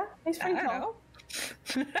 Yeah, he's pretty I don't tall.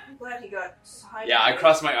 know. I'm glad he got high. Yeah, I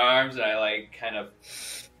cross my arms and I like kind of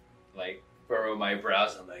like furrow my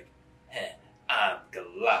brows. I'm like, hey, I'm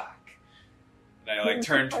Galak. And I like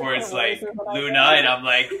turn towards like Luna and I'm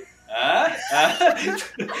like,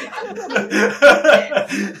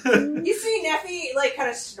 You see Neffy like kind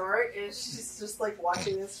of snort, and she's just like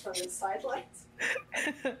watching this from the sidelines.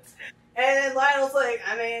 And Lionel's like,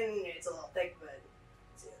 I mean, it's a little thick, but.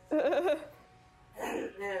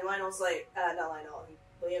 And Lionel's like, not Lionel.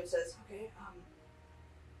 Liam says, okay,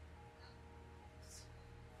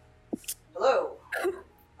 hello.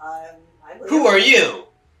 I'm Liam. Who are you?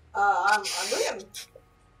 I'm Liam.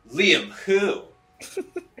 Liam who?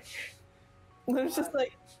 It's just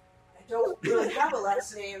like, I don't really have a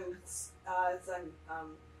last name.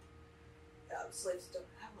 Slaves don't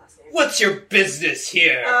have a last name. What's your business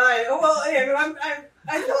here? I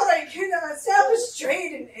thought I could establish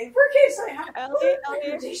trade, and for case I have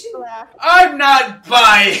reputation. I'm not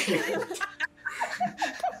buying.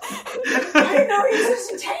 I didn't know he was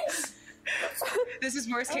using tanks. This is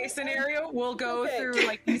worst case scenario. We'll go through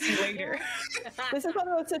like PC later. this is one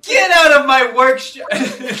of those situations. Get out of my workshop!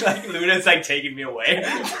 Like Luna's like taking me away.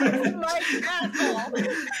 My asshole.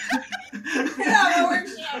 Get out of my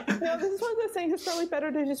workshop. No, this is one of those things. It's probably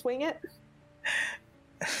better to just wing it.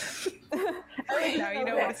 Now you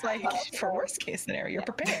know what it's like for worst case scenario. You're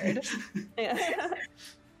prepared. Yeah.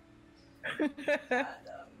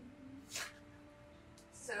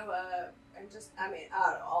 And, I mean, I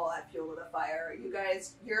don't know, all that fuel to the fire. You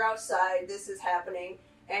guys, you're outside, this is happening,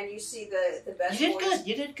 and you see the best boys.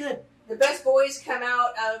 You did good. The best boys come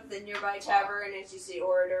out of the nearby tavern, and you see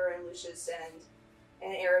Orator and Lucius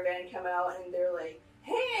and Aravan come out, and they're like,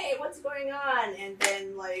 hey, what's going on? And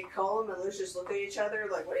then, like, Colum and Lucius look at each other,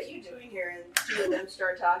 like, what are you doing here? And two of them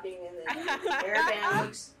start talking, and then Aravan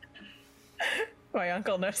looks... My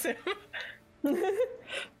uncle knows him.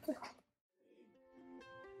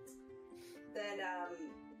 Then,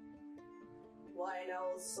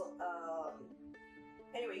 Lionel's,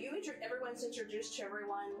 anyway, everyone's introduced to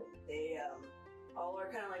everyone. They, all are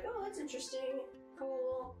kind of like, oh, that's interesting,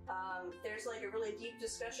 cool. There's, like, a really deep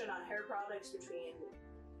discussion on hair products between,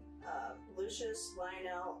 Lucius,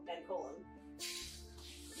 Lionel, and Colum.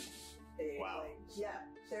 Wow. Like, yeah.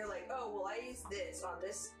 They're like, oh, well, I use this on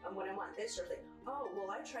this, when I want this sort of thing. Oh,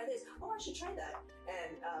 well, I try this. Oh, I should try that.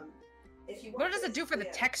 And, if you want What does it do for the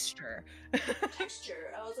texture?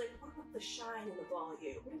 Texture. I was like, what about the shine and the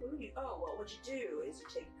volume? What do you, what you do is you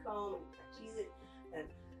take a comb and you tease it, and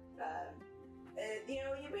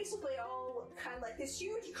you basically all kind of like this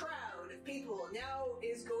huge crowd of people now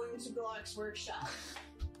is going to Glock's workshop.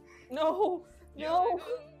 No. No.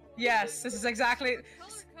 Yes, this is exactly.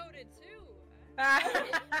 Color coded too.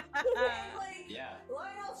 Like, Yeah.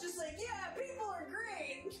 Lionel's just like, yeah, people are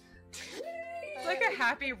great. It's like a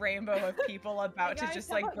happy rainbow of people about to Guys, just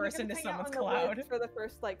how like about we burst can into hang out someone's in the cloud. woods for the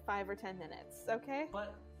first like 5 or 10 minutes, okay?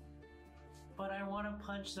 But I want to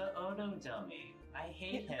punch the Odo dummy. I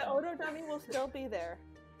hate him. The Odo dummy will still be there.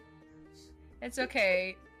 It's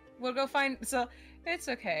okay. We'll go find. So it's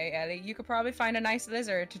okay, Ellie. You could probably find a nice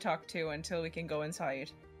lizard to talk to until we can go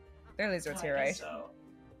inside. There are lizards here, I right? guess so.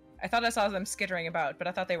 I thought I saw them skittering about, but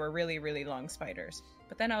I thought they were really, really long spiders.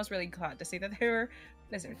 But then I was really glad to see that they were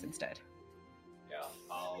lizards instead. Yeah.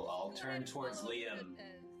 I'll turn towards Liam.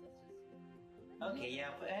 Okay, yeah,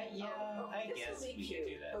 but I This guess will be we cute.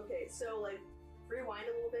 could do that. Okay, so like rewind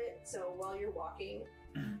a little bit. So while you're walking,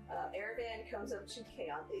 Aravan comes up to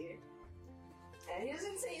Keonthi, and he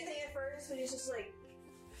doesn't say anything at first, but he's just like,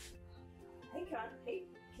 "Hey,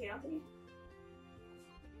 Keonthi,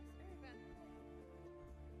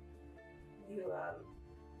 you Will you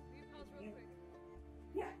pause real quick?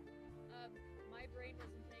 yeah, My brain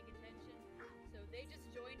wasn't paying attention, so they just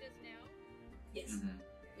joined us now. yes, Mhm.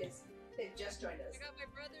 yes, they just joined us." I got my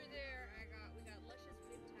brother there. We got Luscious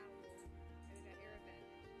Wind Towel, and we got Aravan.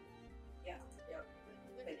 Yeah, yep.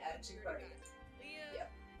 With Been added to the party. Liam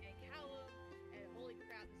Yep. and Callum, and holy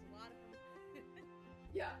crap, there's a lot of them.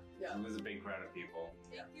 Yeah, yeah. It was a big crowd of people.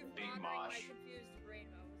 Thank you for Big honoring my mosh. confused brain.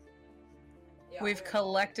 Yeah, We've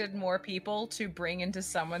collected more people to bring into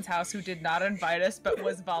someone's house who did not invite us, but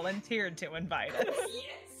was volunteered to invite us.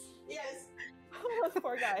 Yes, yes. Oh, those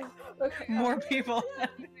poor guys. Okay. More people. My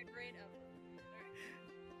brain up. Alright.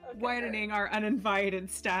 Okay. Widening our uninvited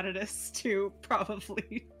status to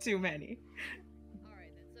probably too many.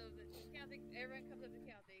 Alright then, so everyone comes up to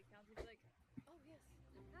County. County's like, oh yes,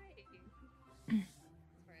 hi.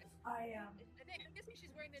 Alright. I'm guessing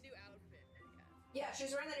she's wearing the new outfit. Yeah,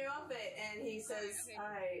 she's wearing the new outfit, and he says,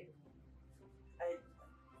 Okay. I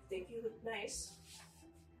think you look nice.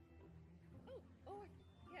 Oh,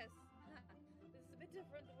 yes. This is a bit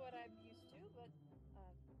different than what I'm used to, but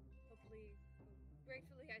hopefully,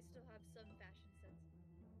 gratefully, I still have some fashion sense.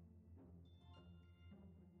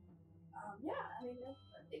 Yeah, I mean,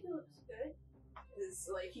 I think it looks good. It's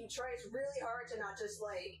like, he tries really hard to not just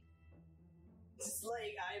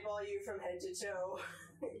eyeball you from head to toe.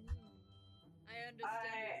 I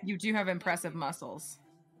understand. You do have impressive muscles.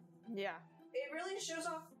 Yeah. It really shows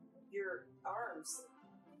off your arms.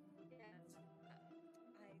 Yes,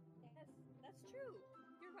 that's true.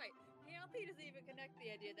 You're right. Keonthi doesn't even connect the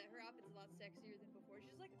idea that her outfit's a lot sexier than before.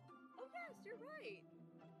 She's like, oh yes, you're right.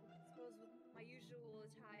 I suppose with my usual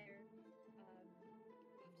attire, there's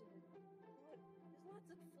lots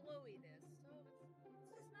of flowiness, so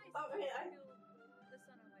it's nice. Oh, I mean, I feel the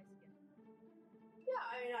sun on my skin. Yeah,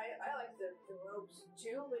 I mean, I like the robes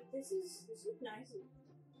too, but this is nice and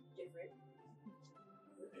different.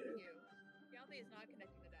 Thank you. Keonthi is not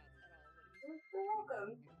connecting the dots at all. You're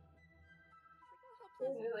welcome.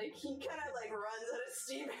 And like he kind of runs out of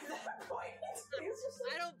steam at that point. He's just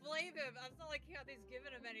I don't blame him. It's not like Keonthi's given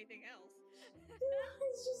him anything else.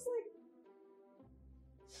 He's just like.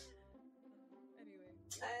 Anyway.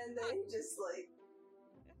 And then he just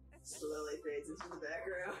slowly fades into the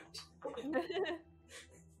background.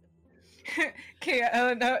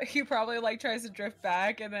 No, he probably tries to drift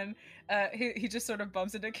back, and then he just sort of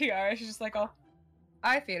bumps into Kiara. She's just like, "Oh,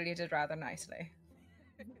 I feel you did rather nicely."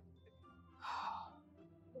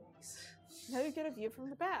 Now you get a view from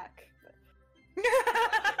the back. There we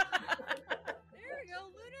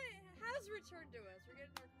go. Luna has returned to us. We're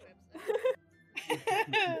getting our quips.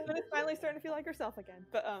 Luna's finally starting to feel like herself again.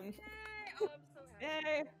 But Yay! Oh, I'm so happy.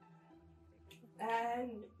 yay!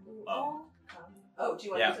 And we all come. Oh, do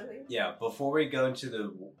you want to do something? Yeah. Before we go into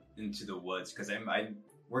the woods, because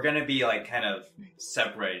we're gonna be kind of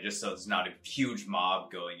separated, just so it's not a huge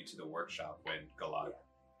mob going into the workshop when Galad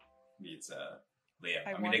meets Liam.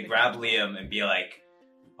 I'm gonna grab Liam and be like,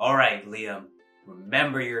 "All right, Liam,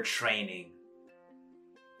 remember your training."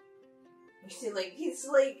 You see, Liam's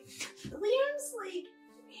I mean,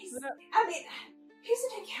 he's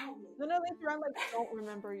an accountant. Luna leaves around don't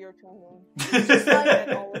remember your training.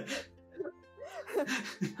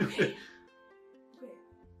 Okay.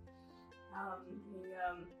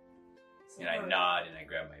 And I nod and I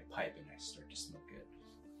grab my pipe and I start to smoke it.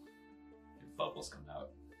 And bubbles come out.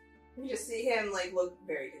 You just see him look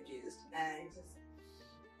very confused, and he says,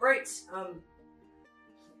 "Right,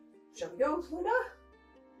 shall we go, Luna?"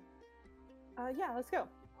 Yeah, let's go.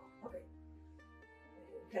 Okay.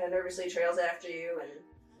 Kind of nervously trails after you,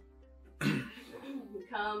 and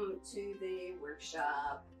come to the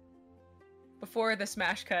workshop. Before the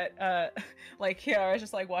smash cut, like Kiara's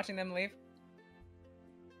just like watching them leave.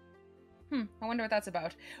 I wonder what that's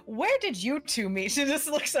about. Where did you two meet? She just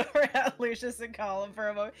looks over at Lucius and Colin for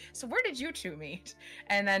a moment. So where did you two meet?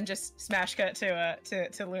 And then just smash cut to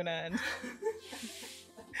Luna and.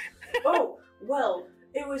 Oh well,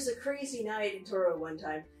 it was a crazy night in Toro one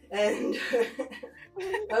time, and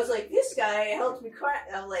I was like, this guy helped me.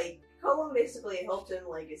 Colin basically helped him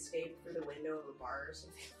like escape through the window of a bar or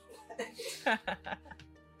something like that.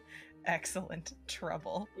 Excellent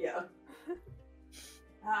trouble. Yeah.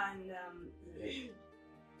 And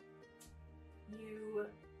you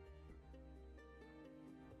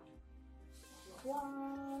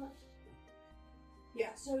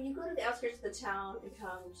so you go to the outskirts of the town and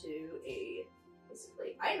come to a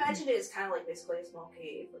basically I imagine it is kind of like basically a small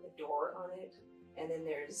cave with a door on it, and then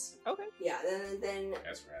there's then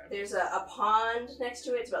That's right. there's a pond next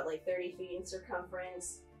to it. It's about like 30 feet in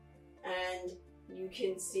circumference, and you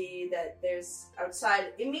can see that there's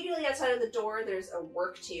immediately outside of the door, there's a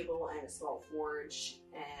work table and a small forge,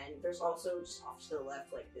 and there's also just off to the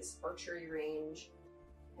left like this archery range,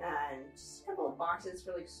 and just a couple of boxes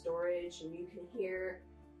for like storage, and you can hear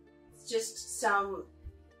just some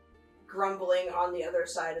grumbling on the other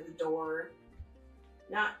side of the door.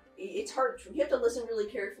 It's hard. You have to listen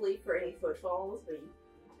really carefully for any footfalls, but you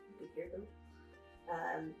can hear them.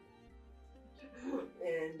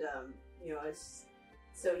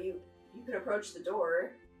 So you can approach the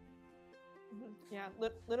door. Yeah,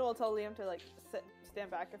 Luna will tell Liam to like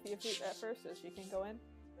stand back a few feet at first so she can go in.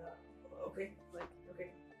 Okay.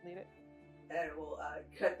 Okay. Lead it. And we'll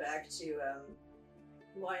cut back to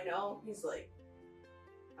Lionel. He's like,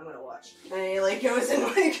 I'm gonna watch. And he like goes and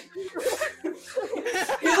like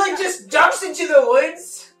he like just ducks into the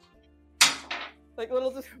woods. Like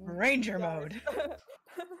little just Ranger mode.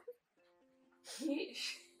 He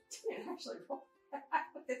didn't actually roll that high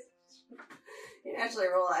with his. He didn't actually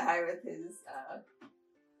roll that high with his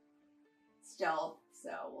stealth. So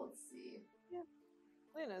we'll see. Yeah,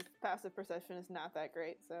 Luna's passive perception is not that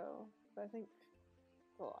great, so I think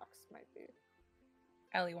the locks might be.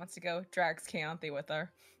 Ellie wants to go. Drags Keonthi with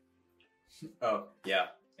her. Oh yeah,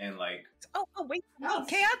 and like. Oh wait, no,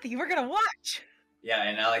 Keonthi, we're gonna watch. Yeah,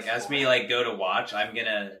 and like as we like go to watch, I'm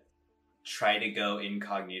gonna try to go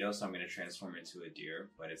incognito, so I'm gonna transform into a deer,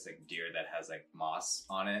 but it's like deer that has like moss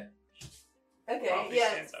on it. Okay, Probably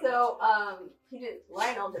yeah. stands out. So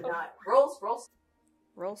Lionel did not roll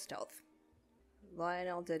stealth.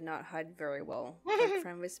 Lionel did not hide very well. Like,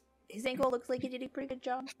 from his ankle looks like he did a pretty good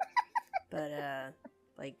job, but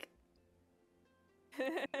like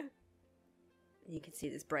you can see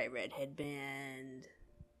this bright red headband.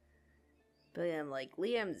 But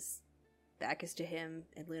Liam's back is to him,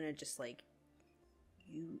 and Luna just like,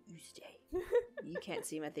 you stay. You can't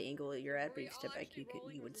see him at the angle you're at, but you step back, you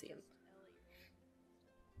would see him.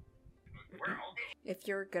 If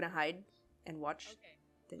you're gonna hide and watch,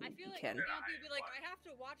 then I feel you like can. Keonthi would be like, I have to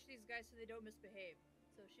watch these guys so they don't misbehave.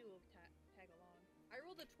 So she will tag along. I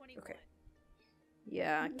rolled a 21. Okay.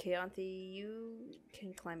 Yeah, Keonthi, you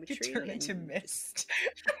can climb a tree. You turn into mist.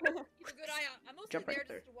 Keep a good eye out. I'm mostly Jump right there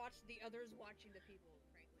there. just to watch the others watching the people,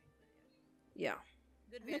 frankly. Yeah.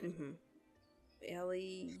 Good vision.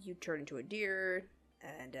 Ellie, you turn into a deer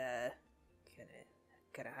and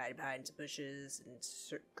kind of hide behind some bushes and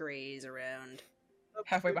graze around.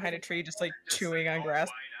 Halfway behind a tree, just like chewing on grass.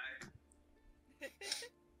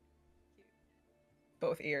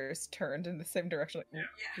 Both ears turned in the same direction. Like,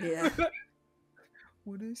 Yeah.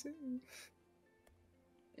 What is it?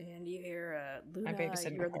 And you hear Luna, I'm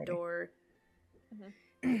babysitting you hear the the party. door.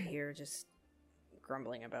 You hear just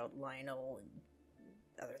grumbling about Lionel and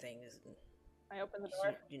other things. I open the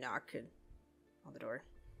door. You knock on the door.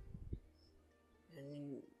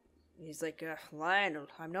 And he's like, Lionel,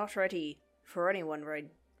 I'm not ready for anyone right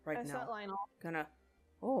I now. sent Lionel.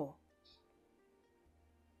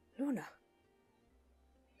 Luna.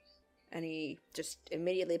 And he just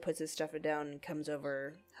immediately puts his stuff down and comes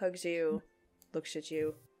over, hugs you, looks at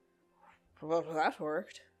you. Well, that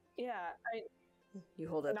worked. Yeah, You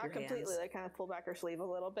hold up not your completely. hands. Like kind of pull back her sleeve a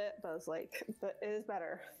little bit, but I was like, but it is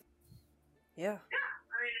better. Yeah.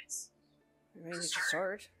 I mean, it's a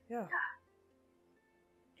start. Yeah.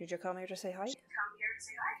 Did you come here to say hi?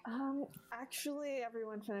 Actually,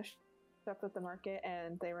 everyone finished up at the market,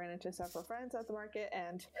 and they ran into several friends at the market,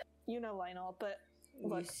 and you know Lionel, but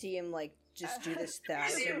look. You see him just do this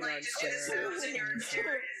thousand yard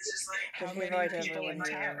stare. How many people in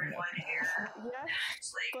town? Yeah,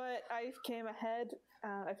 but I came ahead.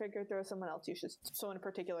 I figured there was someone else someone in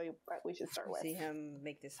particular we should start with. See him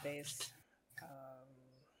make this face.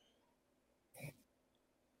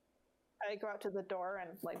 I go out to the door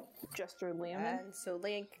and like gesture Liam in. And so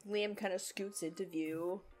Liam kind of scoots into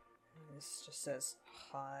view. This just says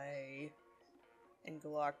hi, and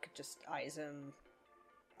Glock just eyes him.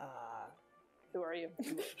 Who are you?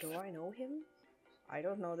 Do I know him? I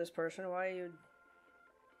don't know this person. Why you?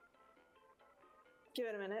 Give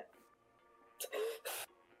it a minute.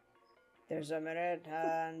 There's a minute,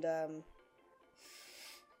 and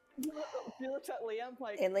He looks at Liam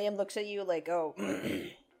like. and Liam looks at you like, oh,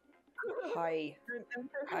 hi,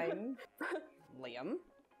 I'm Liam.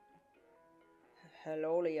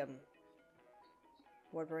 Hello, Liam.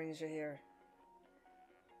 What brings you here?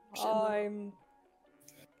 I'm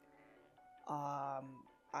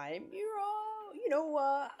your, you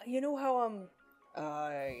know how,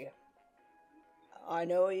 I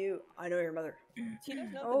know your mother. He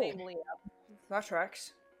does know the name Liam. That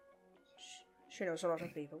tracks. She knows a lot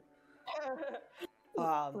of people.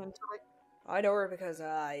 I know her because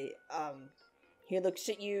he looks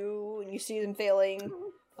at you and you see them failing.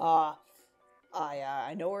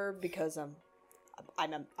 I know her because I'm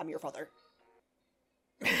your father.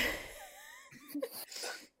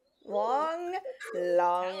 long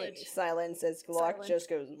silence as Glock just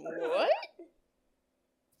goes, what?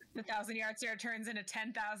 The 1,000 yard stare turns into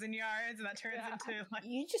 10,000 yards, and that turns into like.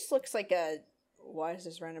 You just looks like a, why is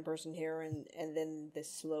this random person here? And then this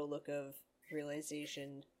slow look of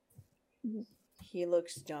realization. He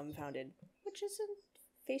looks dumbfounded, which is a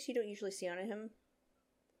face you don't usually see on him.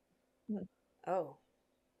 Oh.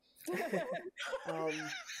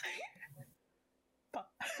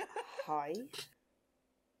 Hi.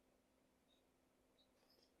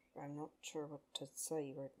 I'm not sure what to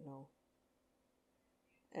say right now.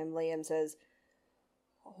 And Liam says,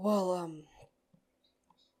 well,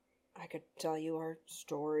 I could tell you our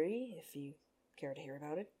story if you care to hear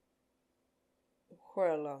about it.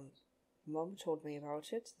 Well, Mom told me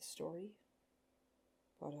about it, the story.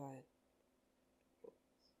 But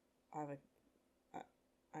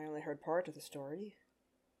I only heard part of the story.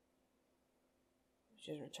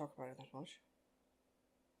 She didn't talk about it that much.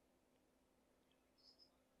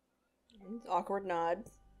 Awkward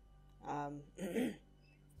nod.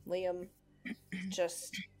 Liam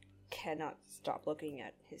just cannot stop looking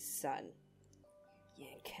at his son.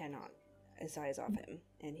 Yeah, cannot. His eyes off him.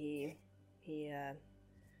 And he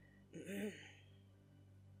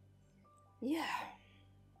yeah.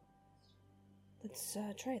 Let's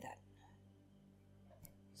try that.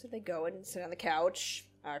 So they go and sit on the couch,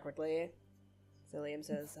 awkwardly. So Liam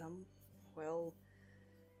says, well,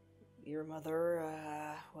 your mother,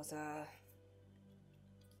 was a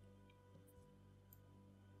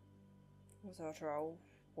drow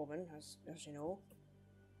woman, as you know,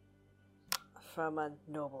 from a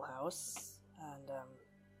noble house, and,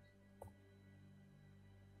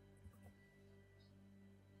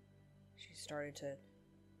 she started to,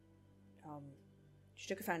 she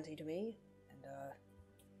took a fancy to me, and,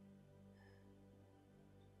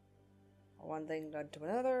 one thing led to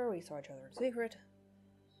another, we saw each other in secret.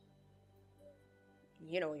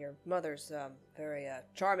 You know, your mother's, very,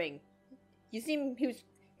 charming. You seem, he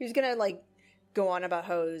was gonna, like, go on about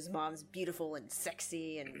how his mom's beautiful and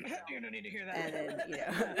sexy, and... You don't need to hear that. And then, you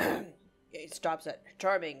know, it stops at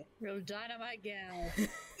charming. Real dynamite gal.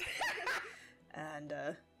 And,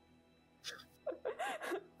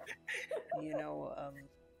 you know,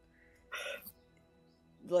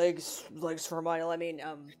 legs for a mile, I mean,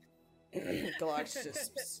 Galax,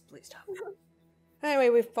 just please stop. Anyway,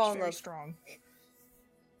 we've fallen in love. Strong.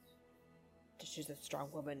 She's a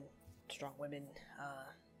strong woman. Strong women,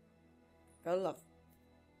 fell in love.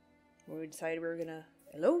 We decided we were gonna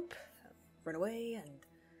elope, run away,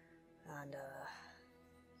 and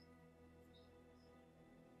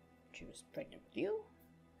she was pregnant with you,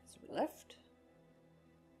 so we left.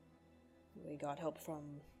 We got help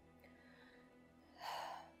from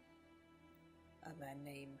a man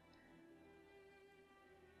named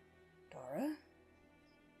Dara.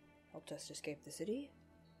 Helped us to escape the city,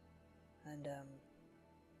 and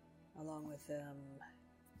along with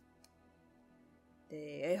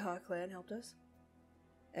the Aha clan helped us.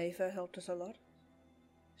 Aoife helped us a lot.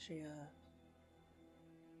 She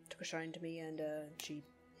took a shine to me, and she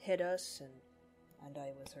hid us, and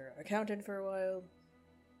I was her accountant for a while.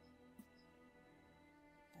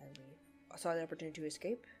 And we saw the opportunity to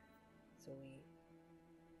escape, so we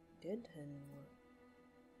did, and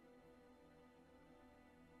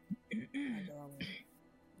along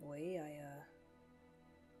the way,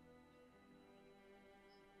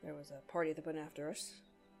 there was a party that went after us,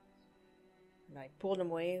 and I pulled them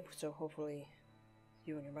away, so hopefully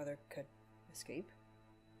you and your mother could escape.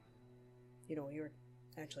 You know, you were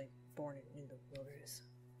actually born in the wilderness.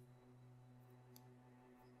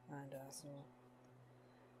 And so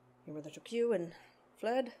your mother took you and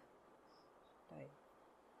fled.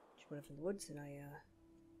 She went off in the woods, and I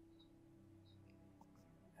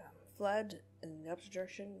fled in the opposite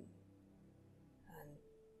direction, and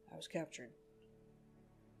I was captured.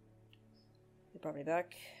 They brought me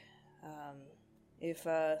back. If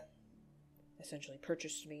essentially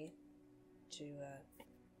purchased me to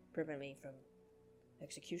prevent me from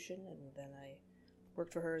execution, and then I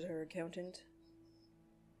worked for her as her accountant.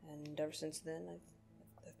 And ever since then,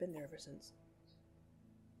 I've been there ever since.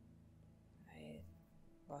 I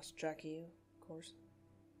lost track of you, of course.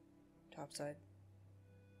 Topside.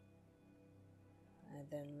 And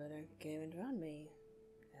then Luna came and found me.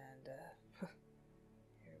 And,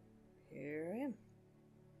 here I am.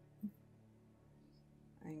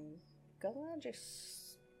 And Gala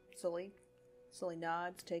just slowly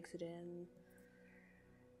nods, takes it in.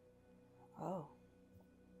 Oh.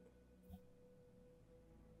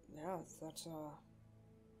 Yeah, that's,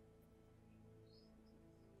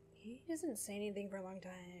 he doesn't say anything for a long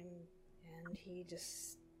time, and he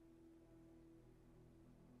just...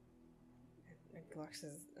 And Glock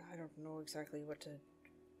says, I don't know exactly what to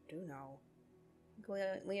do now.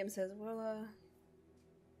 Liam says, well,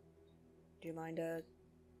 do you mind,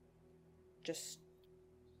 just...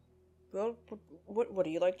 Well, what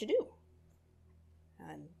do you like to do?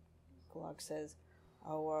 And Glock says,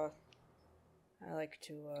 oh, I like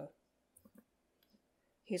to,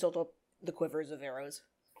 he's held up the quivers of arrows.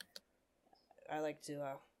 I like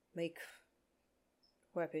to, make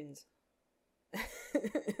weapons.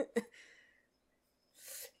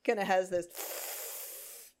 Kinda has this,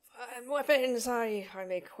 weapons, I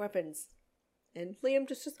make weapons. And Liam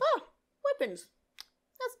just says, weapons.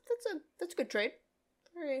 That's a good trade.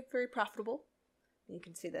 Very, very profitable. You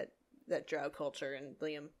can see that drow culture in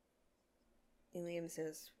Liam. And Liam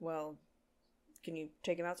says, well, can you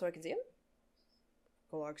take him out so I can see him?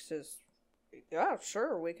 Golok says, yeah,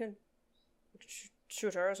 sure, we can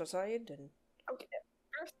shoot ours aside and... Okay,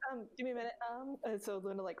 first, give me a minute, and so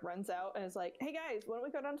Luna, like, runs out and is like, hey guys, why don't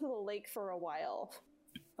we go down to the lake for a while?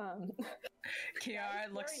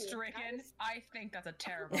 Kiara looks stricken. I think that's a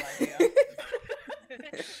terrible idea.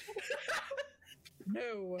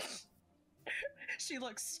 No. She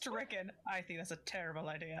looks stricken. I think that's a terrible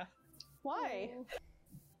idea. Why?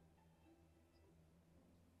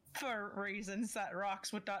 For reasons that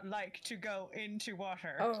rocks would not like to go into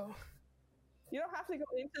water. Oh. You don't have to go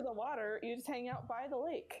into the water, you just hang out by the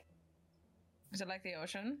lake. Is it like the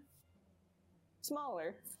ocean?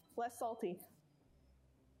 Smaller, less salty.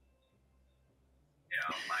 Yeah,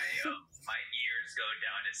 my ears go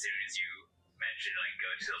down as soon as you mention like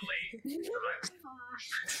go to the lake.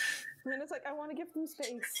 And then it's like, I want to give them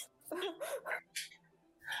space.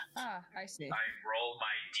 I see. I roll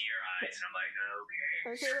my deer eyes and I'm like, okay.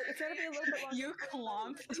 Okay, look, it's gonna be a little bit longer. You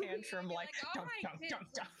clomp tantrum like, all right,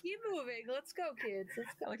 kids, keep moving. Let's go, kids.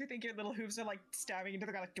 Let's go. I like to think your little hooves are like stabbing into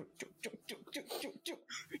the ground, like, Pretty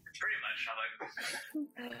much, I'm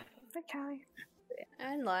like... Okay.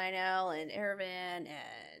 And Lionel and Erevan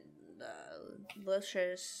and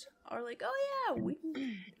Lucius are like, oh yeah,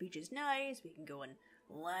 the beach is nice, we can go and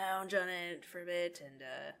lounge on it for a bit, and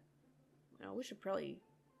we should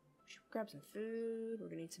grab some food, we're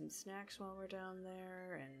gonna eat some snacks while we're down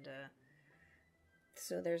there, and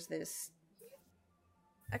so there's this...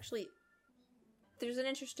 Actually, there's an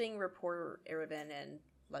interesting rapport Erevan and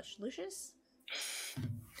Lucius?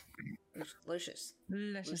 Lucius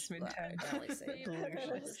Midtown. I only say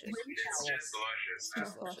Lucius. It's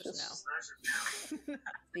just luscious. Now.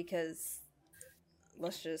 Because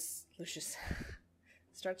Lucius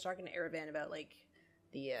starts talking to Erevan about like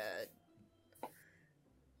the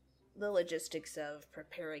logistics of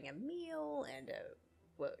preparing a meal and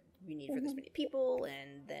what we need for this many people,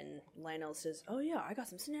 and then Lionel says, oh yeah, I got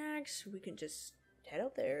some snacks, we can just head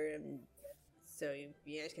out there, and so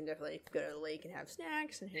you guys can definitely go to the lake and have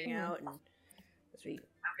snacks and hang out, and as we...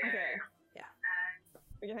 Okay. Yeah.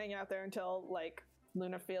 We can hang out there until, like,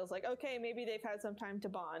 Luna feels like, okay, maybe they've had some time to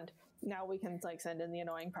bond. Now we can, like, send in the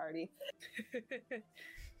annoying party.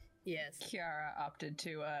 Yes. Kiara opted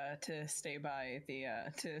to stay by the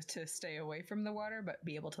to stay away from the water, but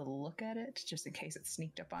be able to look at it just in case it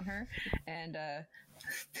sneaked up on her, and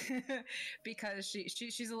because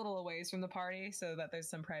she's a little away from the party, so that there's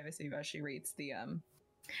some privacy as she reads the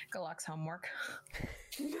Galak's homework.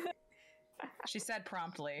 She said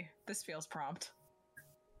promptly. This feels prompt.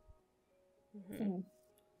 Mm-hmm.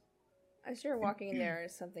 As you're walking in there,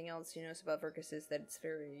 something else you notice about Verkus is that it's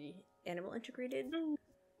very animal integrated.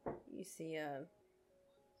 You see,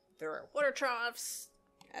 there are water troughs,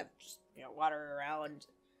 have just, water around.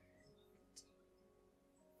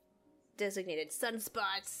 designated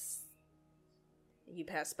sunspots. You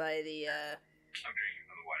pass by the, I'm drinking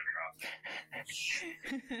from the water drop.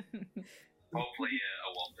 Hopefully, a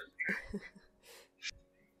wolf doesn't drink.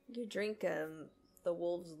 You drink, the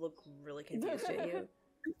wolves look really confused at you.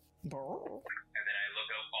 And then I look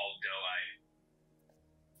up all doe-eyed.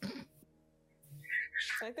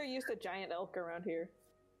 I think they're used to giant elk around here.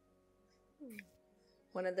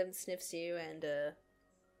 One of them sniffs you, and,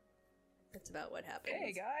 that's about what happens.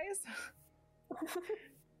 Hey, guys.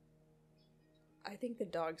 I think the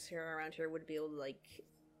dogs here around here would be able to, like,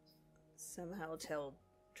 somehow tell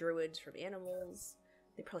druids from animals.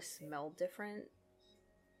 They probably smell different.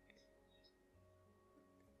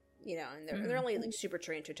 You know, and they're only, like, super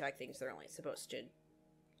trained to attack things they're only supposed to,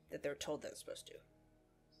 that they're told they're supposed to.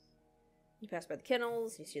 You pass by the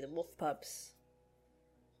kennels, you see the wolf pups,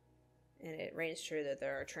 and it rings true that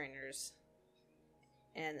there are trainers,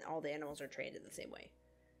 and all the animals are trained in the same way.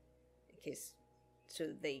 In case,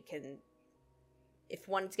 so they can, if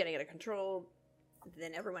one's getting out of control,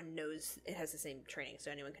 then everyone knows it has the same training,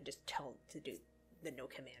 so anyone can just tell to do the no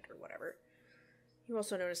command or whatever. You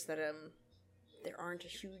also notice that, there's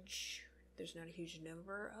not a huge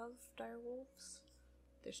number of direwolves.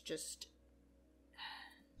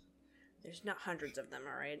 There's not hundreds of them,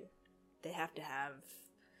 alright? They have to have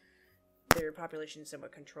their population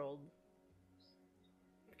somewhat controlled.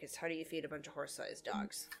 Because how do you feed a bunch of horse-sized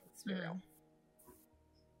dogs? Let's be real.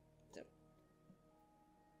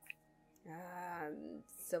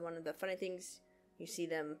 So one of the funny things, you see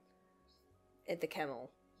them at the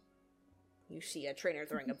kennel. You see a trainer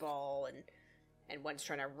throwing a ball, and one's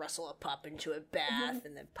trying to rustle a pup into a bath,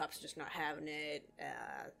 and the pup's just not having it.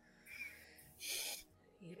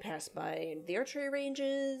 You pass by the archery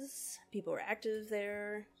ranges. People are active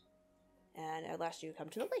there. And at last you come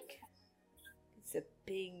to the lake. It's a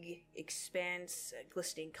big expanse,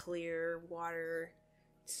 glistening clear water,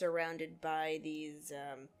 surrounded by these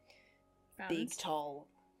big, tall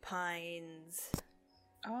pines.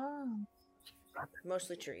 Oh.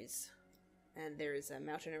 Mostly trees. And there is a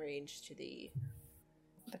mountain range to the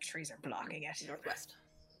trees are blocking it. Northwest.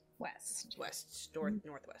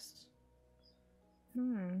 Northwest.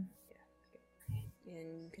 Hmm. Yeah.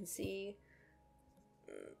 And you can see...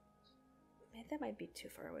 that might be too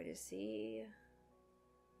far away to see.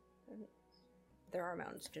 There are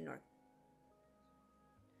mountains to north.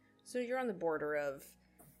 So you're on the border of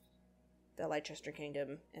the Leicester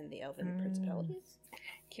Kingdom and the Elven Principalities.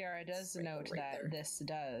 Kiara does note right that there. this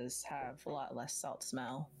does have a lot less salt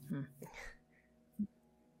smell.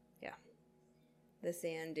 Yeah. The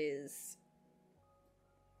sand is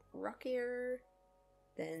rockier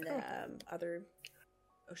than other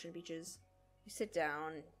ocean beaches. You sit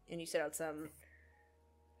down and you set out some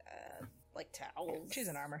like towels. She's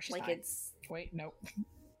in armor. She's blankets. Fine. Wait, nope.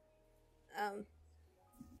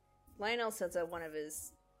 Lionel sets out one of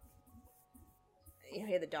his. He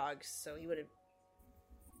had the dogs, so he would have.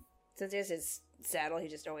 Since he has his saddle, he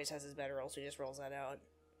just always has his bedroll, so he just rolls that out,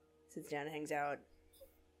 sits down and hangs out.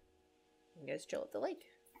 You guys chill at the lake.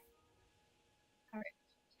 Alright.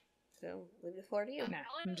 So, leave the floor to you. Nah,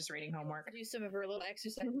 I'm just reading homework. Do some of her little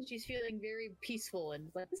exercises. She's feeling very peaceful and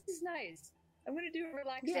like, this is nice. I'm gonna do a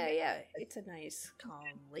relaxing. Yeah. It's a nice, calm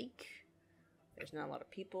lake. There's not a lot of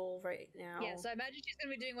people right now. Yeah, so I imagine she's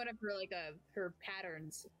gonna be doing one of her her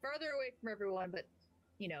patterns farther away from everyone, but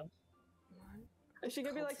you know. Is she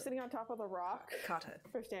gonna be like sitting on top of the rock? Kata.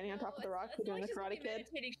 Or standing on top of the rock, doing the She's gonna Karate be Kid?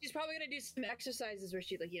 meditating. She's probably gonna do some exercises where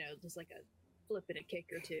she just like a flip and a kick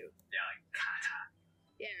or two. Yeah, like kata.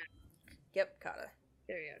 Yeah. Yep, Kata.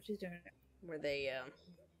 There you go. She's doing it. Where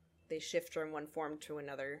they shift from one form to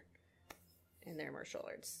another in their martial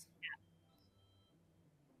arts.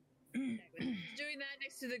 She's doing that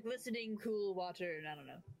next to the glistening, cool water, and I don't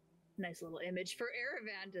know. Nice little image for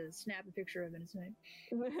Aravan to snap a picture of in his name.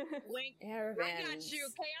 Wink. Aravan. I got you.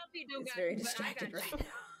 Chaotic don't It's got very you, but I distracted got right you.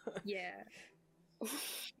 now. Yeah.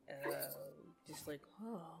 Just like,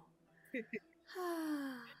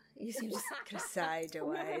 you seem just kind of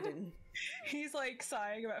side-eyed and... He's like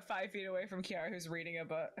sighing about 5 feet away from Kiara, who's reading a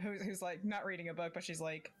book. Who's like not reading a book, but she's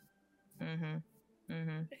like,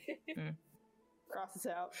 Crosses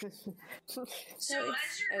out. So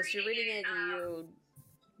as you're reading it, Kalak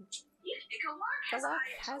has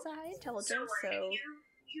a high intelligence, so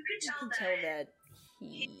you can tell that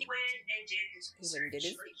he went and did his went and did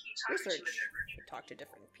his research. He talked to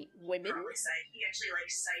different women. He actually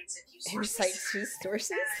cites a few Who sources. cites his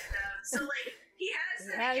sources. And, so he has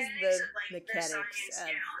He the has mechanics the of mechanics the of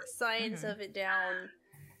the science of it down,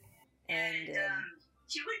 and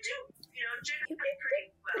he would do, he generally did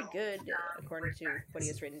pretty good according to what he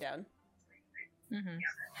has written down. Mm-hmm.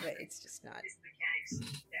 But it's just not His mechanics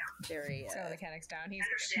down. very. So the mechanics down.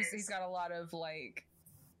 He's got a lot of like.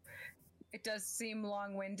 It does seem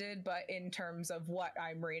long-winded, but in terms of what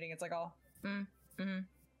I'm reading, it's like all.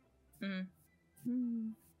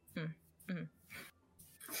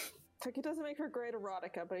 Like, it doesn't make for great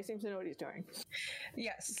erotica, but he seems to know what he's doing.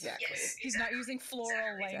 Yes, Exactly. Yes, he's not using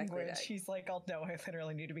floral language. that. He's like, oh no, I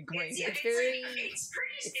literally need to be great. It's very- it's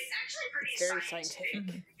actually pretty It's very scientific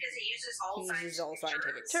scientific. because he uses all He uses all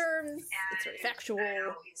scientific terms. It's very and, factual.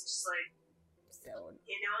 It's just like So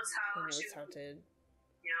he knows how he knows to how to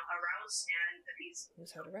arouse and appease.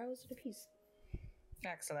 knows how to rouse and appease.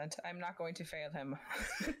 Excellent. I'm not going to fail him.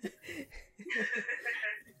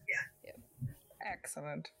 Yeah.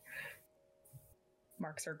 Excellent.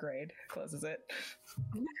 Marks her grade. Closes it.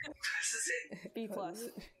 This is it. B plus.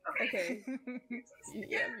 Okay.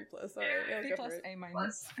 Yeah, B plus. All right. Yeah, B go plus, for it. A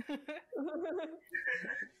minus.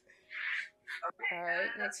 All right.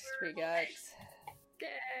 Next we got. Thanks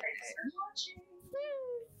for watching.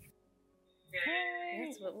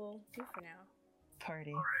 That's what we'll do for now.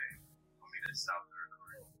 Party. Alright. Want me to stop the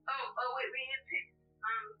recording? Oh wait, we need to pick.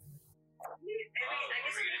 I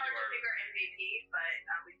guess it's hard to pick our MVP, but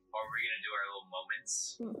we. Or we're gonna do our little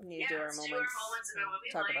moments. We need to do our let's moments. do our moments about what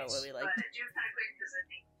we Talk liked, about what we liked. But do it kind of quick because I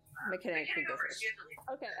think. McKenna can go go first. You have to leave.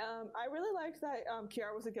 Okay, I really liked that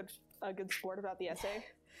Kiara was a good sport about the essay.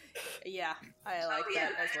 Yeah, I like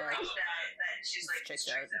that as well. I like that she's like Check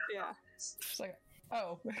straight that. Yeah. She's like,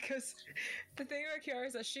 oh, because the thing about Kiara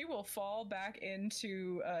is that she will fall back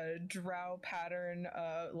into a drow pattern,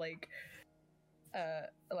 like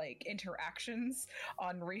interactions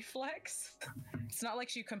on reflex. It's not like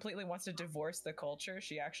she completely wants to divorce the culture.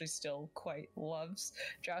 She actually still quite loves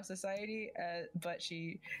drow society, but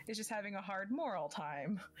she is just having a hard moral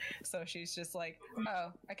time. So she's just like,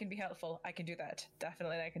 oh, I can be helpful. I can do that.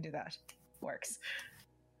 Definitely I can do that. Works.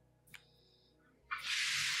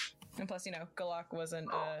 And plus, Galak wasn't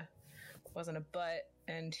a butt,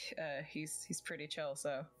 and he's pretty chill,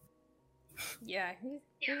 so. Yeah,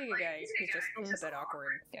 he's a good guy. He's just a bit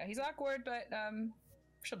awkward. Yeah, he's awkward, but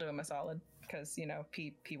she'll do him a solid because he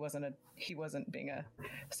wasn't being a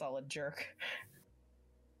solid jerk.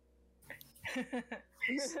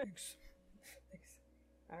 Thanks.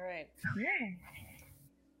 All right. Yeah.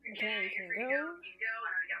 Okay, you can go. You can go,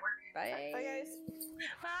 and I got work. Bye. Bye, guys.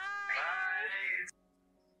 Bye.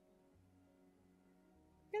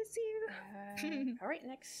 Good to see you. All right,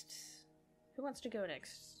 next. Who wants to go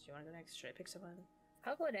next? Do you want to go next? Should I pick someone?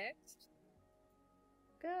 I'll go next.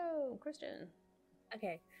 Go, Kristen.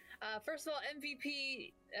 Okay. First of all,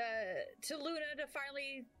 MVP to Luna to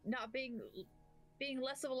finally not being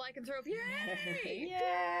less of a lycanthrope. Yay!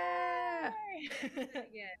 Yeah!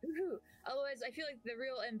 Yeah. Woohoo. Otherwise, I feel like the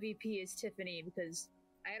real MVP is Tiffany because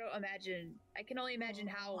I can only imagine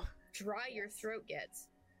how dry your throat gets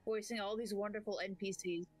voicing all these wonderful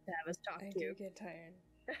NPCs to have us talk I to. do get tired.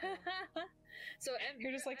 So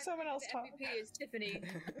You're just like someone else talk. MVP is Tiffany.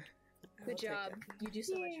 I'll Good take job. that. You do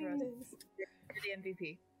so much for us. You're the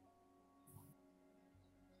MVP.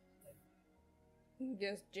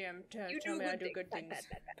 Yes, Jim. Tell You me do I good do things. good things.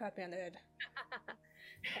 Pat me on the head.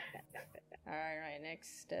 All right,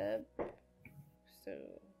 next up. So,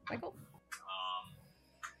 Michael?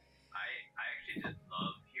 I actually did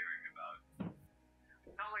love hearing about.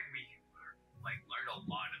 Felt like we learned a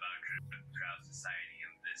lot about drow society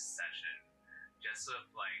in this session, just with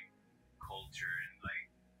culture and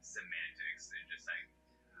semantics and just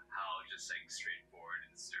how straightforward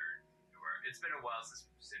and stern. It's been a while since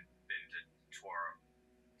we've been to Toro,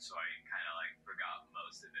 so I kind of forgot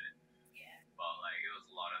most of it. Yeah. But it was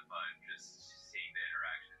a lot of fun just seeing the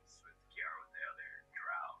interactions with Kiara with the other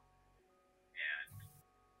drow. And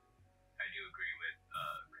I do agree with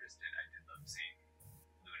Kristen. I did love seeing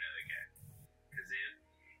Luna again because it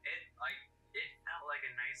felt like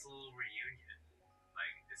a nice little reunion.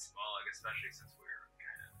 Especially since we're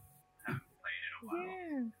kind of haven't played in a while.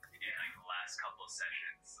 Yeah. And the last couple of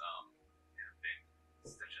sessions have been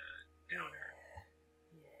such a downer.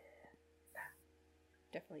 Yeah.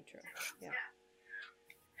 Definitely true. Yeah.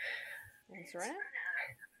 And Serena?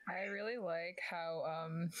 I really like how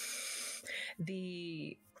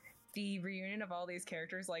the reunion of all these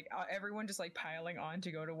characters, everyone just piling on to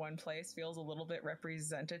go to one place feels a little bit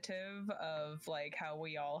representative of how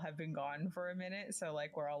we all have been gone for a minute. So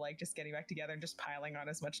we're all just getting back together and just piling on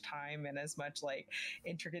as much time and as much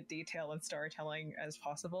intricate detail and storytelling as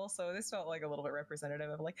possible. So this felt a little bit representative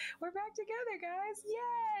of we're back together, guys!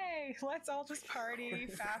 Yay! Let's all just party,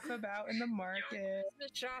 faff about in the market. The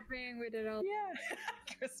shopping, we did all. Yeah.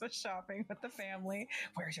 Christmas shopping with the family.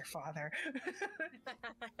 Where's your father?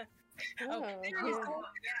 Oh,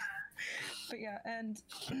 But yeah, and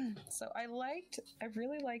so I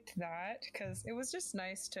really liked that because it was just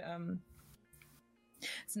nice to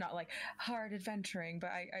it's not like hard adventuring,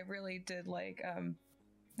 but I really did like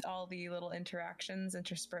all the little interactions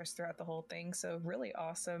interspersed throughout the whole thing. So really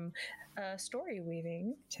awesome story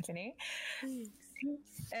weaving, Tiffany.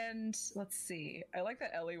 And let's see, I like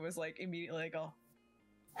that Ellie was like immediately like, oh,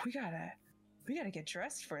 we gotta get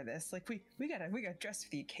dressed for this. Like we gotta dress for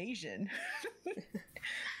the occasion.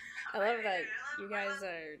 I love that you guys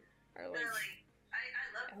are like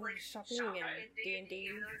I love shopping and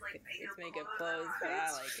D&D with makeup clothes, but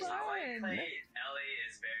I like it. So I play Ellie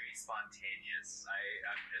is very spontaneous.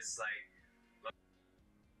 I'm just like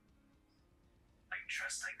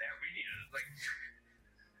dressed like that. We need to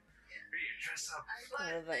dress up.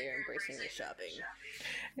 I love that you're embracing the shopping.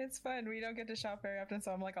 It's fun. We don't get to shop very often,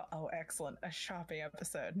 so I'm like, oh, excellent, a shopping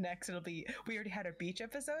episode. Next it'll be, we already had our beach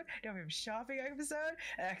episode, now we have a shopping episode.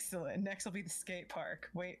 Excellent. Next will be the skate park.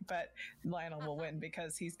 Wait, but Lionel will win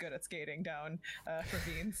because he's good at skating down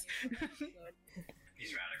ravines.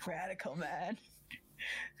 He's radical. Radical, man.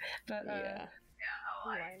 But yeah.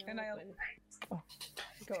 And I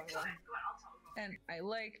Go on. and I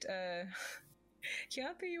liked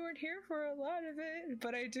Chianti, you weren't here for a lot of it,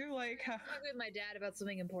 but I do like how... Talk with my dad about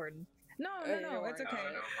something important. No, it's okay. No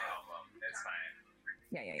problem. It's fine.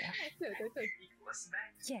 Yeah. Listen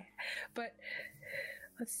back. Yeah, but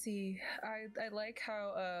let's see. I like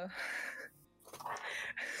how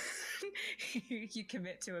you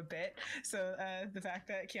commit to a bit. So the fact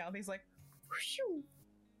that Chianti's like, whoosh,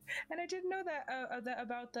 and I didn't know that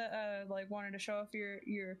about the like wanting to show off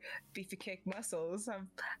your beefy cake muscles.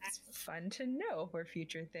 It's fun to know for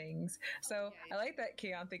future things. So I like that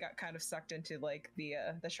Chianti got kind of sucked into like the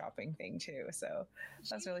shopping thing too. So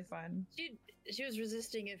that's really fun. She was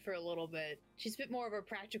resisting it for a little bit. She's a bit more of a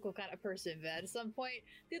practical kind of person, but at some point,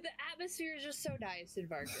 dude, the atmosphere is just so nice in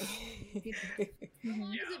Vargas. How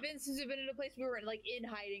long has it been since we've been in a place we were like in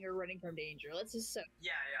hiding or running from danger? Let's just so.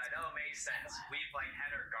 Yeah, no, it makes sense. We've like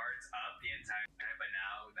had our guards up the entire time, but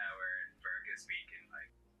now that we're in Vargas, we can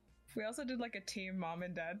like. We also did like a team mom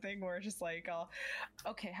and dad thing where it's just like,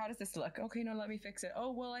 okay, how does this look? Okay, no, let me fix it.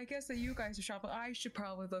 Oh, well, I guess that you guys are shopping. I should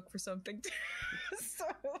probably look for something. So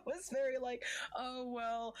it was very like, oh,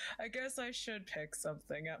 well, I guess I should pick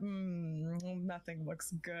something up. Nothing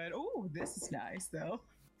looks good. Oh, this is nice though.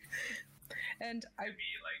 And I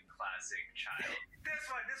be like classic child. This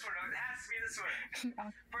one. It has to be this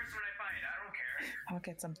one. First one I find. I don't care. I'll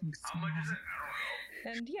get something. How much is it? I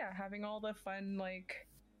don't know. And yeah, having all the fun like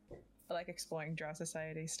exploring Drow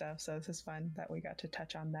Society stuff. So this is fun that we got to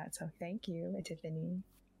touch on that. So thank you, Tiffany.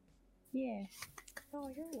 Yeah.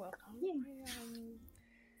 Oh, you're welcome. Yeah.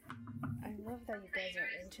 I love that you guys are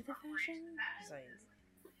into the fashion.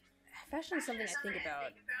 Fashion is something I think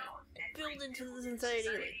about. Build into the society.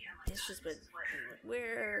 Like, this is what they would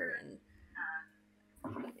wear, and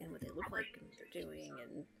what they look like, and what they're doing.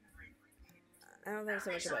 And I don't think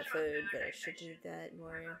so much about food, but I should do that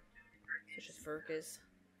more. Such as Vargas.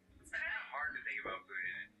 It's kind of hard to think about food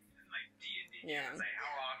in like D&D. Yeah. It's like,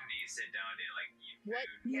 how often do you sit down to like eat food? What?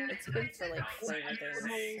 Yeah, it's good for like flavor I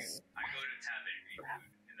things. go to tavern and eat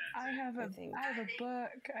food. I have a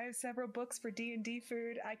book. I have several books for D&D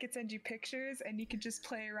food. I could send you pictures, and you could just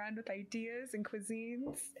play around with ideas and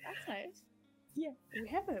cuisines. That's nice. Yeah,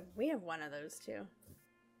 we have one of those too.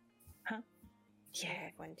 Huh? Yeah, I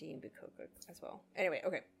have one D&D cookbook as well. Anyway,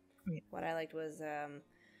 okay. Yeah. What I liked was wow,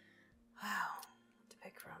 to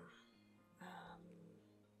pick from.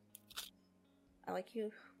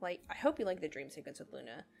 I hope you like the dream sequence with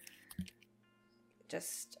Luna.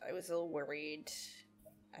 I was a little worried.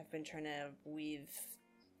 I've been trying to weave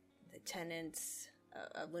the tenants,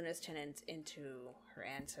 Luna's tenants, into her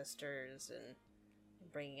ancestors and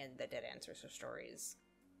bringing in the dead ancestor stories.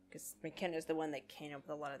 Because McKenna's the one that came up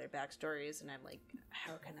with a lot of their backstories, and I'm like,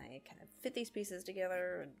 how can I kind of fit these pieces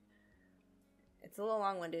together? And it's a little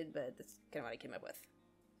long-winded, but that's kind of what I came up with.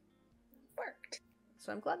 Worked.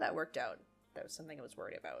 So I'm glad that worked out. That was something I was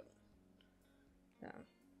worried about.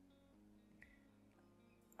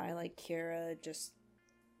 I like Kira just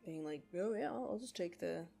being like, oh yeah, I'll just take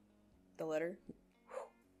the letter.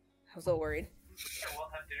 I was a little worried. Yeah, we'll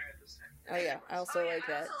have dinner at this time. Oh yeah, I also like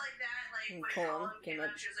that. Like, And when Colin Colin came up.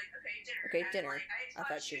 she was like, Okay, And, dinner. like, I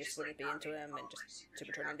thought she just wouldn't be into him and just she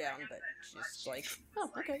would turn him down, but she's like, oh,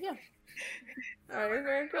 okay, yeah. Alright,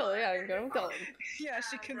 very cool. Yeah, I'm going to Colin. Yeah,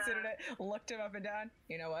 she considered it, looked him up and down.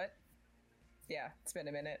 You know what? Yeah, it's been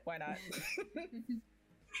a minute. Why not?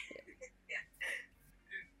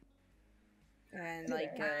 And I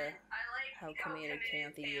like like how committed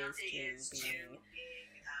Canthe is to being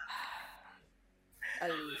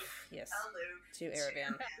aloof, yes, to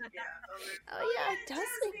Aravan. Oh yeah, it does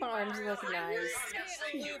make my arms look nice.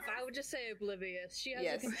 Aloof, I would just say oblivious. She has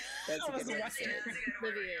Yes, that's a good one.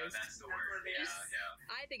 Oblivious. That's the word. Yeah.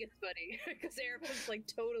 I think it's funny because Aravan's like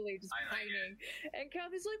totally just pining, and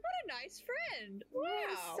Calvin's like, "What a nice friend!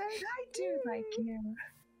 Wow, I do like you.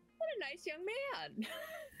 What a nice young man."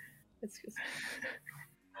 It's just...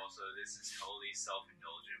 Also, this is totally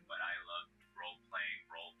self-indulgent, but I love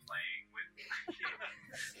role-playing with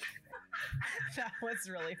That was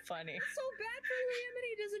really funny. So bad for Liam and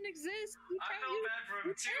he doesn't exist. I felt bad for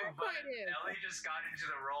him too, but Ellie just got into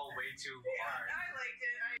the role way too hard. I liked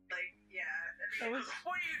it.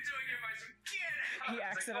 What are you doing here, my son? Get out! He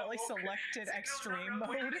accidentally selected extreme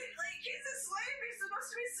mode. Like, he's a slave, he's supposed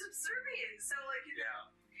to be subservient, so, like... Yeah.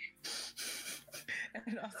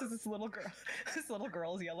 And also this little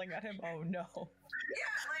girl's yelling at him, "Oh no." Yeah,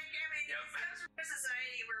 like, I mean, he comes from a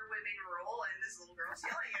society where women rule, and this little girl's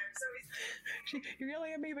yelling at him, so he's... You're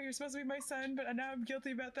yelling at me, but you're supposed to be my son, but now I'm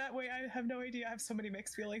guilty about that way. I have no idea. I have so many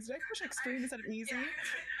mixed feelings. Did I push extreme instead of easy?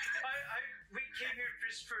 We came here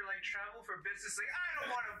just for, like, travel for business. Like, I don't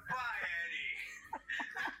want to buy any.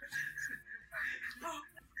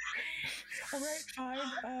 Alright, fine.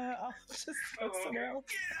 I'll just go somewhere else.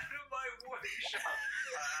 Get out of my workshop.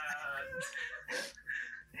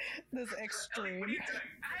 This extreme. What are you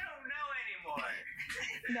doing? I don't know anymore.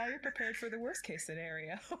 Now you're prepared for the worst case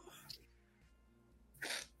scenario.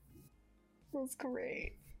 That's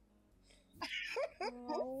great.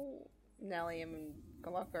 Nellie and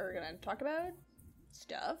Galak are gonna talk about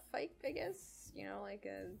stuff, I guess. You know, like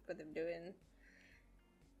what they're doing.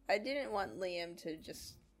 I didn't want Liam to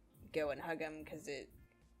just go and hug him because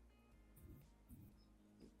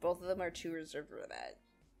both of them are too reserved for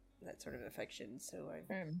that sort of affection. So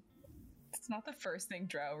it's not the first thing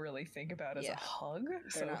Drow really think about as a hug.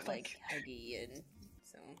 They're not like huggy, and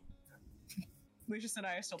so Lucius and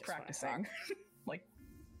I are still practicing. Like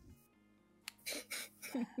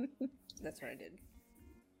that's what I did.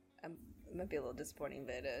 It might be a little disappointing,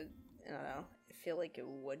 but I don't know. I feel like it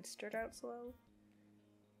would start out slow.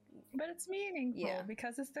 But it's meaningful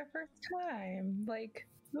because it's their first time, like,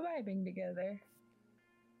 vibing together.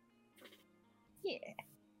 Yeah.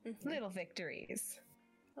 Mm-hmm. Little victories.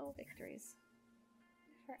 Little victories.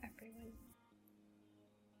 For everyone.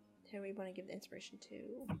 Who we want to give the inspiration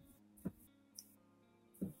to?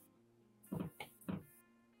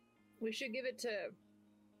 We should give it to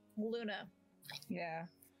Luna. Yeah.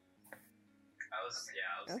 I was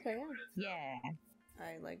okay, yeah.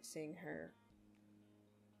 I liked seeing her.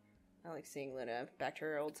 I like seeing Luna back to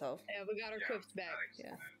her old self. Yeah, we got her quips back.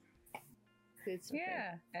 Yeah.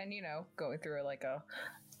 Yeah, and going through like a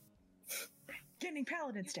getting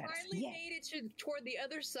paladin status. Finally made it toward the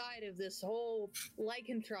other side of this whole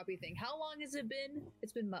lycanthropy thing. How long has it been?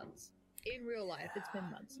 It's been months. In real life, it's been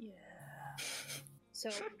months. Yeah. So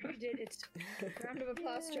we did it. Round of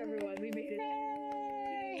applause to everyone. We made it.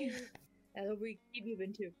 Yay! I hope we keep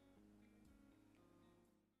moving too.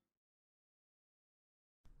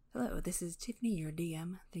 Hello, this is Tiffany, your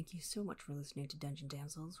DM. Thank you so much for listening to Dungeon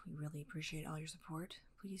Damsels. We really appreciate all your support.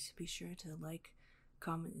 Please be sure to like,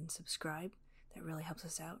 comment, and subscribe. That really helps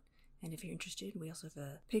us out. And if you're interested, we also have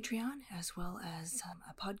a Patreon as well as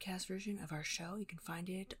a podcast version of our show. You can find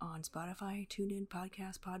it on Spotify, TuneIn,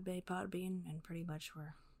 Podcast, Podbean, and pretty much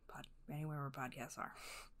anywhere where podcasts are.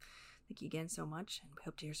 Thank you again so much, and we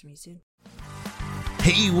hope to hear from you soon.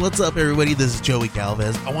 Hey, what's up, everybody? This is Joey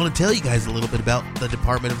Galvez. I want to tell you guys a little bit about the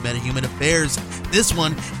Department of Metahuman Affairs. This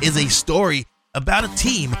one is a story about a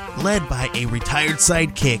team led by a retired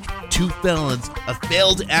sidekick, 2 felons, a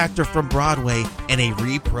failed actor from Broadway, and a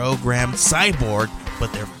reprogrammed cyborg.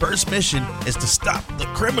 But their first mission is to stop the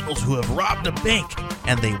criminals who have robbed a bank,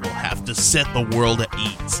 and they will have to set the world at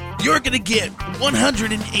ease. You're going to get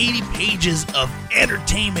 180 pages of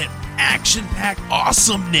entertainment, action-packed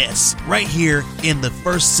awesomeness right here in the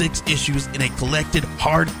first 6 issues in a collected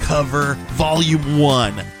hardcover volume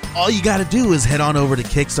 1. All you gotta do is head on over to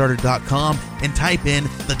Kickstarter.com and type in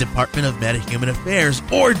the Department of Metahuman Affairs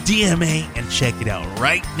or DMA and check it out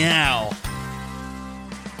right now.